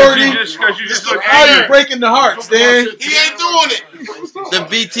 Mr. Purity. Because you just look How you breaking the hearts, Dan? He ain't doing it. The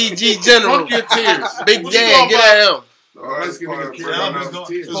BTG general. Fuck your tears. Big Dan, get at him. Folgers in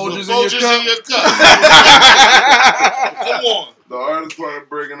your cup. Come on. The hardest part of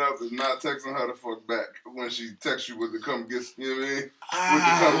breaking up is not texting her the fuck back when she texts you with the come get, you know what I mean? With the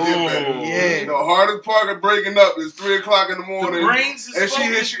come get back. Yeah. The hardest part of breaking up is 3 o'clock in the morning. The and she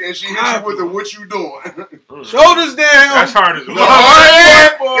hits you with the what you doing. Shoulders down. That's hard as well. The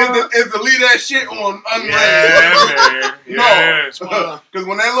hardest part is to leave that shit on unread. Yeah, man. Yeah. No. Because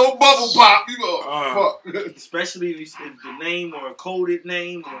when that little bubble pop, you go, fuck. Especially if the name or a coded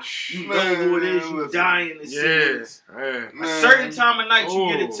name or you know who it is, you dying to see it. A certain time of night you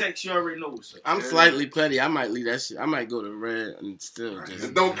get a text, you already know what's up. I'm slightly petty. I might leave that shit. I might go to red and still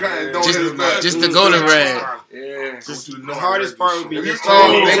just don't hit it back. Just to go to red. Yeah. The hardest part would be just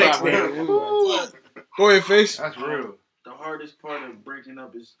Go ahead, Face. That's real. The hardest part of breaking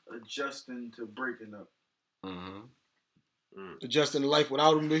up is adjusting to breaking up. Adjusting to life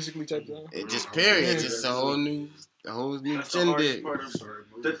without him, basically, type thing. It just period. Just a whole new That's the hardest shindig. part of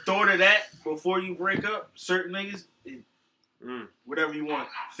the thought of that before you break up. Certain niggas, whatever you want,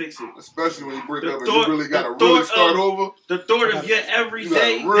 fix it. Especially when you break up and you really got to really start over. The thought of your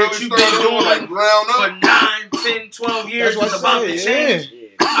everyday really that you've been doing like ground up for 9, 10, 12 years is about to change. Yeah.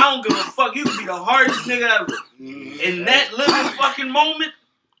 I don't give a fuck. You can be the hardest nigga ever. In that living fucking moment,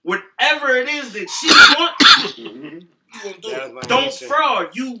 whatever it is that she wants, don't fraud.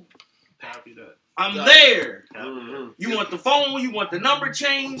 I'm there. You want the phone, you want the number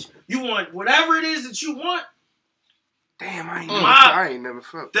change, you want whatever it is that you want. Damn, I ain't never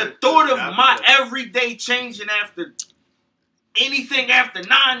felt the that. thought of my everyday changing after anything after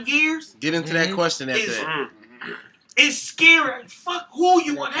 9 years. Get into that question after that. It's scary. Fuck who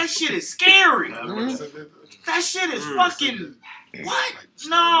you want. That shit is scary. That shit is fucking. What?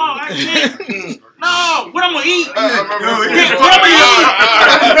 No, I can't. No, what I'm gonna eat? What I'm gonna eat?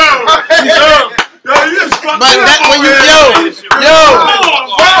 Yo, you just fucked But that when you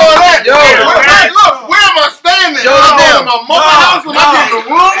Look, where am I standing? Shoulders down. My mother's house? Am I in the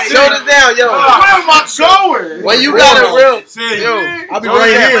room? Shoulders down, yo. Where am I going? When you got a real, I'll be right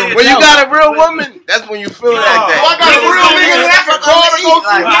here. when you got a real woman, that's when you feel like that. I got a real nigga that can call to go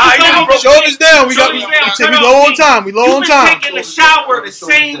see. Shoulders down. We low on time. We low on time. You've been taking the shower the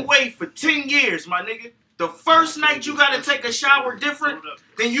same way for 10 years, my nigga. The first night you gotta take a shower different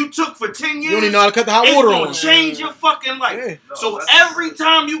than you took for 10 years. You don't even know how to cut the hot water on. It's gonna change your fucking life. Yeah. So every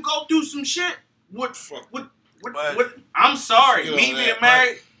time you go through some shit, what I'm sorry, me being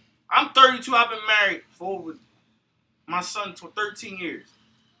married, I'm 32, I've been married for over my son for 13 years.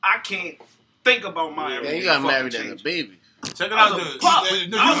 I can't think about my Yeah, you got married as a baby. Check it out, dude.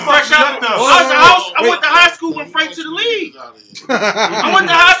 I was fresh out. I went to high school, went straight to the league. I went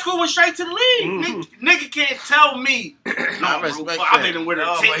to high school, went straight to the league. Nigga can't tell me, no, bro, I've been with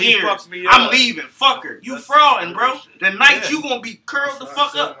her 10 years. I'm leaving. Fuck her. You frauding, bro. The night you gonna be curled the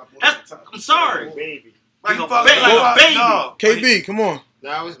fuck up. I'm sorry. Like a baby. KB, come on.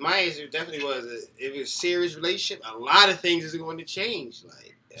 That was my answer. Definitely was. If it's a serious relationship, a lot of things is going to change. Like.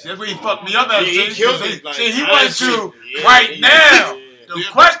 That's where he fucked me up at. He killed me. Like, see, he went to right now. The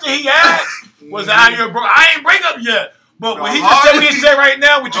question he asked was how you broke. I ain't break up yet. But when he just said what he said right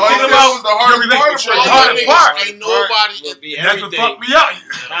now, what you think about your relationship, the hardest part. Ain't nobody. That's what fucked me up.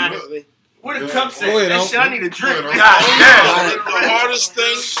 Honestly. What a cup set. That shit, I need a drink. The hardest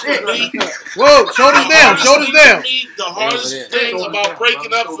thing for me. Whoa, shoulders down. Shoulders down. The hardest thing about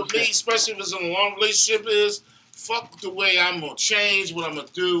breaking up for me, especially if it's in a long relationship, is fuck the way I'm gonna change, what I'm gonna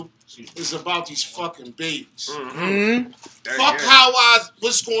do. It's about these fucking babies. Mm-hmm. Fuck how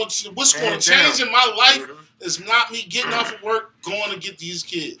what's going to change in my life is not me getting off of work, going to get these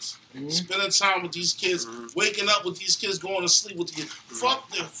kids. Spending time with these kids, waking up with these kids, going to sleep with the kids.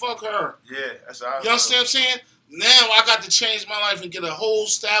 Fuck her. Yeah, that's all. You understand what I'm saying? Now I got to change my life and get a whole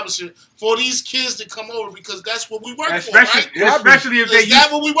establishment for these kids to come over because that's what we work for, right? Especially if Is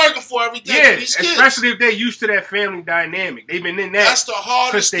that what we working for every day for these kids? Especially if they're used to that family dynamic. They've been in that. That's the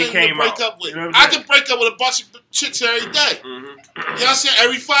hardest thing to break up with. You know I can break up with a bunch of chicks every day. You know what I'm saying?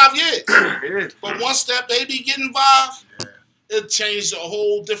 Every 5 years. But once that baby get involved, it changed a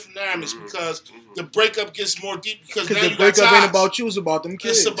whole different dynamics because the breakup gets more deep because now the you breakup got ain't ties. about you, it's about them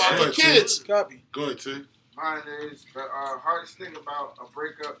kids. It's about the kids. Copy. Go ahead, T. Mine is the hardest thing about a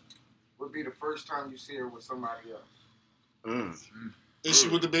breakup would be the first time you see her with somebody else. Is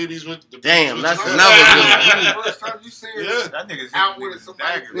she with the babies with the Damn, that's The another first time you see her That nigga's out with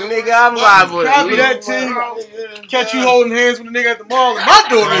somebody. Nigga, I'm live with it. Copy that, T. Catch you holding hands with a nigga at the mall. And my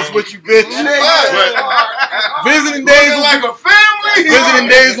daughter is with you, bitch. Visiting days will like a family. Visiting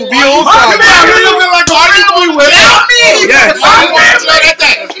days will be on Friday. Like a family with me. Yes.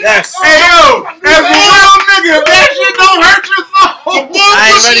 Yes. Hey yo, as a real nigga, if that shit don't hurt your soul. I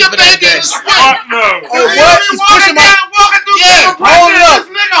ain't ready for that day. No. Oh, what? He's pushing my... Yeah, hold it up.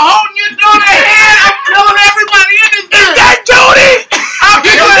 This nigga holding your daughter hand. I'm telling everybody in this bitch. That Jody. I'm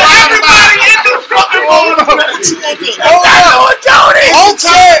telling everybody in this fucking room.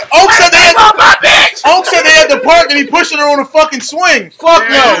 Onk said they at the park and he pushing her on a fucking swing. Fuck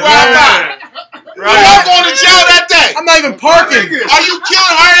no. I'm going to jail that day. I'm not even parking. Are you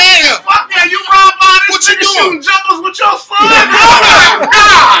killing her and him? Fuck yeah, you robbed by this. What you doing? Shooting jumpers with your son.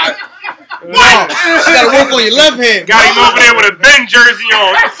 God. What? You gotta work on your left hand. Got him over there with a Ben jersey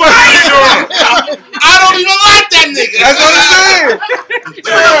on. What the fuck are you doing? I don't even like that nigga. That's what I'm saying.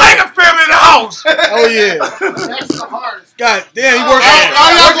 Like a family in the house. Oh yeah. That's the hardest. God damn, he working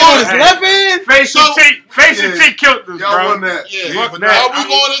on his left hand. Face and T killed this, Y'all bro. won that. Yeah. Fuck Are that. we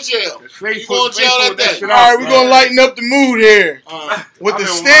going to jail? You going to jail that day? All right, we're gonna lighten up the mood here with the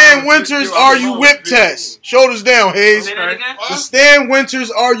Stan Winters "Are You Whip" test. Shoulders down, Hayes. Say that again? The Stan Winters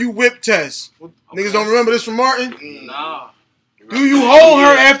 "Are You Whip" test. Niggas don't remember this from Martin? No. Do you hold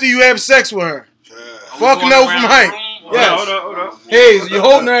her after you have sex with her? Fuck no from Hank. Yes. Hold up. Hayes, you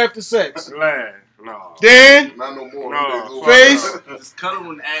holding her after sex? No. Dan? Not no more. No. Face? Just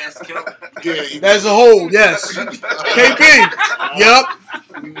cuddle and ass kill. Yeah. That's a hold, yes. KP? Yup.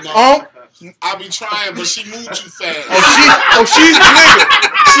 No. I be trying, but she moved too fast. She's the nigga.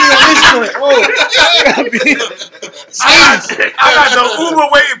 She on this one. I got the Uber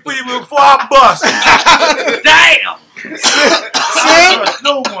waiting for you before I bust. Damn. Sim?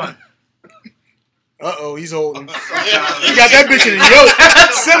 No one. Uh-oh, he's holding. He got that bitch in the yoke.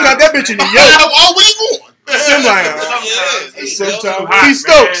 Sim got that bitch in the yoke. Oh, we going? Sim like, sometimes. T.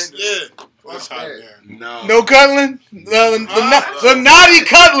 Stokes. Yeah. That's hot, man. No cuddling? The naughty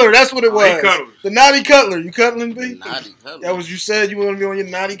cuddler. That's what it was. The naughty cuddler. You cuddling, B? Naughty cuddler. That was you said you were going to be on your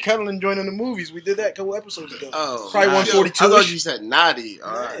naughty cuddling joint in the movies. We did that a couple episodes ago. Oh. Probably 142. I thought you said naughty.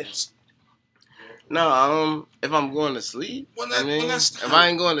 All right. No, if I'm going to sleep, if I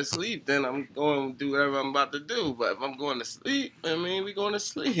ain't going to sleep, then I'm going to do whatever I'm about to do. But if I'm going to sleep, we going to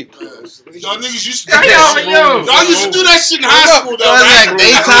sleep. Y'all niggas used to do that shit. Y'all used to do that shit in high school, though, right? Like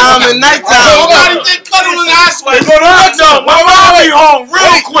daytime and nighttime. Nobody did cuddle in high school. My mom be home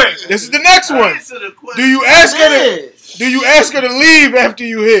real quick. This is the next one. Do you ask her to leave after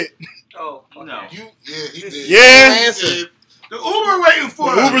you hit? Oh, no. He did. Yeah. The Uber waiting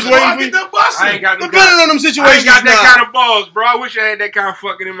for The us. Uber's waiting for you. I ain't got no Depending on them I situations. ain't got that now. kind of balls, bro. I wish I had that kind of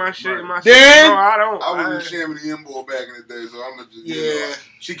fucking in my shit. Dan? No, I don't. I was in Shammy the M-Ball back in the day, so I'm just, you know,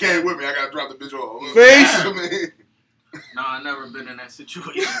 she came with me. I got to drop the bitch off. Face? No, I never been in that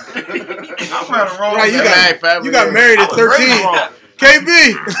situation. Right, you got married at 13.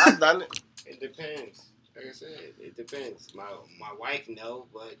 KB. I've done it. It depends. Like I said, it depends. My wife know,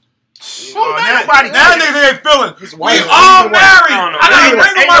 but. Now niggas ain't feeling. We wife. all married. I got a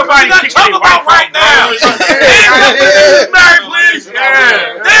ring on my finger. We got to talk about right now. Married, please.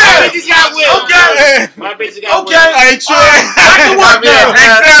 My bitches got whipped. Okay. My bitches got whipped. Hey, chill. Back to work now.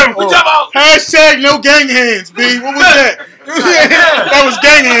 We talk about. Hashtag no gang hands, B. What was that? That was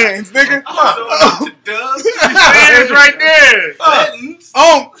gang hands, nigga. Hands right there.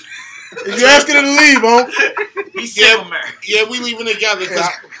 If you asking her to leave, He's single married. Yeah, we leaving together because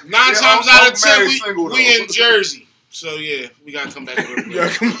 9 times out of 10 we in Jersey. So yeah, we gotta come back. The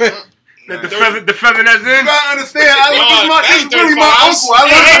feather that's in. You gotta understand. It's really my uncle.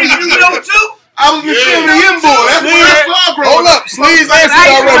 You know too? I was the Shim and him boy. That's what I saw growing Hold up, Sleeves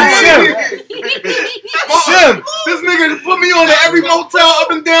answered already. Shim. This nigga put me on to every motel up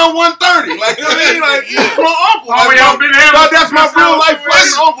and down 130. Like, you know what I mean? Like, it's my uncle. Oh, y'all been having That's my real life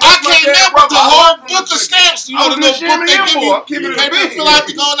fucking uncle. I came up with the whole book of stamps. You know the little book they give you. Keep it Paper fill out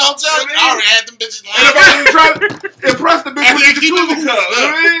to go in the hotel. I already had them bitches And if I was trying to impress the bitch with the jacuzzi cup, you know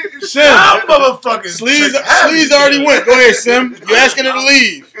what I mean? Sim. Motherfucking Sleeves already went. Go ahead, Sim. You asking her to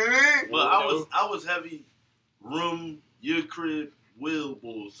leave. Well, I was heavy room, your crib, Will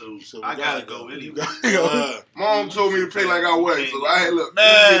Bull, so I gotta go anyway. Mom told me to pay like I was, so I had look.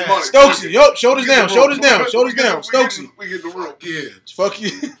 Man, Stokesy, yo, shoulders down, shoulders down, shoulders down, Stokesy. We get the room. Yeah. Fuck you.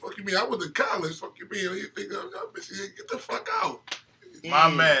 Fuck you mean? I went to college. Fuck you mean? You think y'all bitches get the fuck out?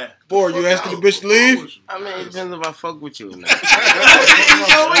 My man. Boy, you asking the bitch to leave? I mean, it depends if I fuck with you or not.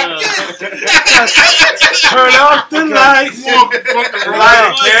 Turn off the lights.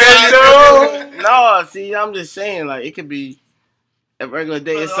 No, see, I'm just saying, like, it could be a regular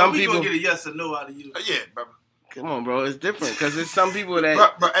day. But, It's some we people. gonna get a yes or no out of you. Yeah, bro. Come on, bro. It's different because it's some people that.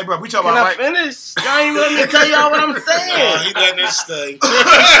 Hey, bro, we talking Can about I right. finish? Y'all ain't letting me tell y'all what I'm saying. He letting us stay.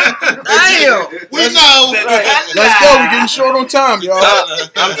 Damn. We know. Let's go. We're getting short on time, y'all.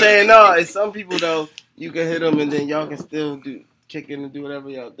 I'm saying no. It's some people though. You can hit them and then y'all can still kick in and do whatever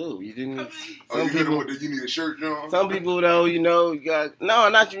y'all do. You didn't. Oh, you hit him with the, you need a shirt, John? Some people though, you know, you got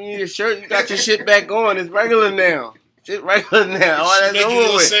not you need a shirt. You got your shit back on. It's regular now. Shit regular now. All that's Make you over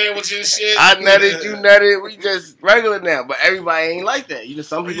little with. sandwich and shit. I nutted, you nutted. We just regular now, but everybody ain't like that. You know,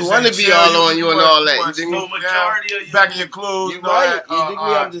 some people want to be all on you and all that. You dig me? Majority of you Back in your clothes. You right. You dig me?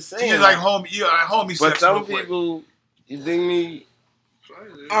 I'm just saying. You like homie, homie But sex some real quick. people, you dig me?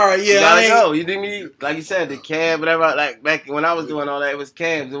 All right, You yeah. gotta go. You dig me? Like you said, the cab, whatever. Like back when I was doing all that, it was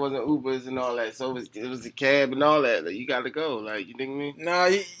cabs. It wasn't Ubers and all that. So it was the cab and all that. Like, you gotta go. Like, you dig me? Nah,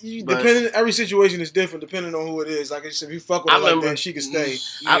 you But- depending. Every situation is different depending on who it is. Like I said, if you fuck with I her like remember- that, she can stay.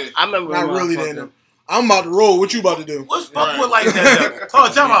 I remember. Not when really. I fucked Then up. I'm about to roll. What you about to do? What's fuck with like that? Though?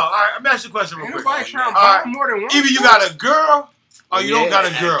 Oh, tell me. All right, let me ask you a question real quick. Anybody trying to All buy right. more than one? Either you got a girl or you don't got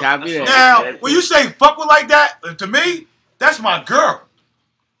a girl. Copy that. Now, when you say fuck with like that, to me, that's my girl.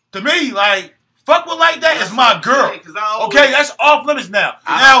 To me, like, fuck with like that is my girl. Okay, that's off limits now.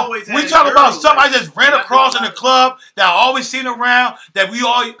 Now, we talk about something I just ran across in the club that I always seen around, that we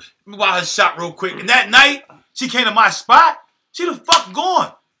all, let me wild her shot real quick. And that night, she came to my spot, she the fuck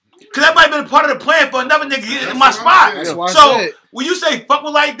gone. Because that might have been a part of the plan for another nigga getting in my spot. That's why I So, said. when you say fuck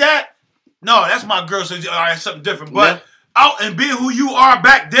with like that, no, that's my girl, so all right, something different. But out and being who you are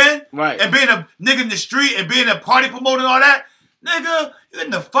back then, Right. and being a nigga in the street and being a party promoter and all that, nigga, you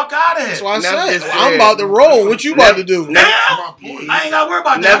getting the fuck out of here. That's why I Never said just I'm said- about to roll. What you about to do? Now, I ain't got to worry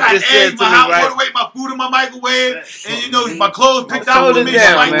about that. Never I got just said eggs, to my me, hot right? water, weight, my food in my microwave, and you know my clothes picked out for Shoulders me, down,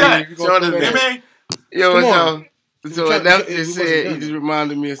 shit like man. that. You Shoulders know down. what I mean? Yo, Come so on. Neff we just wasn't said, done. he just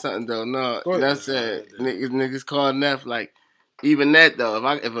reminded me of something though. No, Go ahead. Neff said niggas call Neff like. Even that though,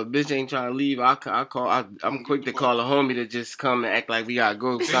 if a bitch ain't trying to leave, I'm quick to call a homie to just come and act like we gotta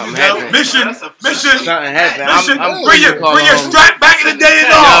go. Something happened. Mission. Something happened. Mission. I'm Bring quick to call your a homie. strap back in the day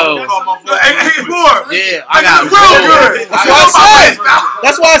and all. Hey, boy. Yeah, I I got real good. That's why I said.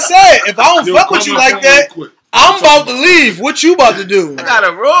 That's why I said. If I don't fuck with you like that, I'm about to leave. What you about to do? I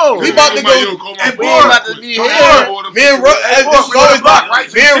gotta roll. We about to go. Hey, We boy. ain't about to be here. Me and Ro, Hey, boy, this is we on always the block,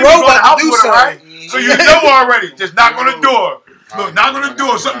 right? me and You Ro go to the about house to do with her, right? something. So you know already. Just knock on the door. Look, knock on the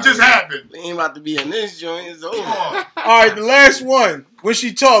door. Something just happened. We ain't about to be in this joint. It's over. All right, the last one. When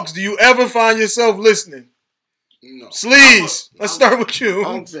she talks, do you ever find yourself listening? No. Sleaze. Let's start with you.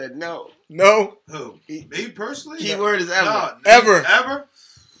 Unc said no. No. Who? Me personally? Keyword is ever. No, Ever. Ever?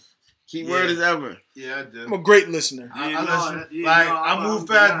 Keyword is ever. Yeah, I do. I'm a great listener. I Yeah, listen. no, yeah, Like, no, I move I'm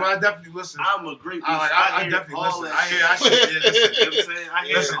fast, not. but I definitely listen. I'm a great I listener. I hear definitely all listen. that I hear shit. that shit. Yeah, listen. You know what I'm saying? I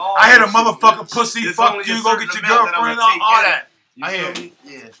hear Listen, all I had a that shit, motherfucker man. pussy There's fuck only you, a go certain get your amount that girlfriend, I'ma take all in. that. You I feel hear me?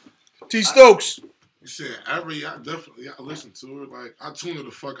 Yeah. T. Stokes. You said every, I definitely, I listen to her. Like, I tune her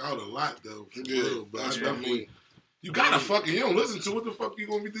the fuck out a lot, though. For Yeah, real, but I that's what I definitely, mean. you gotta fucking, you don't listen to what the fuck you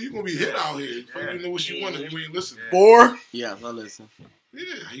gonna be doing. You gonna be hit out here. You fucking know what you want and you ain't listening. Boar. Yeah, I listen. Yeah,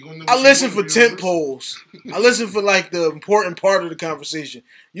 you gonna know I what listen you for want, you don't tent poles. I listen for like the important part of the conversation.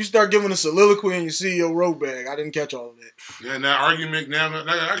 You start giving a soliloquy and you see your road bag. I didn't catch all of it. Yeah, now argument, now the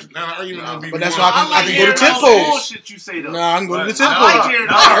argument gonna be. But that's won. why I can go to tent all the poles. bullshit you say though. Nah, I can go to the tent I poles. like hearing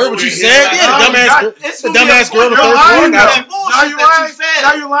I heard what you said. Yeah, the It's dumbass girl. It's The gonna be dumbass a girl. The point. first You're one. lying. That bullshit you that you lying. said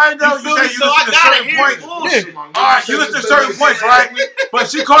now you lying though. You say you listen to certain points. All right, you listen to certain points, right? But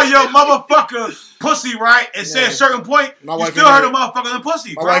she called you a motherfucker pussy, right? And said a certain point. You still heard a motherfucker a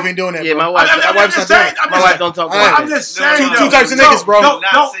pussy. My wife ain't doing that. Yeah, bro. my wife. My wife's not doing it. My wife don't talk about I'm just saying. Two types of niggas, bro. Don't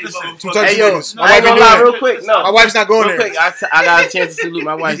listen. Two types of niggas. My I wife ain't ain't gonna doing lie, that. real quick. No, My wife's not going real there. quick. I got a chance to salute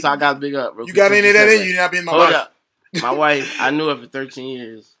my wife, so I got to big up. You got any of that in you? You're not being my Hold wife. up. My wife, I knew her for 13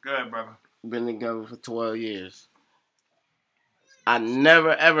 years. Go ahead, brother. Been together for 12 years. I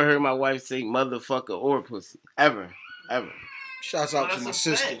never ever heard my wife say motherfucker or pussy. Ever. Shouts out to my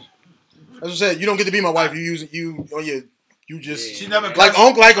sister. As I said, you don't get to be my wife. You just She never like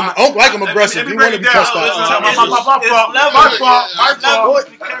Unc like him aggressive. You want to be cussed out. My fault. Hold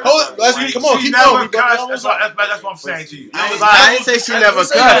it. Come on, She keep never going. cussed. That's what I'm saying to you. I didn't say she never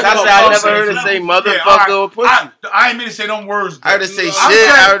cussed. I said I never heard her say motherfucker or pussy. I ain't mean to say them words. I heard her say shit.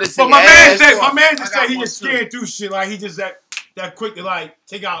 I heard her say But my ass. man just said he just scared through shit. Like he just that quick to like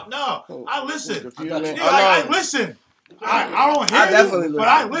take out. No, I listen. I listen. I don't hear you, but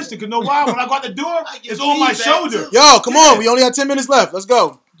I listen. Cause know why? When I go out the door, it's on my shoulder. Yo, come on. We only got 10 minutes left. Let's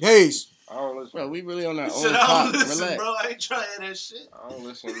go. Hayes. I don't listen. Bro, we really on our own Said I clock. don't listen, Relax. bro. I ain't trying that shit. I don't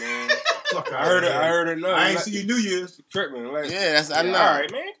listen, man. I heard it. No, I ain't see you New Year's. Tripping. Like, Yeah, that's I know. all right,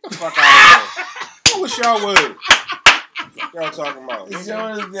 man. Get the fuck out of here. I wish y'all would. What y'all talking about?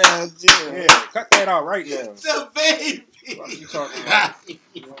 Yeah, cut that out right now. The baby. What you talking about?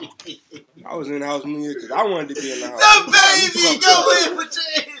 I was in the house New Year because I wanted to be in the house. The baby. Go in with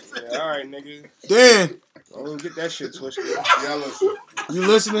your hands. Yeah, all right, nigga. Dan, Don't even get that shit twisted. Yeah, listen. you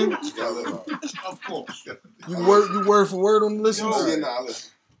listening? Yeah, listen. Of course. You word for word on the listens? Yeah, nah, listen.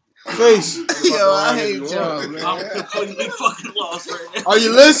 Face. Yo, I hate y'all, man. I'm completely fucking lost right now. Are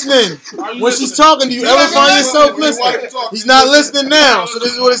you listening? When she's talking, do you ever find yourself listening? He's not listening now, so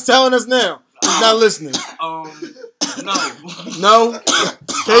this is what it's telling us now. He's not listening. No. No?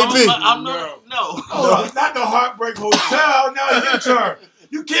 KB. I'm not. No. Not the Heartbreak Hotel. Now your turn.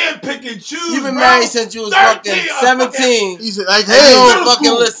 You can't pick and choose. You've been bro. married since you was fucking 17. He's like, You hey, don't fucking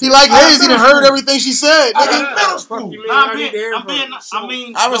listen. he like Hayes. He done heard everything she said, nigga. Middle school.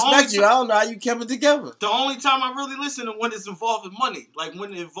 I respect you. I don't know how you kept it together. The only time I really listen is when it's involving money, like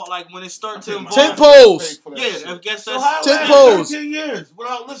when it starts to involve 10 poles. Yeah, I guess So that's how 10 last poles. 13 years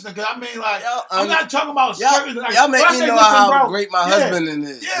without listening? Because I mean, like, Y'all, I'm not talking about certain. Like, Y'all make when I me say know listen, how bro, great my husband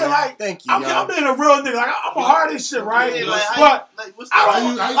is. Yeah, man. like, Thank you, I'm y'all. being a real nigga. Like, I'm a hard as shit, right? Yeah, like, but what's I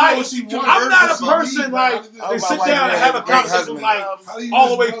don't like. I'm not a person like to sit down and have a conversation like all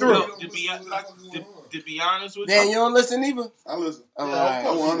the way through. To be honest with Dan, you, you don't listen either? I listen. All I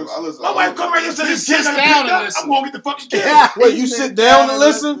right. listen. My wife come right here and says, He "This sits kid down down and listen. I'm gonna get the fucking kid." Wait, you sit down and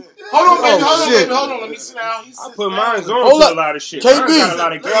listen? Hold on, baby. Oh, shit. Hold on. Let me sit down. I put mine on Hold to up. a lot of shit. KB. I got a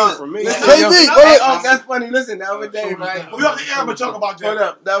lot of game for me. Listen, Yo, KB, hey, go ahead. that's funny. Listen, the other day, right? We off the air, but talk about that. Hold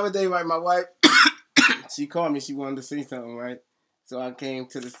up. The other day, right, my wife, she called me. She wanted to say something, right? So I came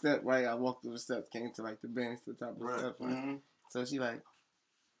to the step, right? I walked through the steps, came to like the bench, to the top of the steps, right? Mm-hmm. So she like,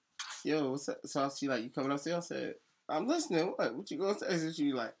 yo, what's up? So she like, you coming upstairs? I said, I'm listening. What you gonna say? So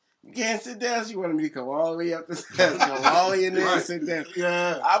she like, you can't sit down. She wanted me to come all the way up the steps, go all the way in there and sit down.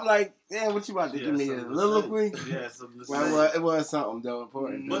 Yeah. I'm like, damn, what you about to give me a soliloquy? Yeah, something to say. Well, it was something though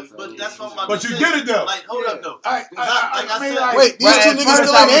important. but that's what I'm about But to you say. did it though. Like, hold up though. I mean, like, Wait, these Right, two at niggas first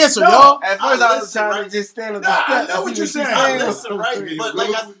still I ain't was- answered, no, y'all. At first, I was listen, trying right? to just stand at Nah, I the steps. know and what see you're she's saying. I saying. listen, right? But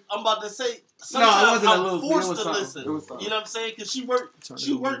like I'm about to say, No, it sometimes wasn't a I'm little bit. It forced was to something. listen. It was something. You know what I'm saying? Because she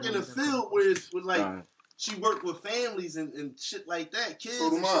worked in a field where it's with like Right. she worked with families and shit like that, kids So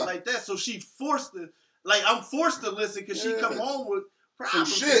do and mine. shit like that. So she forced to I'm forced to listen because she come home with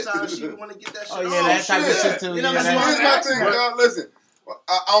problems. shit. Sometimes she want to get that shit Oh, off. yeah, that type of shit too. You know Yeah, what I'm that- saying? Here's my thing, dog. Listen.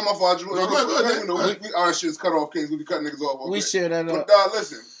 I don't know if I just No, go ahead. our shit's cut off, Kings. We be cutting niggas off. We Okay. share that But up. dog,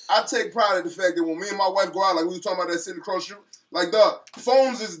 listen. I take pride in the fact that when me and my wife go out, like we were talking about that sitting across the street, like dog,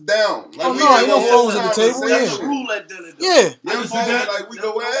 phones is down. Like, Oh, we no, have ain't no a whole phones at the table, conversation. yeah. Rule at dinner. Though. Yeah. Yeah, phones, like we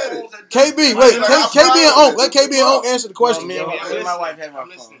go at it. KB, wait, KB and Oak. Let KB and Oak answer the question. Me and my wife have our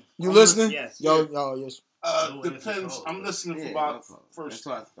phone. You listening? Yes. Yo, yes. Depends. I'm listening for about first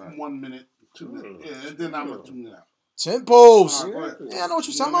 1 minute, 2 minutes. Yeah, and then I'm gonna tune it out. 10 poles. All right, Yeah, I know what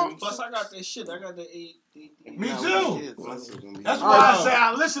you're talking about. Plus, I got that shit. I got the 8. Me too. That's All why right. I say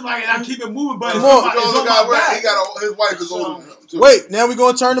I listen like it. I keep it moving, but Come it's on. on my back. His wife is older than him, too. Wait, now we're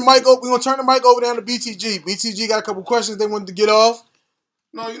gonna turn the mic over. We're gonna turn the mic over down to BTG. BTG got a couple questions they wanted to get off.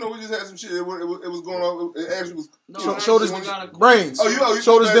 No, we just had some shit. It was going on. It actually was. Shoulders, brains. You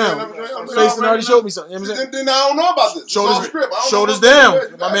Shoulders down. Face Face already showed me something. You know what I'm saying? Then I don't know about this. It's off Shoulders, script. I don't know shoulders about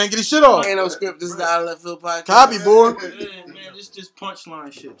down. this. My man, get his shit off. Ain't no script. This is the Out of Left Field podcast. Copy, boy. Man, this just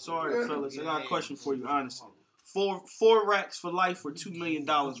punchline shit. Sorry, fellas. I got a question for you, honestly. four racks for life for $2 million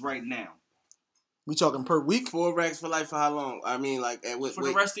right now. We talking per week? 4 racks for life for how long? I mean, like For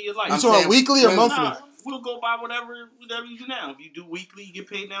the rest of your life. You talking weekly or monthly? Nah, we'll go by whatever you do now. If you do weekly, you get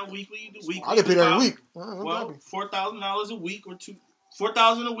paid now weekly. You do weekly. I get paid every week. Well, $4,000 a week or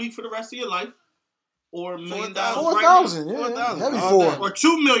 $4,000 a week for the rest of your life, or $1 million. $4,000, yeah, 4,000. that'd be $4. Or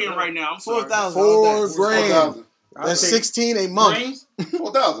 $2 million right now. I'm sorry. $4 grand. That's 16 a month.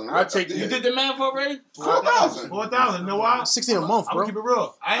 4,000. I'll take You did the math already? 4,000. 4,000. No, why? 16 a month, I'm bro. gonna keep it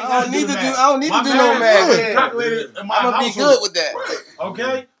real. I don't need to do no math. Calculated in my I'm gonna be household. good with that.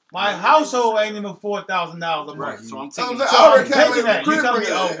 Okay. My household ain't even $4,000 a month. Right. So I'm So taking I'm taking that. You telling me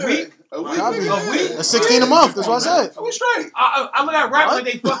a week? A week? A week? That's 16 a month. That's what I said. We straight. I look at rap like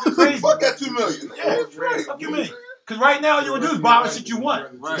they fucking crazy. Fuck that 2 million. Yeah, fuck you mean? Because right now you would do is buy the shit you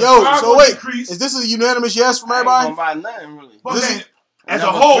want. Yo, so wait, is this a unanimous yes from everybody? I ain't gonna buy nothing really. But This then, is- as a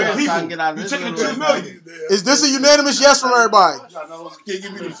whole, Another people, crib, I can you get taking the out of 2 this million. Is this a unanimous yes from everybody? Can't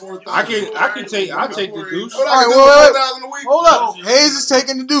give me the 4,000. I'll take the deuce. All right, wait. Hold up. Hayes is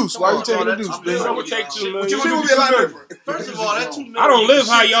taking the deuce. Why are you taking the deuce, I man? would take 2 What million. you gonna do? A lot different. First of all, that $2 million. I don't live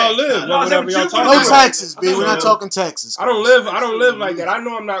how y'all live. No, I said Whatever y'all what you talking No about. taxes, B. We're not talking taxes. I don't live like that. I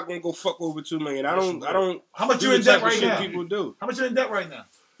know I'm not gonna go fuck over 2 million. I don't. How much do you the in debt type of right shit now? people do. How much you in debt right now?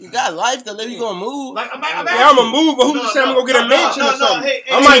 You got life to live. You gonna move? Like I'm Yeah, I'm gonna move, but who just said I'm gonna get a mansion or something?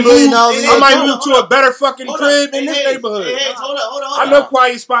 I might $2 million move. I might move to a better fucking crib in this Hey, neighborhood. hold up. I know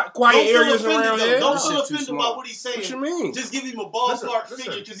quiet Don't areas feel offended, around though. here. Don't feel offended by what he's saying. What you mean? Just give him a ballpark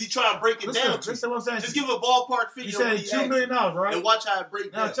figure because he's trying to break it down. Listen what I'm saying. Just give him a ballpark figure. You said $2 million, right? And watch how it breaks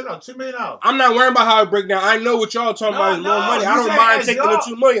No, down. check out $2 million. I'm not worrying about how it break down. I know what y'all talking about is more money. I don't mind taking the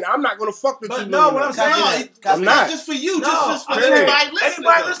 2 million. I'm not gonna fuck the 2 million. No, what I'm saying, I'm not. Just for you, No, just for okay. everybody listening.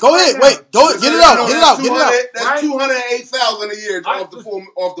 Go ahead. Wait. Go ahead. Get it out. Get it out. Get it out. That's 208,000 a year off the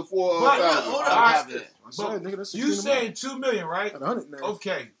 4,000. Hold on. But You saying $2 million, right? 100 now.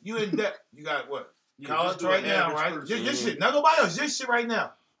 Okay. You in debt. You got what? Yeah, College just do right an now, average right? person. Your shit. Not nobody else. Your shit right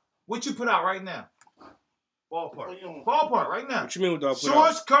now. What you put out right now? Ballpark right now. What you mean with dog put out?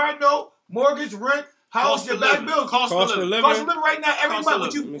 Insurance, car note, mortgage, rent, house, Cost your of back living. bill. Cost of living. Cost of living right now. Every Cost month. of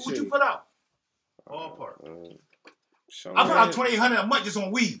What living. you put out? Ballpark. I put out $2,800 a month just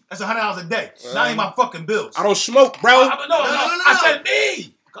on weed. That's $100 a day. Not even my fucking bills. I don't smoke, bro. I said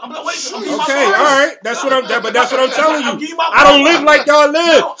me. I'm not waiting. Okay, all right. That's what I'm telling you. I don't live like y'all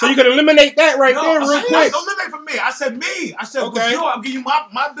live, so you can eliminate that right there real quick. Don't eliminate from me. I said me. I said Okay. I'm giving you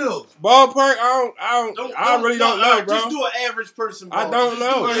my bills. Ballpark, I really don't know, bro. Just do an average person. I don't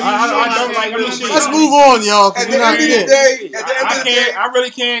know. Just do I don't like. Let me see. Let's move on, y'all. Cause At we're the not end of the getting. day, I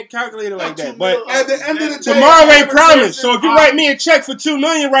really can't calculate it like that. But at the end of the day, tomorrow ain't promised. So if you write me a check for $2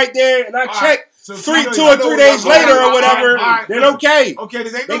 million right there, and I check So 2 $2 or 3 days later or whatever, then okay. Okay,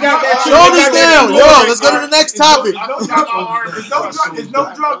 this ain't They no got that shit. Shoulders down, yo. Let's go to the next topic. There's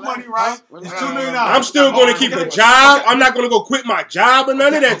no drug money, right? It's $2 million. I'm still going to keep a job. I'm not going to go quit my job or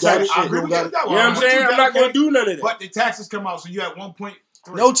none of that type of I shit. agree You with know you with that what I'm saying? I'm not going to do none of that. But the taxes come out, so you at 1.3.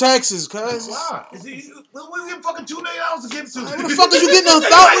 No taxes, cuz. Why? We get fucking $2 million to give to. What the fuck is you getting $1,000?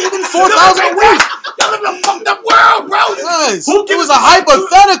 You getting $4,000 a week? Y'all live in a fucked up world, bro. Cuz. Who It was a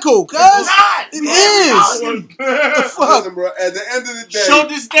hypothetical, cuz. It is. the fuck, bro. At the end of the day, Show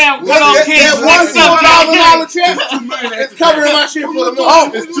this down. Good that old kids. one $4,000 check It's is covering my shit for the month. Oh,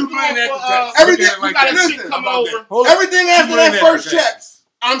 it's $2 million after tax. Everything, Look at it like listen, that. How about that? everything after that $2 million first after tax.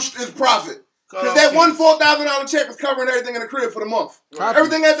 check, is profit. Because that one $4,000 check is covering everything in the crib for the month.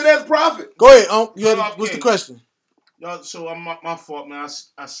 Everything after that is profit. Go ahead, what's the question? Y'all, so I'm my fault, man.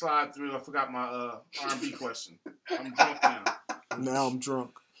 I slide through. I forgot my R&B question. I'm drunk now. Now I'm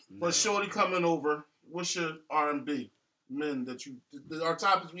drunk. But Shorty coming over. What's your R&B men that you? Our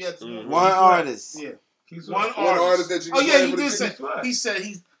topics we had. One artist. Yeah. One artist that you. Oh yeah, he can did play say. for the He said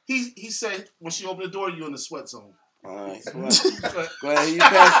he said when she opened the door, you in the sweat zone. All right. Go ahead. You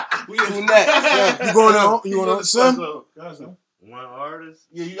pass. Who next? You going on? You going on? Sim? One artist?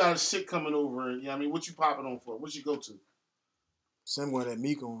 Yeah, you got a shit coming over. Yeah, I mean, what you popping on for? What you go to? Sim got that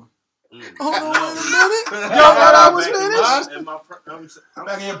meek on. Hold on, wait a minute. Yo, I was finished. I'm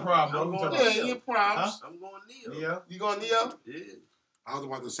back in prom, bro. Yeah, you proms. I'm going Neo. Yeah. You going Neo? Yeah. I was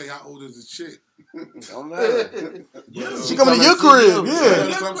about to say, how old is the chick? Don't matter. She coming to your crib, Yeah, yeah.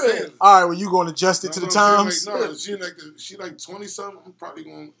 that's what I'm saying. All right, well, you going to adjust it to the times? No, she like 20 something. I'm probably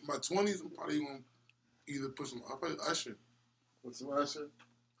going my 20s. I'm probably going to either put some. I'll probably Usher. What's the Usher?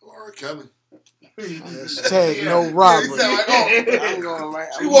 Or R. Kelly. Hashtag no robbery. Yeah, he sound like, oh, I'm going right.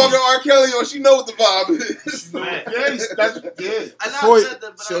 she walking R. Kelly on, she know what the vibe is. Yeah. I Boy, know said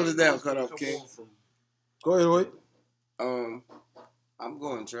that, but shoulders down, cut off, King. Go ahead, Hoyt. I'm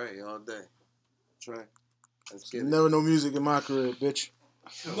going Trey all day. Trey. Never no music in my career, bitch.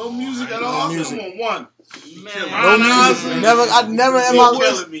 No music at all. No music. Come on, one. No music.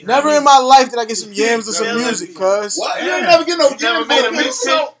 Never in my life did I get some yams or some music, cuz. What? You ain't never get no yams made a or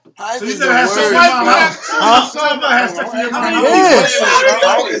mixtape. So you never had stuff in your mouth. So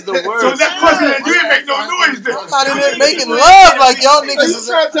that question that you ain't make no noise then. I'm not in there making love like y'all niggas. You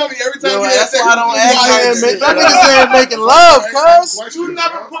trying to tell me every time you That's have why I don't sex, ask. Y'all niggas in here making love, cuz. You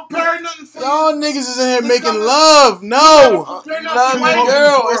never prepared nothing for Y'all niggas is in here making love. No. Love your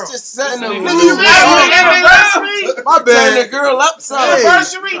girl. It's just setting the mood. My bad. Turn the girl up some.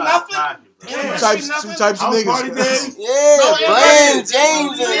 Anniversary, nothing. Some types of niggas. Yeah, Bland,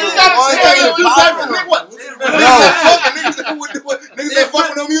 James, and You gotta say you two types of niggas. What? Niggas that fuck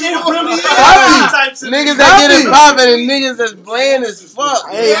with no music. Niggas that get it poppin' and niggas that's bland as fuck.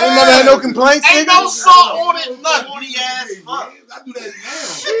 Hey, I ain't never had no complaints, Ain't nigga. no salt on it, nothing. I do that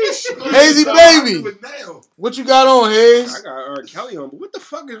now. Hazy baby. What you got on, Hayes? I got R. Kelly on, but what the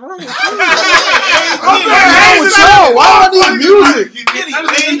fuck is wrong with you? What's wrong with y'all? Why do I need music?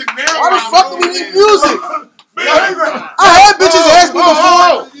 Why the fuck do we need music? I had bitches ask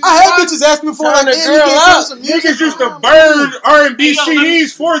me before. Like, the damn, girl you can't up. give some music. Niggas used to burn R&B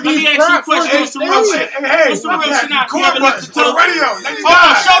CDs for Let me these ask you a props. question. What's the real shit? What's the real shit now? You ever licked the toe? On the radio. Hold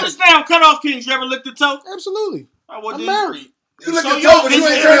on, shoulders down, cut off kings. You ever licked the toe? Absolutely. I'm married. You look at toe, but you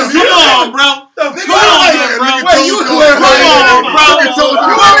ain't turning Come on, bro. Come on, bro. Wait, you Come on, bro.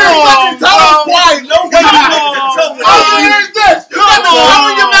 quiet. No way. All you hear is this. You got the toe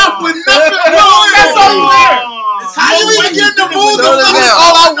in your mouth with nothing. That's all you hear. How you even get in the mood? That's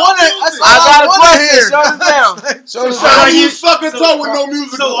all I wanted. I got a question. Shoulders down. Shoulders How down. you suck a toe with no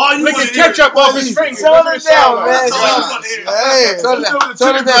music? So all you want to hear Ketchup off his fingers. Shoulders down, man. Hey,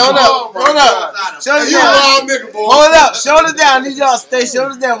 Shoulders down. Hold up. Shoulders You a down. wild nigga, boy. Hold up. Shoulders down. I need y'all to stay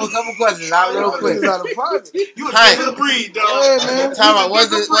shoulders down for a couple questions. Out real quick. You a different breed, dog. yeah, man. Time out.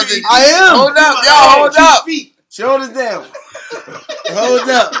 Was it? I am. Hold up, y'all. Hold up. Shoulders down. Hold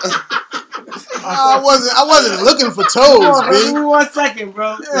up. I wasn't looking for Come toes, on, bro. B. Give me 1 second,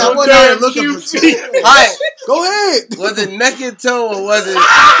 bro. Yeah, I wasn't out here looking for toes. Alright. Go ahead. Was it naked toe or was it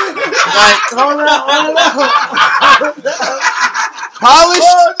like hold up?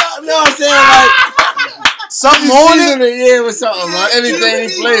 Polished? No, I'm saying like Something on it? seasoning, yeah, with something, man. Anything, any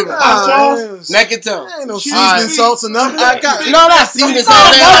flavor. Naked toe. Ain't no seasoning salts or nothing. No, not seasoning No,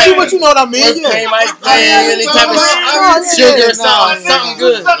 salts. not you, but you know what I mean. Whipped Yeah. cream, ice cream, any type of sugar or something. Something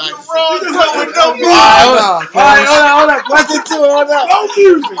good. Hold up. Question 2, hold up.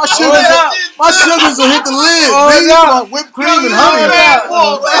 My sugars will hit the lid. Hold Baby, up. like whipped cream and honey.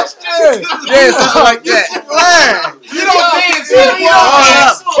 Yeah, something like that. You don't dance.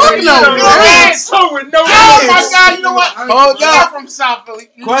 Fuck no, man. Oh my God! You know what? Hold I'm up. from South Philly.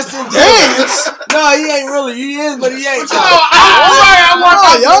 Question 2. Dance? No, he ain't really. He is, but he ain't. Y'all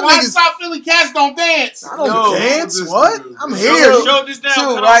Why niggas South Philly cats don't dance? I don't dance. What? I'm here. Shoulders down, 2,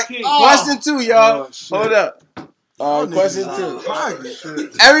 cut right? off kings. Question 2, y'all. Hold up. Question 2.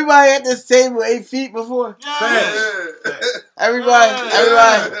 Everybody at this table 8 feet before? Everybody.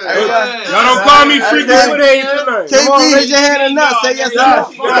 Y'all don't call me freaky with age tonight. Come on, raise your hand or not. Say yes or no.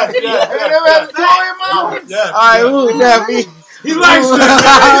 Alright, who that be? He likes that.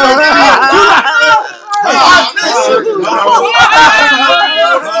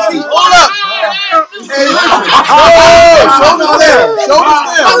 Hold up. Shoulders down. Shoulders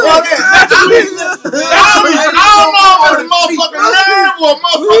down. I don't know if it's motherfucking nerve or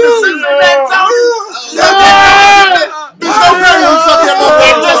motherfucking sense in that toe. Bitch, don't care you suck that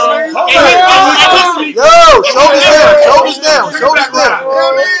motherfucker. Yo, shoulders down. Shoulders down. Shoulders down.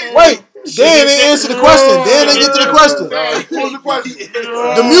 Wait. Dan didn't answer the question. Dan didn't get to the question.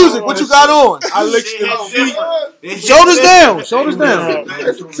 The music, what you got on? I licked the feet. Shoulders down. Shoulders down.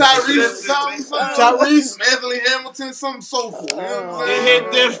 Tyrese, Tyrese. Anthony Hamilton, something soulful. You know what I'm saying? It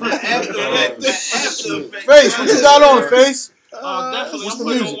hit different. Face, what you got on, Face? Definitely. What's I'm the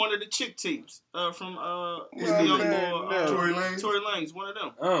putting music? on one of the chick tapes from what's the young boy? Tory Lanez. Tory Lanez, one of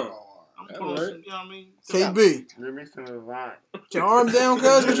them. I'm putting on some, you know what I mean? KB. Avant. Your arm down,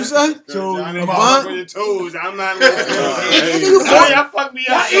 cuz? What you say? On your toes. I'm not. Y'all fuck me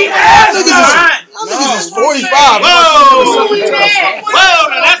up. niggas is 45. Whoa,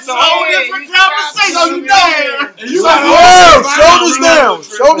 that's a whole different conversation. Whoa, shoulders down.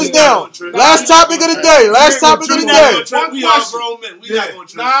 Shoulders down. Last topic of the day. Last topic of the day. We all grown men. We not gonna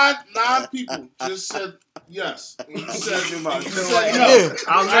trip. 9 people just said Yes. You said said no. Yeah.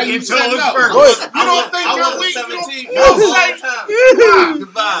 I was looking you to said look no. first. Good. You don't think I you're wasn't weak? 17 You don't all say. the time.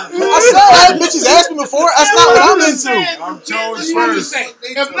 Goodbye. I said I had bitches ask me before. That's not what I'm into. I'm toes first.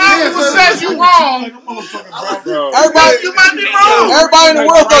 If Nova says you wrong, Everybody, you might be wrong. everybody in the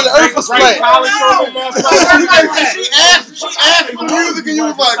world thought the earth was flat. She asked for music and you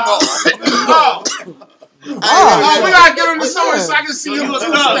was like, no. We gotta get into somewhere so I can see you look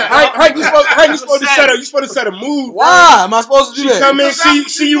up. Hank, you supposed to set up. You supposed to set a mood. Why am I supposed to do She that? come in,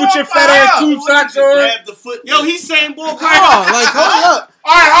 see you with your fat ass tube socks on. Grab the foot. Yo, he's saying bull crap. Oh, like hold up.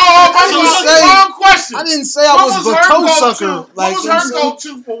 All right, hold I didn't say- on. Wrong question. I didn't say I was a toe sucker. Like, what was her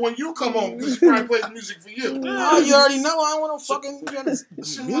go-to for when you come home? Because she probably plays music for you. Oh, you already know. I don't want no fucking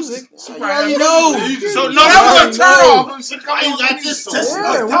music. You probably already has know. So no, that was a turn off. When she come home, got this song.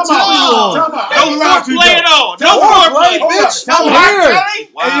 Yeah, what time you on? No foreplay at all. No Foreplay, foreplay. bitch. Come I'm on, here. Kelly.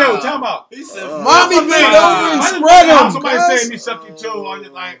 Hey, yo, time out. He said, Mommy bend over and I spread them. Somebody saying me suck your toe on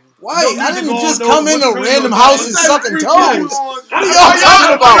it like. Why? No I music didn't on, just no come in a radio, random no house and nothing. sucking Free toes. people. What are y'all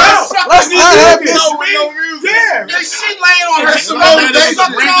talking about? Let's not have this. Yeah. She laying on her Simone That Day is a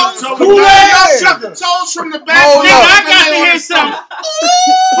random toes. toe. Who Y'all that? suck the toes from the back. Hold Nigga, up. I got to hear something.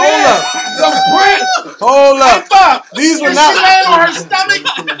 Hold up. Hold up. These were She not. laying on her stomach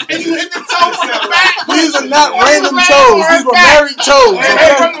and you hit the toe from the back. These are not Or you random laying toes. on her These were back. married toes. Hey,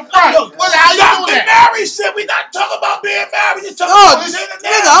 Okay. from the front. How you doing that? married shit. We not talking about being married. You talking No,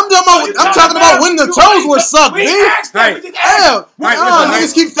 about nigga, I'm talking about when the toes were sucked, We nigga. asked them. We just asked Damn, Right,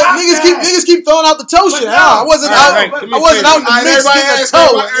 niggas keep throwing out the toe shit. I wasn't out. Right, let me I wasn't say out in the mix getting a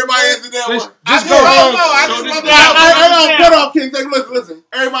toe. Everybody answered that one. Just go home. Cut off, King. Listen.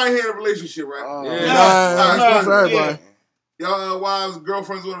 Everybody here in a relationship, right? Nah, it's for everybody. Y'all wives,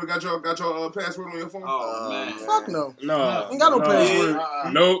 girlfriends, whatever, got your password on your phone? Oh, man. Fuck no. No. Ain't got no password.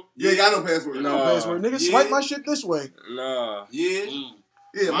 Nope. Yeah, got no password. No password. Nigga, swipe my shit this way. No.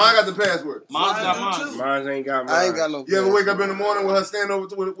 Yeah, mine got the password. Mine's got mine. Mine ain't got mine. I ain't got no. You ever wake up in the morning with her stand over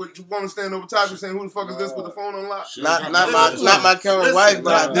with your woman stand over top you saying, "Who the fuck is this with the phone unlocked?" Not my current wife,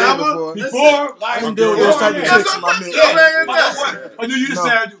 but I did before. Before, I didn't deal with those type of chicks in my mix. I knew you just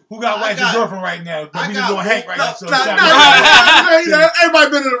said who got wife and girlfriend right now, but we just doing Hank right now. So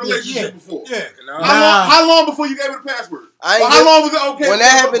Everybody been in a relationship before. yeah. How long before you gave her the password? How long was it okay? When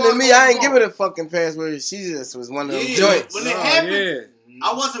that happened to me, I ain't give her the fucking password. She just was one of them joints. When it happened,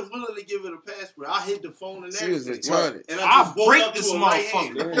 I wasn't willing to give it a password. I hit the phone and She was everything. retarded. And I'll woke break up this to a right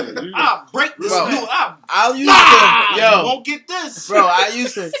motherfucker. hand. I'll break this Bro, motherfucker. I used to, You yo, won't get this. bro, I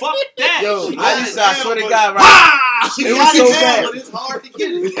used to, Fuck that. yo, She I got used it to, I down, swear to but- God, right? She It was got so it down, bad. but it's hard to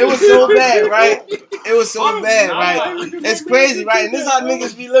get it. It was so bad, right? It was so bad, right? It's crazy, right? And this is how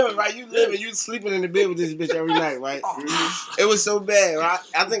niggas be living, right? You living, you sleeping in the bed with this bitch every night, right? It was so bad, right?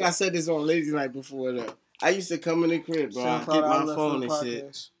 I think I said this on Ladies Night before, though. I used to come in the crib, bro. I get my phone and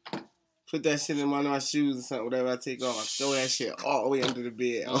shit. Put that shit in one of my shoes or something, whatever I take off. I throw that shit all the way under the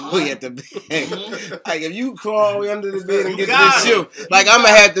bed. All the way at the bed. Like, if you crawl all the way under the bed and get this shoe, like I'm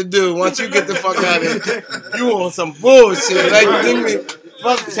going to have to do once you get the fuck out of here. You on some bullshit. Like, you give me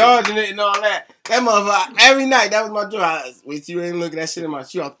fuck charging it and all that. That motherfucker, every night, that was my job. Wait, you ain't looking at that shit in my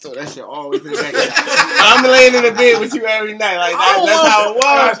shoe. I'll throw that shit all the way to the back. I'm laying in the bed with you every night. Like, that's how it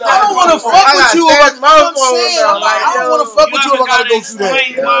was. I don't want to fuck with you if I don't want to fuck with you if I gotta go through that.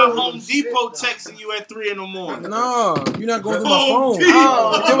 Explain why Home Depot texting you at 3 in the morning. No, you're not going through my phone.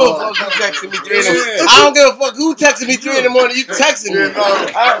 I don't give a fuck who texting me 3 in the morning. I don't give a fuck who texting me 3 in the morning. You texting me.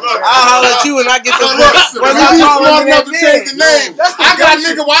 I'll holler at you and I get the fuck. When you smart enough to change the name, I got a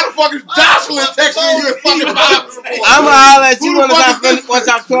nigga. Why the fuck is Jocelyn texting you at fucking 5? I'ma holler at you once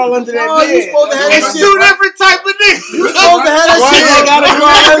I crawl under that bed. You supposed to have that It's shit. 2 different type of niggas. You supposed to have that Why shit. you gotta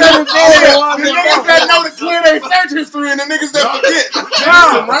crawl under the bed? The niggas that know to clear their search history and the niggas that forget.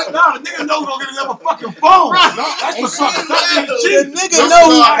 Nah, right now the nigga knows gonna get another fucking phone. That's what's up. The nigga know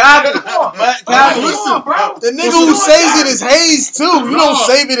who the nigga who saves it is Hayes too. You don't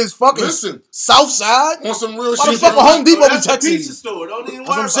save it as fucking Southside. On some real Why the shit. fuck would Home Depot be That's a texting you? pizza store. Don't even That's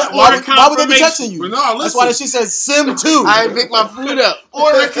what worry I'm saying. about it. Why would they be texting you? But no, That's why that shit says Sim 2. I ain't pick my food up.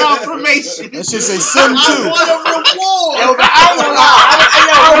 Order confirmation. That shit say Sim 2. Yo, but I don't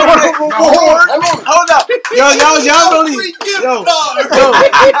know. Hold up. Y'all really.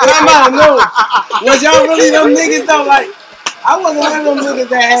 Time out, no. Was y'all really them niggas though? Like, I wasn't one of them niggas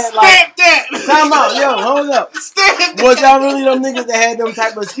that had like. Stamp that. Time out, yo, hold up. Was y'all really them niggas that had them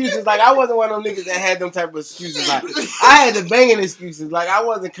type of excuses? Like, I wasn't one of them niggas that had them type of excuses. Like, I had the banging excuses. Like, I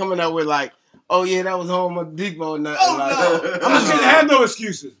wasn't coming up with like, oh yeah, that was Home Depot or nothing. I just didn't have no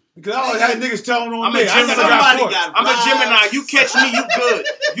excuses. Because I always had niggas telling on I'm me. a Gemini. I'm a Gemini. You catch me, you good.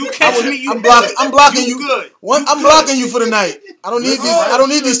 You catch me, you good. I'm blocking you. Good. I'm blocking you for the night. I don't need these. I don't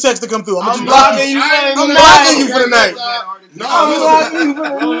need these texts to come through. I'm blocking you. I'm blocking you for the night. No, I'm blocking you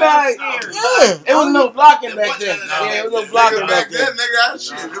for the night. Yeah, it was no blocking back then. Yeah, it was no blocking back then.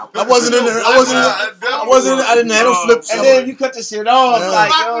 I wasn't in there. I didn't have no flips. And then you cut the shit off,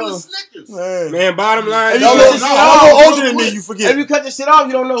 like yo. Man, bottom line, if you're older than me, you forget. If you cut the shit off,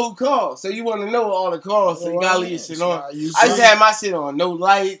 you don't know who called, so you want to know all the calls, so you gotta leave your shit on. I used to have my shit on, no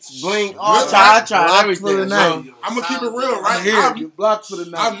lights, blink. I tried everything. I'm gonna keep it real, right? You blocked for the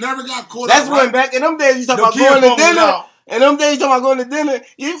night. I've never got caught. That's when back in them days you talk about going to dinner. In them days, you talking about going to dinner.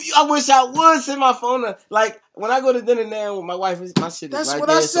 I wish I would send my phone to, like, when I go to dinner now with my wife, my shit is That's right what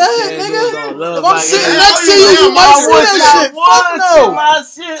there. I said, nigga. If I'm sitting next to you, you might see that shit. Fuck no. My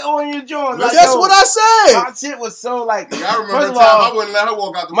shit on your joint. Like, that's what I said. My shit was so, like, I remember first of the time all, I wouldn't let her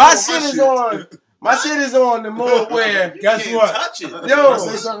walk out the my door. shit is on. My shit is on the mode where guess what? Touch it. Yo,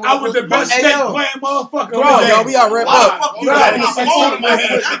 I was the best steak playing motherfucker. Come on, y'all. We got to wrap up.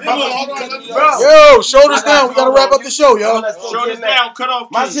 Bro. Yo, shoulders down. We got to wrap up the show, y'all. Shoulders down, cut off.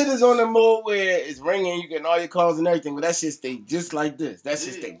 My shit is on the mode where it's ringing, you getting all your calls and everything, but that shit stay just like this. That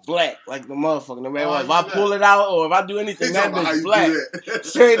shit stay black, like the motherfucker. No matter what. If I pull it out or if I do anything, that bitch black.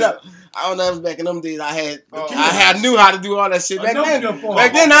 Straight up. I don't know. It was back in them days. I knew how to do all that shit back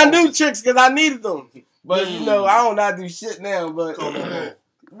then. I knew tricks because I needed them. But you know, I don't know how to do shit now. But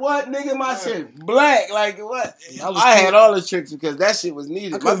what, nigga, my shit black? Like what? I had all the tricks because that shit was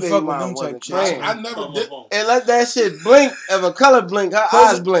needed. My baby mom wasn't playing. I never did. And let that shit blink. If a color blink, her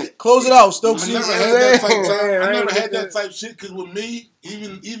eyes blink. Close it out, Stokes. I never had that type time. I never had that type shit because with me,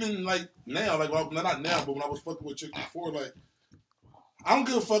 even like now, like not now, but when I was fucking with chicks before, like I don't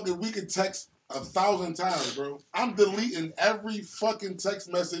give a fuck if we could text 1,000 times, bro. I'm deleting every fucking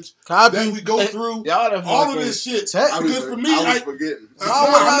text message that we go through. All of this shit. Because for me, I was forgetting.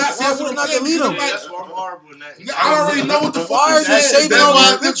 I'm not saying what I'm saying. Delete them. That's why I'm horrible in that. I already know what the fuck Why are you saving all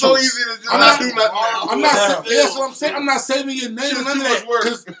my It's so easy to just not do nothing. I'm not. That's what I'm saying. I'm not saving your name or none of that.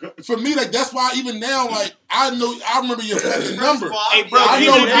 Because for me, like that's why even now, like I remember your fucking number. Hey, bro, I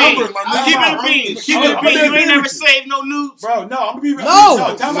know numbers. Keep it bean. Keep it bean. You ain't never saved no nudes, bro. No, I'm gonna be real.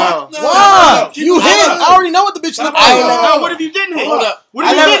 No. Why? You hit. I already know what the bitch look like. No, what if you didn't hit? Hold up. What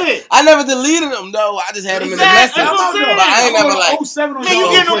if you didn't hit? I never deleted them, though. I just had them in the message. But I ain't never like. Man,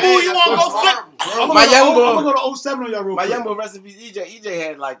 you get in the mood, you want to go flip. I'm gonna go to 07 on y'all real quick. My young boy recipe EJ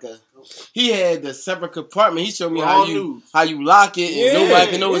had like he had the separate compartment. He showed me how you lock it and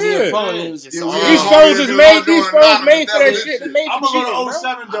nobody can know what's in your phone. It was just these phones is made. These phones made for that shit. I'm gonna go to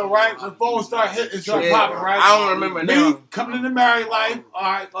 07 though, right? When phones start hitting, start popping, right? I don't remember now. Me coming into married life. All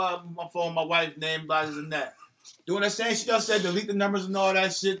right, my phone, my wife's name, blah, this and that. Doing that same shit y'all said, delete the numbers and all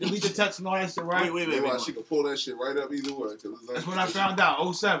that shit, delete the text and all that shit, right? Wait. She could pull that shit right up either way. That's when I found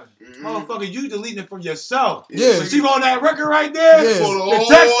out, 07. Motherfucker, you deleting it from yourself. Yeah. So she on that record right there, Yeah. the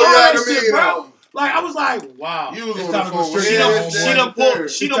text, all that shit, bro. Like, I was like, wow. You was it's on time the to go phone.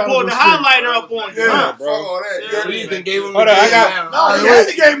 straight. She done pulled the highlighter up on you. Yeah, fuck all that. You even gave him Hold on, I got. No, he had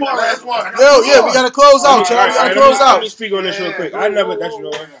the game on last one. Yo, yeah, we gotta close out, y'all. We gotta close Let out. me speak on this real quick. I never. That's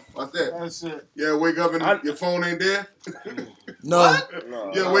your. What's that? That's it. Yeah, wake up and your phone ain't there. No.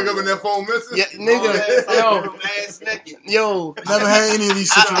 Yeah, wake up and that phone missing. Yeah, nigga, yo, Never had any of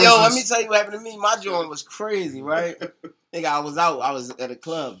these situations. Yo, let me tell you what happened to me. My joint was crazy, right? Nigga, I was at a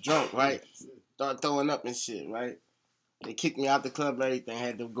club, drunk, right? Started throwing up and shit, right? They kicked me out the club and everything. I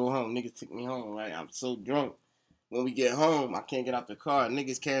had to go home. Niggas took me home, right? I'm so drunk. When we get home, I can't get out the car.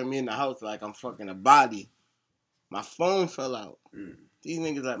 Niggas carry me in the house like I'm fucking a body. My phone fell out. These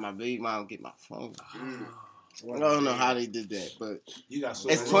niggas let my baby mom get my phone. I don't know how they did that, but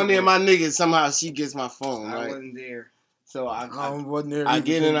it's 20 of my niggas. Somehow she gets my phone, right? I wasn't there. So I wasn't there. I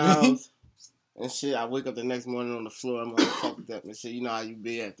get in the house and shit. I wake up the next morning on the floor. I'm all fucked up and shit. You know how you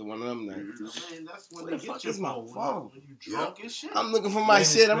be after one of them nights. Man, that's when Where they the get fuck your is my phone. phone? When you drunk and shit. I'm looking for my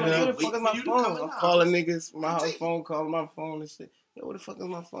shit. I'm like, where the Wait fuck is for my you to come phone? in I'm the calling niggas from my house phone, calling my phone and shit. Yo, where the fuck is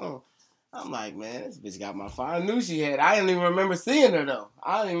my phone? I'm like, man, this bitch got my phone. I knew she had it. I didn't even remember seeing her, though.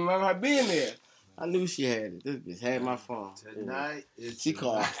 I didn't even remember her being there. I knew she had it. This bitch had my phone. Tonight, She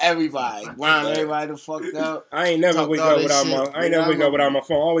called everybody. Ground everybody the fuck up. I ain't never wake up without my. I ain't never wake up without my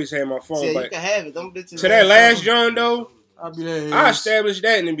phone. I always had my phone. Yeah, but you can have it. Them bitches. to that last John though, I'll be there. I established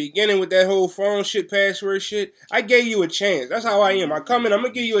that in the beginning with that whole phone shit, password shit. I gave you a chance. That's how I am. I come in, I'm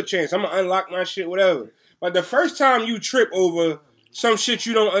gonna give you a chance. I'm gonna unlock my shit, whatever. But the first time you trip over some shit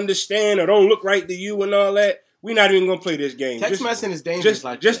you don't understand or don't look right to you and all that, we not even gonna play this game. Text messaging is dangerous.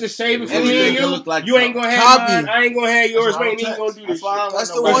 Just to save it for Anything me and can you. look like You ain't gonna have Copy. mine. I ain't gonna have yours. We ain't even gonna do this shit.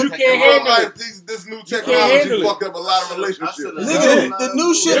 That's the one. You can't handle it. This new handle technology it. fucked up a lot of relationships. Nigga, the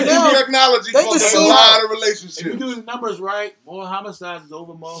new shit The now. new technology They fucked can up a see- lot of If you relationships. do the numbers right, more homicides is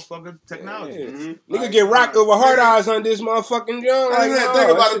over motherfucking technology. Yeah. Nigga get rocked over hard eyes on this motherfucking joint. I Like, didn't no,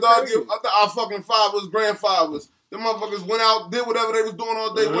 think about that it, dog. shit crazy. I thought our fucking fathers, grandfathers, them motherfuckers went out, did whatever they was doing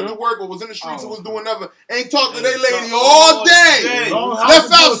all day, went to work, or was in the streets and was doing nothing. Ain't talked to their lady all day. Left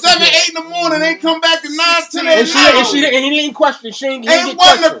out 7, 8 in the morning, ain't come back to 9, 10 at night. And he didn't question. She ain't Ain't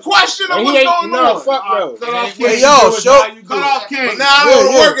wasn't a question of And he what's ain't- going no, on. fuck no. Hey, yo, show. Cut off King. But now I go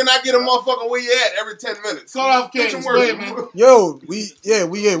to Yeah, work and I get a motherfucking where you at every 10 minutes. Cut off Bitch, King. I'm Go ahead, working. man. Yo,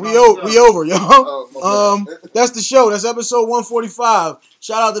 we over, yo. That's the show. That's episode 145.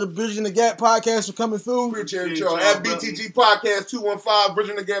 Shout out to the Bridging the Gap podcast for coming through. Appreciate y'all. At BTG Podcast 215,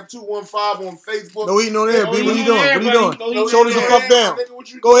 Bridging the Gap 215 on Facebook. No eating on air, B. What are you doing? What are you doing? No Shoulders the eating fuck on down. air, nigga,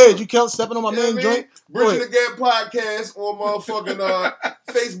 what you Go doing? ahead. You kept stepping on my main joint. Go Bridging ahead. the Gap Podcast on motherfucking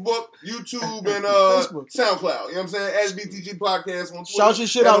Facebook, YouTube, and SoundCloud. You know what I'm saying? At BTG Podcast on Twitter. Shout your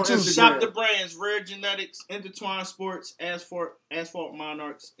shit and out, on too. Instagram. Shop the brands, Rare Genetics, Intertwined Sports, Asphalt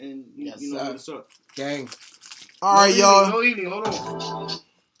Monarchs, and you know what's up. Gang. All right, y'all. No eating. Hold on.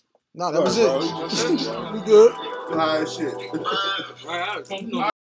 No, that was it. Bro, We good. high as shit.